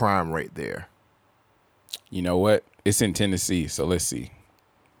 What's the crime rate there? You know what? It's in Tennessee, so let's see.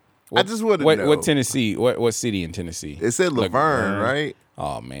 I just want to know. What Tennessee? What city in Tennessee? It said Laverne, right?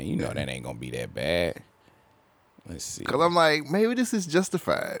 Oh man, you know that ain't gonna be that bad. Let's see. Because I'm like, maybe this is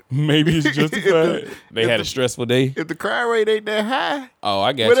justified. Maybe it's justified. They had a stressful day. If the crime rate ain't that high, oh,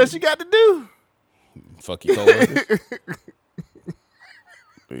 I got what else you got to do? Fuck your coworkers.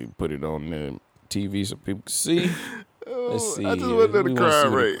 They put it on the TV so people can see. Let's see. I just want to know the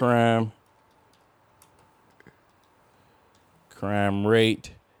crime rate. Crime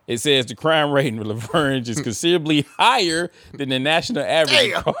rate. It says the crime rate in Laverne is considerably higher than the national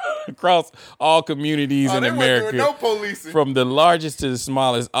average across all communities in America. No policing. From the largest to the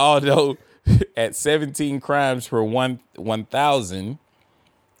smallest, although at 17 crimes per 1,000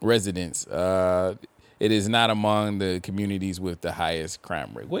 residents, it is not among the communities with the highest crime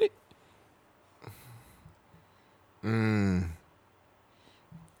rate. What?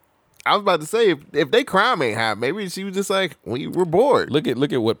 I was about to say, if they crime ain't high, maybe she was just like, we're bored. Look at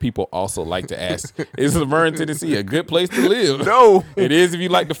what people also like to ask. Is Laverne, Tennessee a good place to live? No. It is if you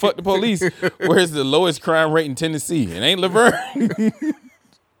like to fuck the police. Where's the lowest crime rate in Tennessee? It ain't Laverne.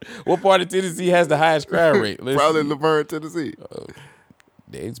 What part of Tennessee has the highest crime rate? Probably Laverne, Tennessee.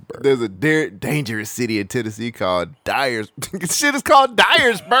 Dyersburg. There's a dangerous city in Tennessee called Dyers. Shit is called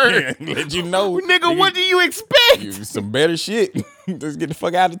Dyersburg. Yeah, let you know. Nigga, what do you expect? Some better shit. Let's get the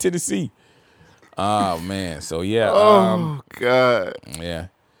fuck out of Tennessee. Oh, man. So, yeah. Oh, God. Yeah.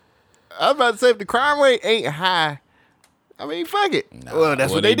 I was about to say, if the crime rate ain't high, I mean, fuck it. Nah, well,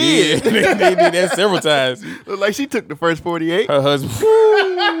 that's what they did. They did that several times. Look like she took the first 48. Her husband.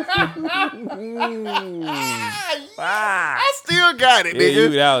 I still got it,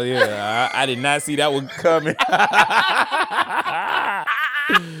 nigga. I did not see that one coming.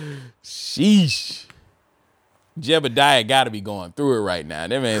 Sheesh. Jebediah got to be going through it right now.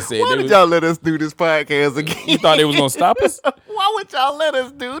 That man said, why did y'all let us do this podcast again? You thought they was going to stop us? Why Why would y'all let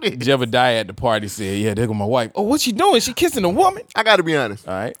us do this? Jebediah at the party said, yeah, there go my wife. Oh, what's she doing? She kissing a woman? I got to be honest.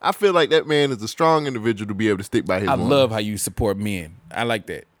 All right. I feel like that man is a strong individual to be able to stick by his I woman. love how you support men. I like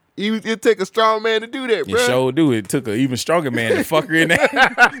that. It take a strong man to do that, bro. You sure do. It took an even stronger man to fuck her in there.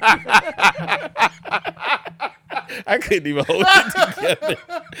 I couldn't even hold it together.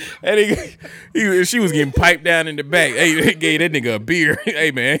 That nigga, she was getting piped down in the back. Hey, they gave that nigga a beer.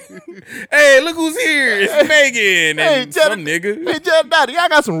 Hey, man. Hey, look who's here. It's Megan and some nigga. Hey, Jebediah, y'all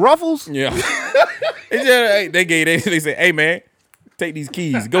got some ruffles? Yeah. They said, hey, man, take these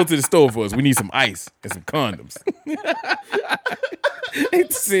keys. Go to the store for us. We need some ice and some condoms. They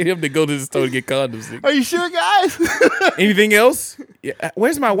sent him to go to the store to get condoms. Nigga. Are you sure, guys? Anything else? Yeah.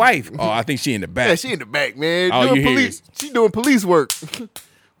 Where's my wife? Oh, I think she in the back. Yeah, she in the back, man. All you hear She doing police work.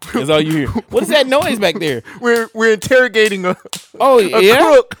 That's all you hear. What is that noise back there? We're interrogating a crook. Oh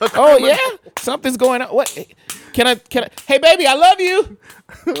yeah, something's going on. What? Can I? Hey, baby, I love you.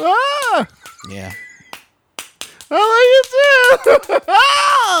 Ah, yeah. I love you too.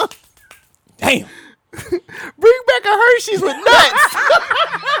 Ah! Damn. Bring back a Hershey's with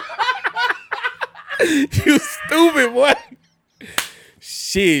nuts. You stupid boy.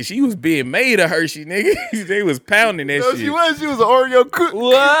 Shit, she was being made a Hershey, nigga. They was pounding that shit. She was an Oreo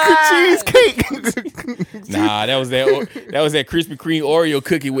cheesecake. Nah, that was that Krispy Kreme Oreo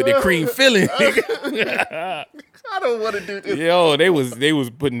cookie with the cream filling, nigga. I don't want to do this. Yo, they was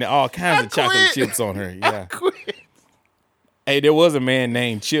putting all kinds of chocolate chips on her. Yeah. Hey, there was a man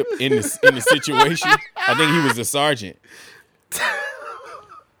named Chip in the situation. I think he was a sergeant.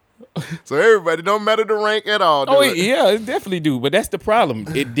 So everybody, don't matter the rank at all. Yeah, it definitely do. But that's the problem.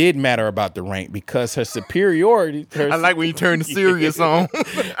 It did matter about the rank because her superiority. I like when you turn the serious on.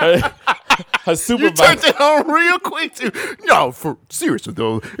 Her supervisor. You turned it on real quick too. No, for seriously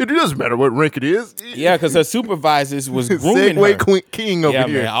though, it doesn't matter what rank it is. Yeah, because her supervisors was grooming her. Segway king over here.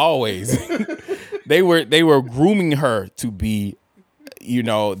 Yeah, man, always. They were grooming her to be,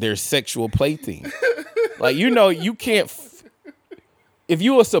 their sexual plaything. Like, you can't. If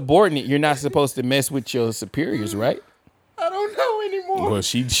you're a subordinate, you're not supposed to mess with your superiors, right? I don't know anymore. Well,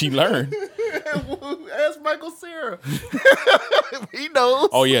 she learned. Ask Michael Cera. He knows.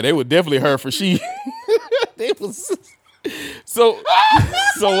 Oh yeah, they were definitely her for she. They was so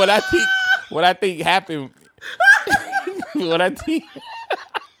what I think happened. What I think.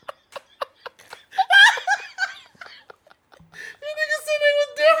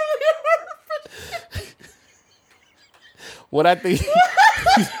 What I think.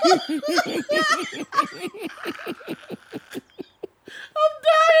 I'm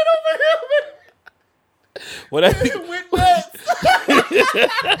dying over here. What I think. With nuts.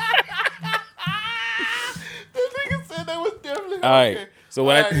 The nigga said that was definitely. All right. Okay. So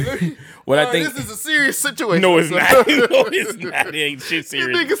what I think. This is a serious situation. No, it's not. No, it's not. It ain't shit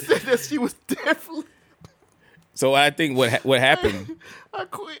serious. The nigga said that she was definitely. So I think what happened. I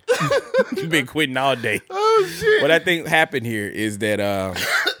quit. You've been quitting all day. Oh shit. What I think happened here is that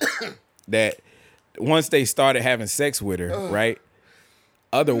that once they started having sex with her, right?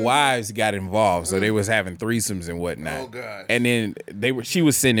 Other wives got involved, so they was having threesomes and whatnot. Oh god. And then she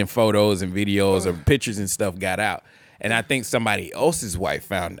was sending photos and videos or pictures and stuff got out. And I think somebody else's wife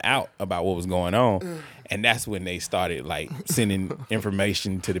found out about what was going on. And that's when they started like sending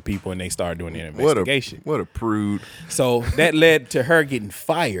information to the people and they started doing an investigation. What a prude. So that led to her getting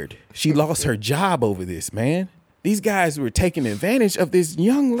fired. She lost her job over this, man. These guys were taking advantage of this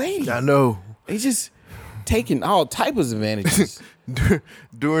young lady. I know. They just taking all types of advantages.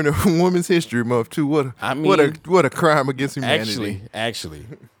 During a Women's History Month too. What a crime against humanity. Actually,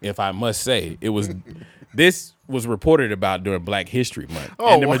 if I must say, this was reported about during Black History Month.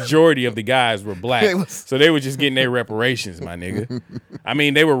 Oh, and the majority of the guys were black. So they were just getting their reparations, my nigga. I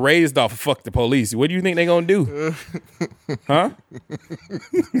mean, they were raised off of fuck the police. What do you think they gonna do? Huh?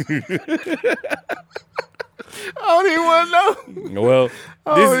 I don't even want to know. Well,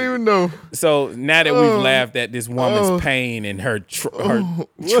 I don't even know. So now that we've laughed at this woman's pain and her trauma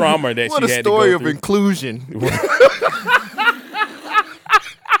that she had to go through. What a story of inclusion.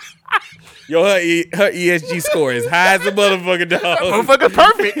 Yo, her ESG score is high as a motherfucking dog. Motherfucker's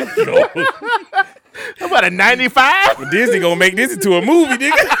perfect. About a 95? Disney gonna make this into a movie,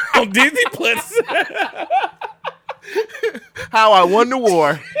 nigga, on Disney Plus. How I Won the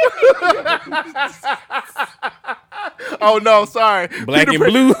War. Oh no, sorry. Black and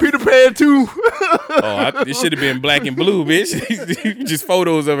Blue. Peter Pan 2. This should have been Black and Blue, bitch. Just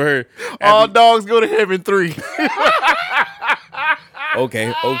photos of her. All Dogs Go to Heaven 3.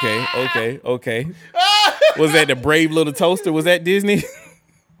 Okay. Was that the Brave Little Toaster? Was that Disney?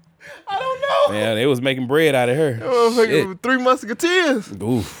 I don't know. Yeah, they was making bread out of her. Shit. Three Musketeers.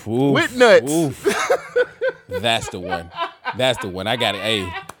 Oof. With nuts. Oof. That's the one. That's the one. I got it.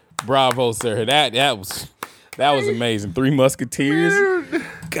 Hey, bravo, sir. That was amazing. Three Musketeers.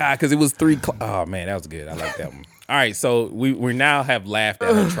 God, because it was three. Oh man, that was good. I like that one. All right, so we now have laughed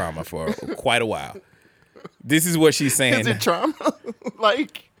at her trauma for quite a while. This is what she's saying. Is it trauma?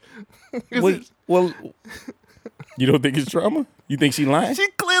 Like, well, you don't think it's trauma? You think she lying? She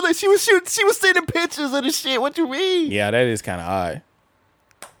clearly she was sending pictures of the shit. What you mean? Yeah, that is kind of odd.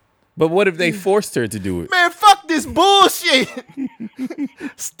 But what if they forced her to do it? Man, fuck this bullshit.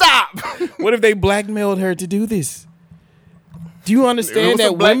 Stop. What if they blackmailed her to do this? Do you understand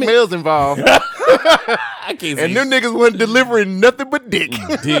that blackmail's involved? I can't and them niggas wasn't delivering nothing but dick.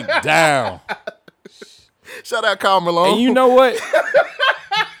 Dick down. Shout out Karl Malone. And you know what?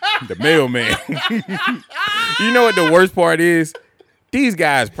 The mailman. You know what the worst part is? These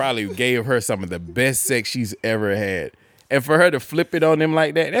guys probably gave her some of the best sex she's ever had. And for her to flip it on them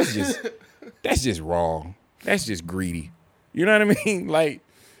like that, that's just wrong. That's just greedy. You know what I mean? Like,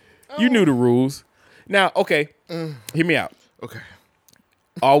 you knew the rules. Now, okay, hear me out. Okay.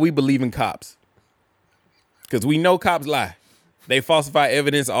 Are we believing cops? Because we know cops lie. They falsify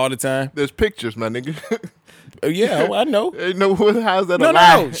evidence all the time. There's pictures, my nigga. Yeah, I know. How's that a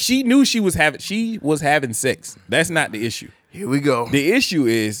lie? No. She knew she was having sex. That's not the issue. Here we go. The issue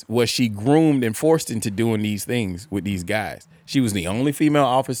was she groomed and forced into doing these things with these guys. She was the only female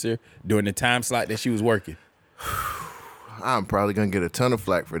officer during the time slot that she was working. I'm probably going to get a ton of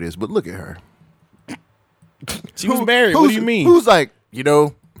flack for this, but look at her. She was married. What do you mean? Who's like,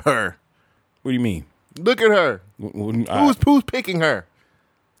 her? What do you mean? Look at her. Who's picking her?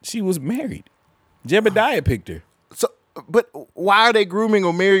 She was married. Jebediah picked her. So, but why are they grooming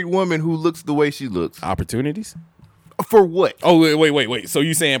a married woman who looks the way she looks? Opportunities? For what? Oh, wait. So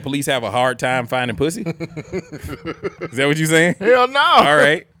you saying police have a hard time finding pussy? Is that what you saying? Hell no. All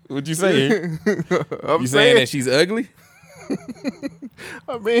right. What you saying? You saying that she's ugly?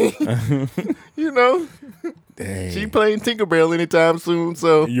 I mean, Dang. She playing Tinkerbell anytime soon,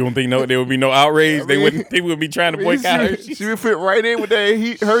 so you don't think there would be no outrage? People would be trying to boycott her. She would fit right in with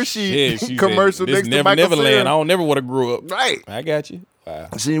that Hershey commercial next to Michael Neverland. Cera. I don't never want to grow up. Right. I got you. Wow.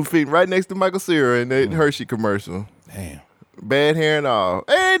 She would fit right next to Michael Cera in that Hershey commercial. Damn. Bad hair and all.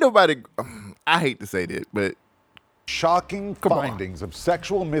 Ain't nobody. I hate to say that, but shocking findings of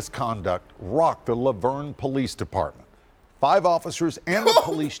sexual misconduct rocked the Laverne Police Department. 5 officers and the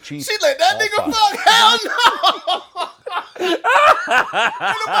police chief. She let that nigga fuck. Hell no. Ain't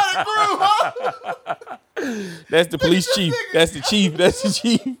nobody grew, huh? That's the police chief. That's the chief. That's the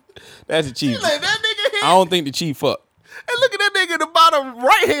chief. That's the chief. She let that nigga hit. I don't think the chief fucked. And look at that nigga in the bottom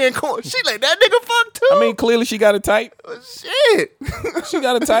right hand corner. She let that nigga fuck too. I mean, clearly she got a type. Shit. She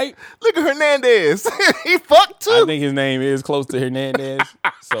got a type. Look at Hernandez. He fucked too. I think his name is close to Hernandez.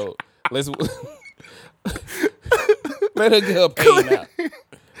 So let's let her get her pain out.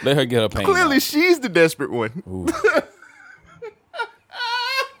 Let her get her pain Clearly out. She's the desperate one.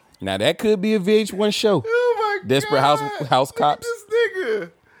 Now that could be a VH1 show. Oh my Desperate God. House Cops. This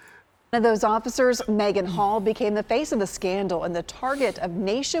nigga. One of those officers, Megan Hall, became the face of the scandal and the target of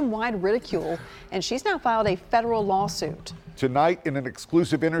nationwide ridicule, and she's now filed a federal lawsuit. Tonight, in an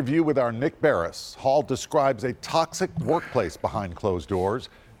exclusive interview with our Nick Barris, Hall describes a toxic workplace behind closed doors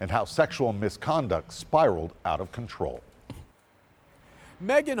and how sexual misconduct spiraled out of control.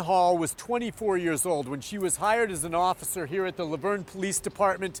 Megan Hall was 24 years old when she was hired as an officer here at the Laverne Police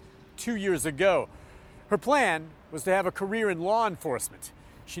Department 2 years ago. Her plan was to have a career in law enforcement.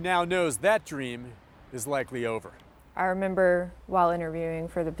 She now knows that dream is likely over. I remember while interviewing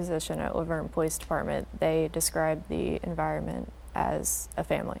for the position at Laverne Police Department, they described the environment as a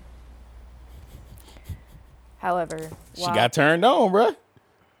family. However, She got turned on, bruh.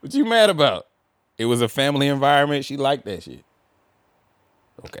 What you mad about? It was a family environment. She liked that shit.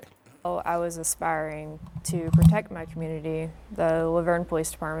 Okay. I was aspiring to protect my community, the Laverne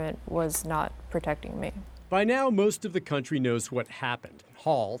Police Department was not protecting me. By now, most of the country knows what happened.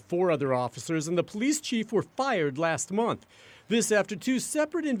 Hall, 4 other officers, and the police chief were fired last month. This after 2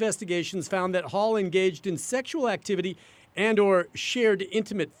 separate investigations found that Hall engaged in sexual activity and/or shared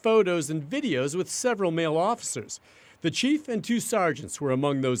intimate photos and videos with several male officers. The chief and 2 sergeants were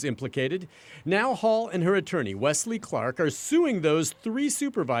among those implicated. Now Hall and her attorney, Wesley Clark, are suing those 3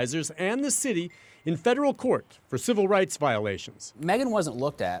 supervisors and the city in federal court for civil rights violations. Megan wasn't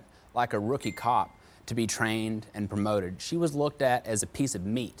looked at like a rookie cop to be trained and promoted. She was looked at as a piece of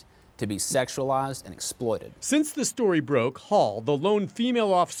meat to be sexualized and exploited. Since the story broke, Hall, the lone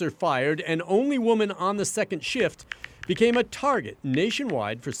female officer fired and only woman on the second shift, became a target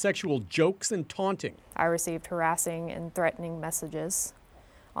nationwide for sexual jokes and taunting. I received harassing and threatening messages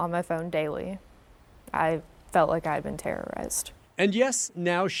on my phone daily. I felt like I had been terrorized. And yes,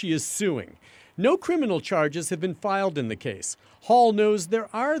 now she is suing. No criminal charges have been filed in the case. Hall knows there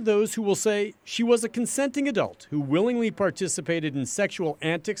are those who will say she was a consenting adult who willingly participated in sexual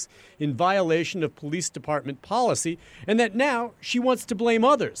antics in violation of police department policy, and that now she wants to blame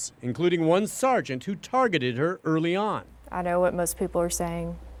others, including one sergeant who targeted her early on. I know what most people are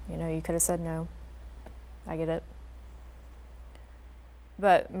saying. You could have said no. I get it.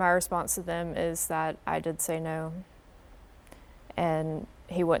 But my response to them is that I did say no, and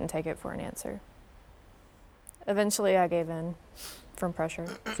he wouldn't take it for an answer. Eventually, I gave in from pressure.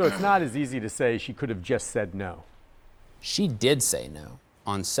 So it's not as easy to say she could have just said no. She did say no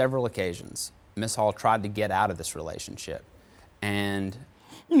on several occasions. Miss Hall tried to get out of this relationship, and...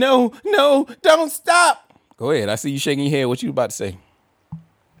 No, don't stop. Go ahead. I see you shaking your head. What you about to say?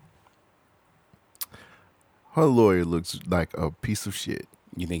 Her lawyer looks like a piece of shit.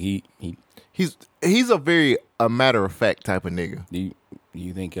 You think he's a very matter of fact type of nigga. Do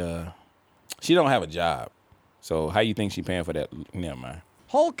you think she don't have a job? So how you think she paying for that? Never mind.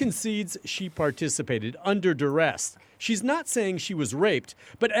 Hall concedes she participated under duress. She's not saying she was raped,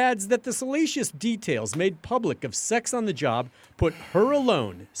 but adds that the salacious details made public of sex on the job put her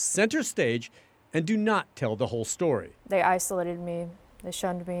alone center stage and do not tell the whole story. They isolated me, they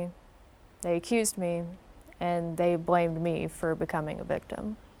shunned me, they accused me, and they blamed me for becoming a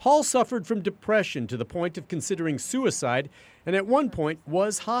victim. Hall suffered from depression to the point of considering suicide, and at one point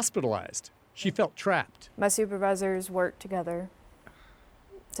was hospitalized. She felt trapped. My supervisors worked together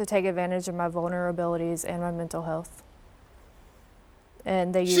to take advantage of my vulnerabilities and my mental health.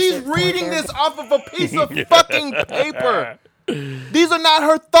 And they used She's it for reading their... this off of a piece of fucking paper. These are not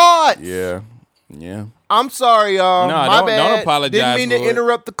her thoughts. Yeah. I'm sorry, y'all. No, My bad. don't apologize. Didn't mean to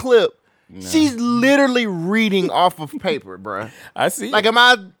interrupt the clip. No. She's literally reading off of paper, bruh. I see. Like, am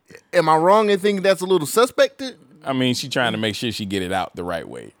I wrong in thinking that's a little suspect? I mean, she's trying to make sure she get it out the right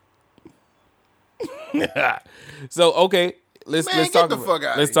way. So, okay, let's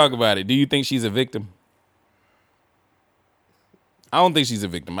talk about it. Do you think she's a victim? I don't think she's a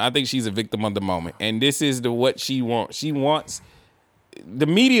victim. I think she's a victim of the moment. And this is what she wants. She wants... The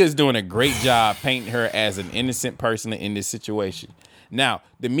media is doing a great job painting her as an innocent person in this situation. Now,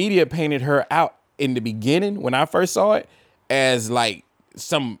 the media painted her out in the beginning, when I first saw it, as like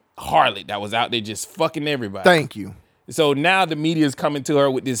some harlot that was out there just fucking everybody. Thank you. So now the media is coming to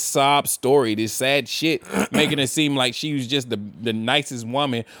her with this sob story, this sad shit, making it seem like she was just the nicest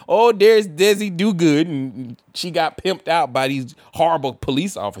woman. Oh, there's Desi Do-Good, and she got pimped out by these horrible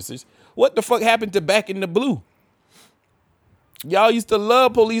police officers. What the fuck happened to Back in the Blue? Y'all used to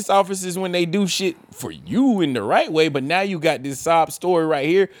love police officers when they do shit for you in the right way, but now you got this sob story right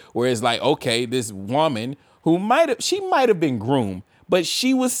here where it's like, okay, this woman who might have been groomed, but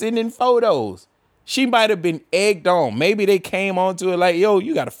she was sending photos. She might have been egged on. Maybe they came onto her like, yo,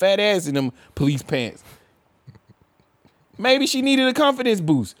 you got a fat ass in them police pants. Maybe she needed a confidence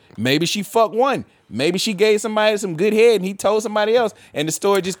boost. Maybe she fucked one. Maybe she gave somebody some good head and he told somebody else, and the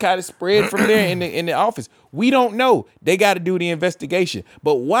story just kind of spread from there in the office. We don't know. They got to do the investigation.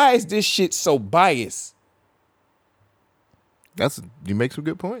 But why is this shit so biased? You make some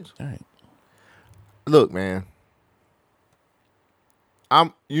good points. All right. Look, man.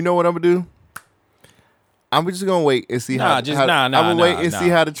 You know what I'm gonna do? I'm just gonna wait and see how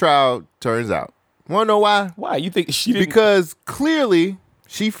the trial turns out. Wanna know why? Why? You think she didn't? Because clearly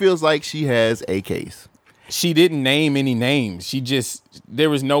she feels like she has a case. She didn't name any names. There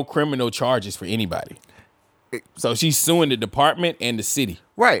was no criminal charges for anybody. So she's suing the department and the city.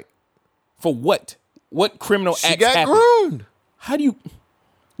 Right. For what? What criminal acts happened? She got groomed. How do you...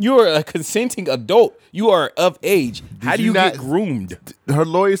 You're a consenting adult. You are of age. How do you get groomed? Her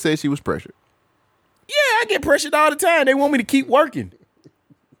lawyer said she was pressured. Yeah, I get pressured all the time. They want me to keep working.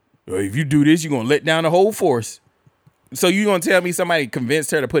 If you do this, you're going to let down the whole force. So you going to tell me somebody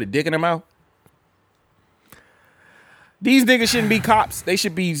convinced her to put a dick in her mouth? These niggas shouldn't be cops. They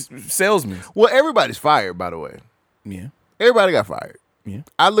should be salesmen. Well, everybody's fired, by the way. Yeah. Everybody got fired. Yeah.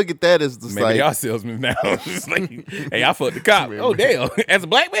 I look at that as just maybe y'all salesmen now. It's like, hey, I fucked the cop. Oh, damn. As a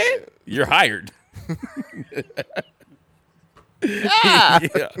black man, you're hired. Yeah.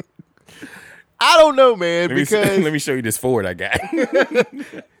 I don't know, man, let me show you this Ford I got.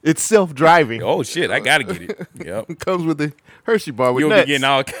 It's self-driving. Oh, shit. I got to get it. Yep. Comes with the Hershey bar with You'll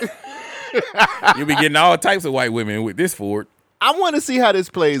nuts. You'll be getting all types of white women with this Ford. I want to see how this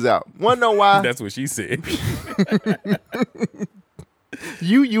plays out. Want to know why? That's what she said.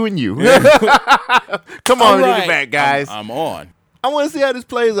 You, and you. Come on, get it back, guys. I'm on. I want to see how this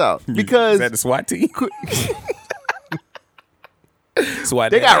plays out because Is that the SWAT team? SWAT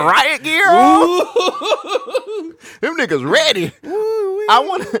they got riot gear on. Them niggas ready. I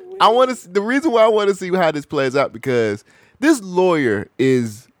want to. The reason why I want to see how this plays out because this lawyer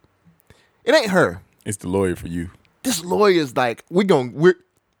is. It ain't her. It's the lawyer for you. This lawyer is like He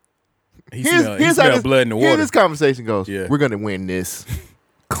smell blood in the water. Here's this conversation goes. Yeah. We're gonna win this.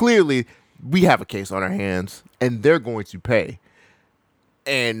 Clearly, we have a case on our hands, and they're going to pay.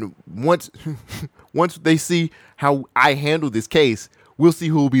 And once they see how I handle this case, we'll see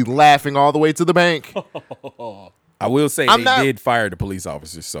who will be laughing all the way to the bank. I will say they did fire the police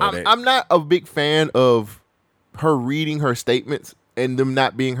officers. So I'm not a big fan of her reading her statements and them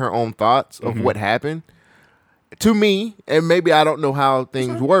not being her own thoughts of what happened. To me, and maybe I don't know how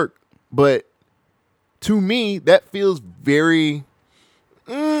things work, but to me, that feels very.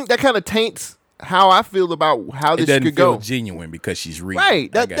 That kind of taints how I feel about how this doesn't could feel go. Genuine because she's reading.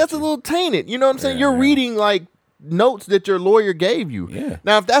 Right. That's a little tainted. You know what I'm saying? You're reading like notes that your lawyer gave you. Yeah.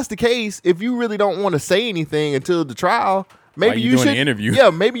 Now, if that's the case, if you really don't want to say anything until the trial, maybe you doing should the interview.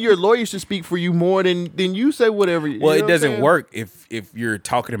 Yeah, maybe your lawyer should speak for you more than you say whatever. Well, it doesn't work if you're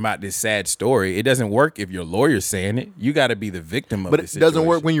talking about this sad story. It doesn't work if your lawyer's saying it. You got to be the victim of But this it doesn't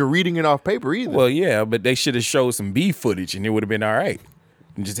work situation. when you're reading it off paper either. Well, yeah, but they should have showed some B footage and it would have been all right.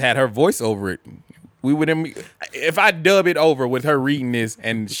 And just had her voice over it. We would have. If I dub it over with her reading this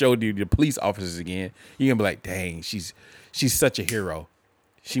and showed you the police officers again, you're gonna be like, "Dang, she's such a hero.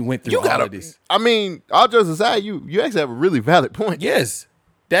 She went through all of this." I mean, all jokes aside, you actually have a really valid point. Yes,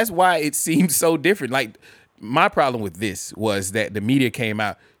 that's why it seems so different. Like my problem with this was that the media came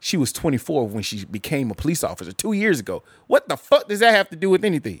out. She was 24 when she became a police officer 2 years ago. What the fuck does that have to do with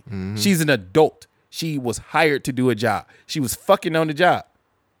anything? Mm-hmm. She's an adult. She was hired to do a job. She was fucking on the job.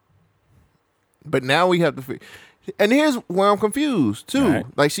 But now we have to. And here's where I'm confused too. Right.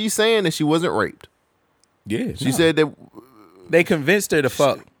 Like she's saying that she wasn't raped. Yeah, She said that they convinced her to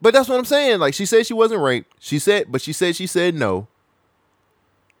fuck. But that's what I'm saying. Like she said she wasn't raped. She said no.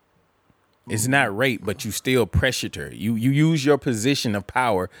 It's not rape, but you still pressured her. You use your position of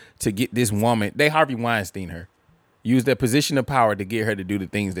power to get this woman. They Harvey Weinstein her. Use their position of power to get her to do the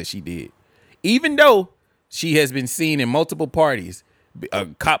things that she did. Even though she has been seen in multiple parties, a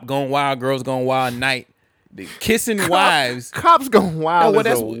cop gone wild, girls gone wild night, kissing wives. Cops gone wild. No,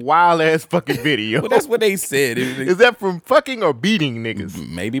 That's a wild ass fucking video. Well, that's what they said. Is that from fucking or beating niggas?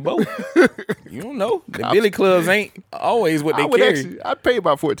 Maybe both. You don't know. The Billy Clubs ain't always what they carry. I'd pay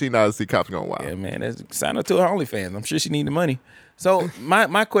about $14 to see Cops Gone Wild. Yeah, man. Sign up to her OnlyFans. I'm sure she need the money. So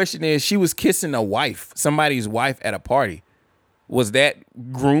my question is, she was kissing a wife, somebody's wife at a party. Was that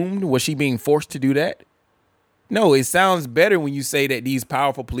groomed? Was she being forced to do that? No, it sounds better when you say that these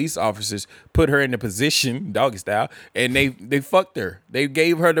powerful police officers put her in a position, doggy style, and they fucked her. They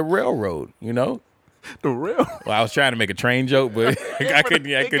gave her the railroad, you know? The railroad? Well, I was trying to make a train joke, but I couldn't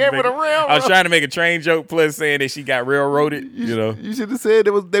gave make her the it. railroad. I was trying to make a train joke plus saying that she got railroaded, you know? You should have said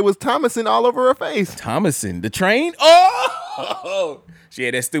they was Thomason all over her face. Thomason, the train? Oh! She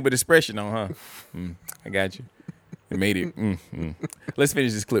had that stupid expression on, huh? I got you. It made it. Let's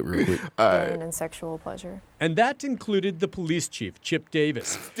finish this clip real quick. Pain and sexual pleasure. And that included the police chief, Chip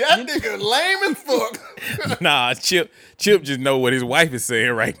Davis. That nigga lame as fuck. Nah, Chip just know what his wife is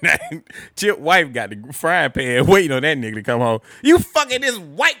saying right now. Chip wife got the frying pan waiting on that nigga to come home. You fucking this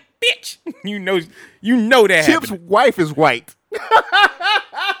white bitch. You know that Chip's happened. wife is white.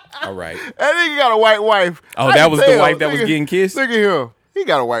 All right. That nigga got a white wife. Oh, I that can was the tell. wife that was getting kissed? Look at him. He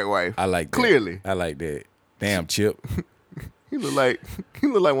got a white wife. I like that. Clearly. I like that. Damn, Chip. He look like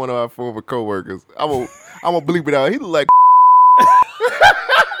one of our former coworkers. I'm gonna bleep it out. He look like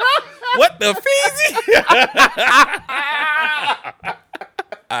what the feezy?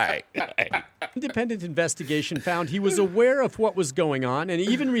 All right. Independent investigation found he was aware of what was going on and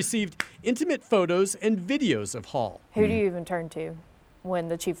even received intimate photos and videos of Hall. Who do you even turn to when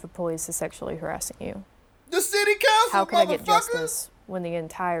the chief of police is sexually harassing you? the city council. How can I get justice when the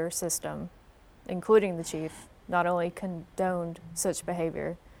entire system, including the chief, not only condoned such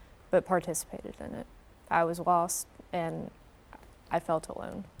behavior, but participated in it? I was lost and I felt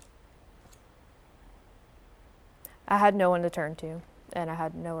alone. I had no one to turn to, and I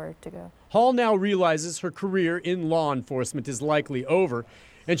had nowhere to go. Hall now realizes her career in law enforcement is likely over,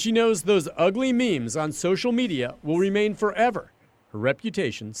 and she knows those ugly memes on social media will remain forever. Her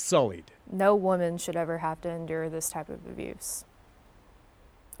reputation sullied. No woman should ever have to endure this type of abuse.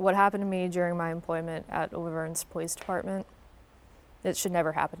 What happened to me during my employment at Laverne's Police Department, it should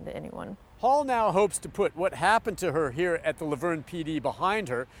never happen to anyone. Hall now hopes to put what happened to her here at the Laverne PD behind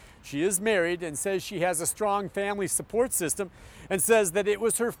her. She is married and says she has a strong family support system and says that it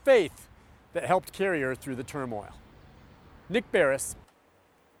was her faith that helped carry her through the turmoil. Nick Barris.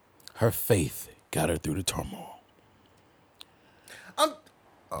 Her faith got her through the turmoil. I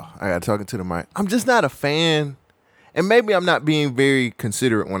got talking to the mic. I'm just not a fan. And maybe I'm not being very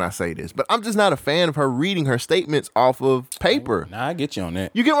considerate when I say this, but I'm just not a fan of her reading her statements off of paper. Nah, I get you on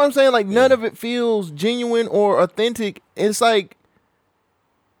that. You get what I'm saying? Like, none of it feels genuine or authentic. It's like,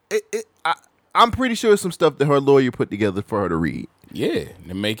 I'm pretty sure some stuff that her lawyer put together for her to read. Yeah,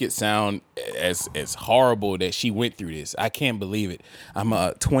 to make it sound as horrible that she went through this. I can't believe it. I'm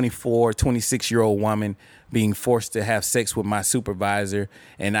a 24, 26-year-old woman being forced to have sex with my supervisor,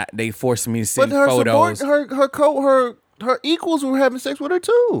 and they forced me to send photos. Her equals were having sex with her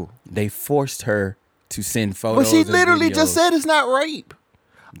too. They forced her to send photos. But she literally just said it's not rape.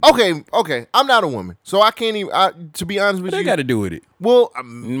 Okay. I'm not a woman, so I can't even. To be honest with you, they got to do with it. Well,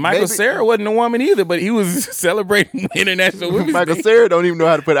 Michael Cera wasn't a woman either, but he was celebrating International Women's Michael Day. Cera don't even know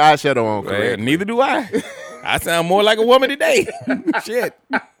how to put eyeshadow on. Well, neither do I. I sound more like a woman today. Shit.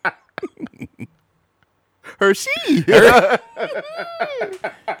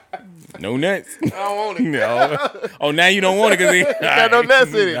 No nuts. I don't want it. No. Oh, now you don't want it because he got no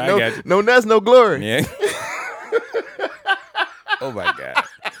nuts in it. No nuts, no glory. Yeah. Oh my God.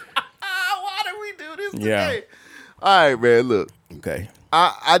 Why did we do this today? Yeah. All right, man. Look. Okay.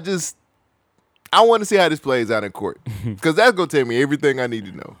 I want to see how this plays out in court because that's gonna tell me everything I need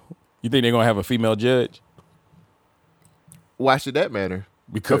to know. You think they're gonna have a female judge? Why should that matter?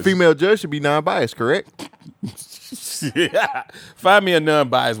 Because a female judge should be non-biased, correct? Yeah. Find me a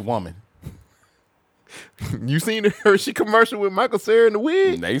non-biased woman. You seen her she commercial with Michael Cera in the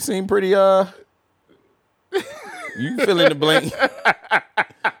wig? They seem pretty you fill in the blank.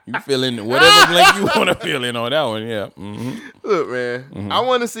 You fill in whatever blank you want to fill in on that one. Yeah. Mm-hmm. Look, man, I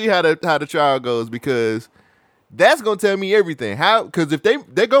want to see how the trial goes because that's gonna tell me everything. How? Because if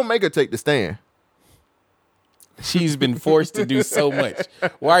they're gonna make her take the stand. She's been forced to do so much.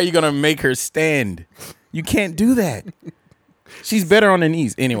 Why are you gonna make her stand? You can't do that. She's better on her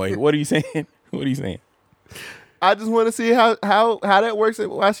knees. Anyway, what are you saying? What are you saying? I just want to see how that works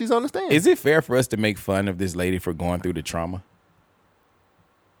while she's on the stand. Is it fair for us to make fun of this lady for going through the trauma?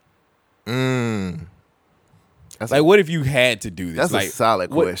 Like, what if you had to do this? That's like, a solid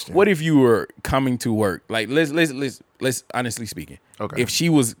question. What if you were coming to work? Like, let's honestly speaking. Okay. If she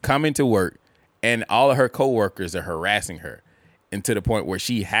was coming to work and all of her coworkers are harassing her, and to the point where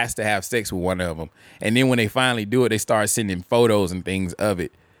she has to have sex with one of them, and then when they finally do it, they start sending photos and things of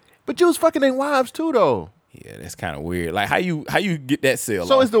it. But you was fucking their wives too, though. Yeah, that's kind of weird. Like, how you get that sale?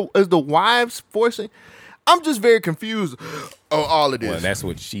 So off? is the wives forcing? I'm just very confused on all of this. Well, that's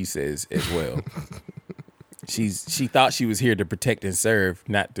what she says as well. She thought she was here to protect and serve,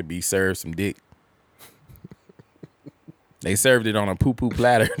 not to be served some dick. They served it on a poo-poo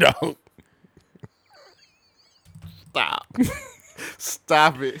platter, dog.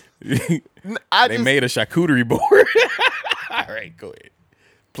 Stop it. They made a charcuterie board. All right, go ahead.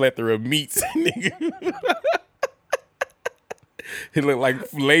 Plethora of meats, nigga. It looked like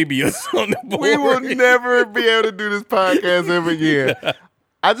labias on the board. We will never be able to do this podcast ever again.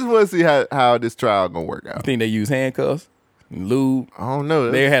 I just want to see how this trial gonna work out. You think they use handcuffs, lube? I don't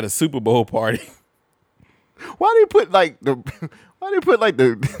know. They had a Super Bowl party. Why do you put like the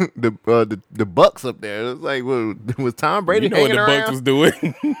Bucks up there? It's like, was Tom Brady? You know what the around? Bucks was doing?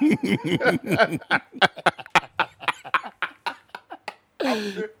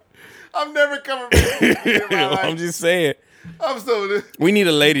 I'm never coming back. I'm just saying. We need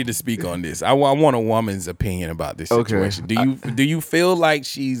a lady to speak on this. I want a woman's opinion about this situation. Do you feel like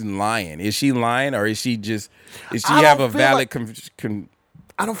she's lying? Is she lying, or is she have a valid?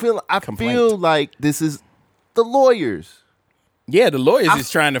 I feel like this is the lawyers. Yeah, the lawyers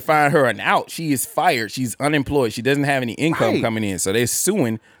is trying to find her an out. She is fired. She's unemployed. She doesn't have any income coming in, so they're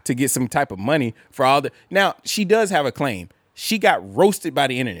suing to get some type of money for all the. Now she does have a claim. She got roasted by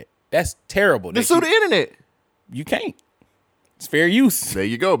the internet. That's terrible. They sue the internet. You can't. It's fair use. There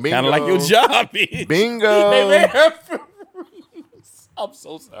you go. Bingo. Kind of like your job, bitch. Bingo. I'm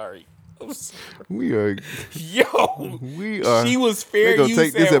so sorry. We are. Yo. We are. She was fair use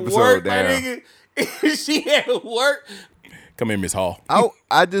take this at episode work, down. my nigga. She had work. Come here, Miss Hall. I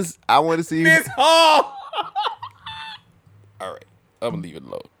want to see Miss Hall. All right. I'm going to leave it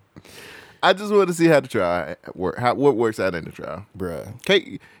alone. I just want to see how the trial work. What works out in the trial, bruh.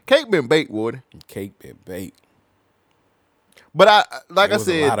 Cake been baked, Warden. Cake been baked. But I was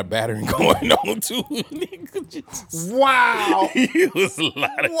a lot of battering going on too. Wow. It was a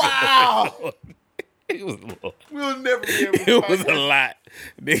lot of Wow. going on. It was a lot. We'll never be able to It was a lot.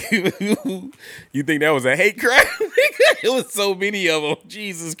 You think that was a hate crime? It was so many of them.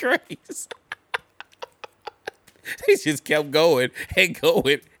 Jesus Christ. They just kept going and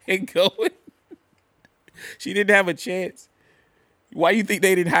going and going. She didn't have a chance. Why you think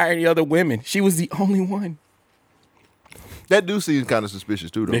they didn't hire any other women? She was the only one. That do seem kind of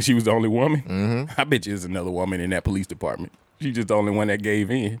suspicious too, though. And she was the only woman? Mm-hmm. I bet you there's another woman in that police department. She's just the only one that gave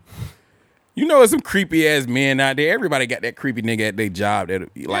in. You know, there's some creepy ass men out there. Everybody got that creepy nigga at their job. That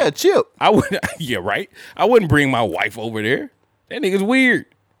like, Chip. I would, yeah, right. I wouldn't bring my wife over there. That nigga's weird.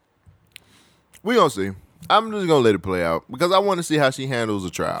 We gonna see. I'm just gonna let it play out because I want to see how she handles a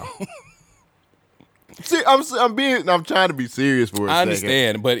trial. See, I'm trying to be serious for a second. I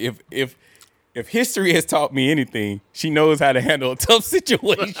understand, but if history has taught me anything, she knows how to handle a tough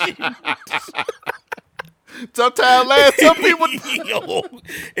situation. Sometimes, last some people, yo,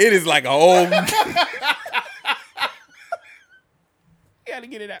 it is like a old. Gotta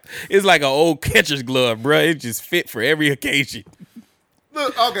get it out. It's like an old catcher's glove, bro. It just fit for every occasion.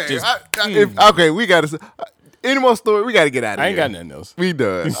 Look, okay, okay, we gotta. Any more story? We gotta get out of here. I ain't got nothing else. We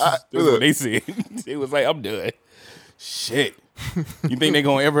done. That's what they said. It was like, I'm done. Shit. You think they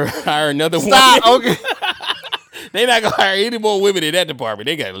gonna ever hire another woman? Stop. Okay. They not gonna hire any more women in that department.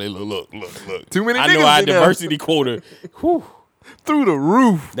 They got look. Too many. I know our diversity quota. Whew. Through the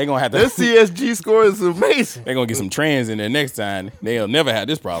roof. They gonna have to. This CSG score is amazing. They gonna get some trans in there next time. They'll never have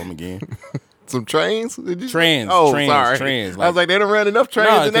this problem again. Some trains? Trans. Oh, trans, sorry. Trans. I was like, they don't run enough trains.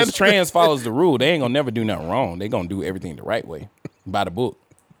 No, in that. because trans follows the rule. They ain't gonna never do nothing wrong. They gonna do everything the right way, by the book.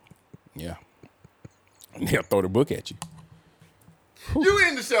 Yeah. They'll throw the book at you. You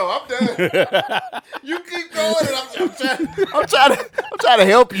in the show. I'm done. You keep going, and I'm trying to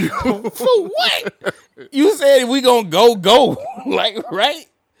help you. For what? You said we gonna go. Like, right?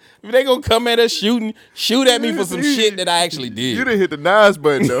 If they gonna come at us shoot at me for some shit that I actually did. You didn't hit the Nas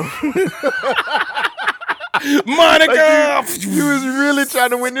button though. Monica! Like you was really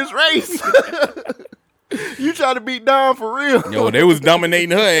trying to win this race. You trying to beat Dawn for real. Yo, they was dominating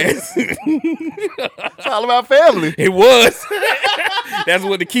her ass. It's all about family. It was. That's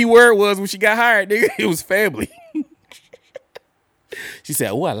what the key word was when she got hired, nigga. It was family. She said,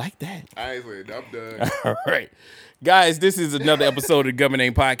 oh, I like that. I ain't saying I'm done. All right. Guys, this is another episode of the Government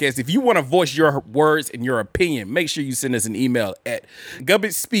Name Podcast. If you want to voice your words and your opinion, make sure you send us an email at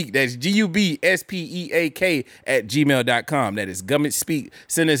GovernmentSpeak. That's GUBSPEAK @gmail.com. That is GovernmentSpeak.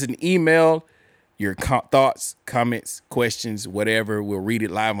 Send us an email, your thoughts, comments, questions, whatever. We'll read it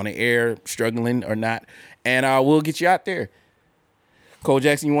live on the air, struggling or not, and we'll get you out there. Cole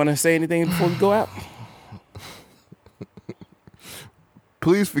Jackson, you want to say anything before we go out?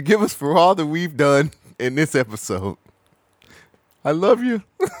 Please forgive us for all that we've done in this episode. I love you.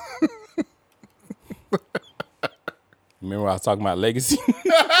 Remember I was talking about legacy?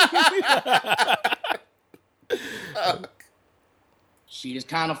 She is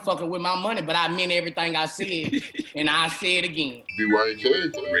kind of fucking with my money, but I meant everything I said, and I say it again.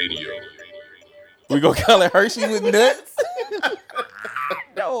 BYK Radio. We gonna call it Hershey with nuts?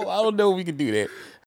 No, I don't know if we can do that.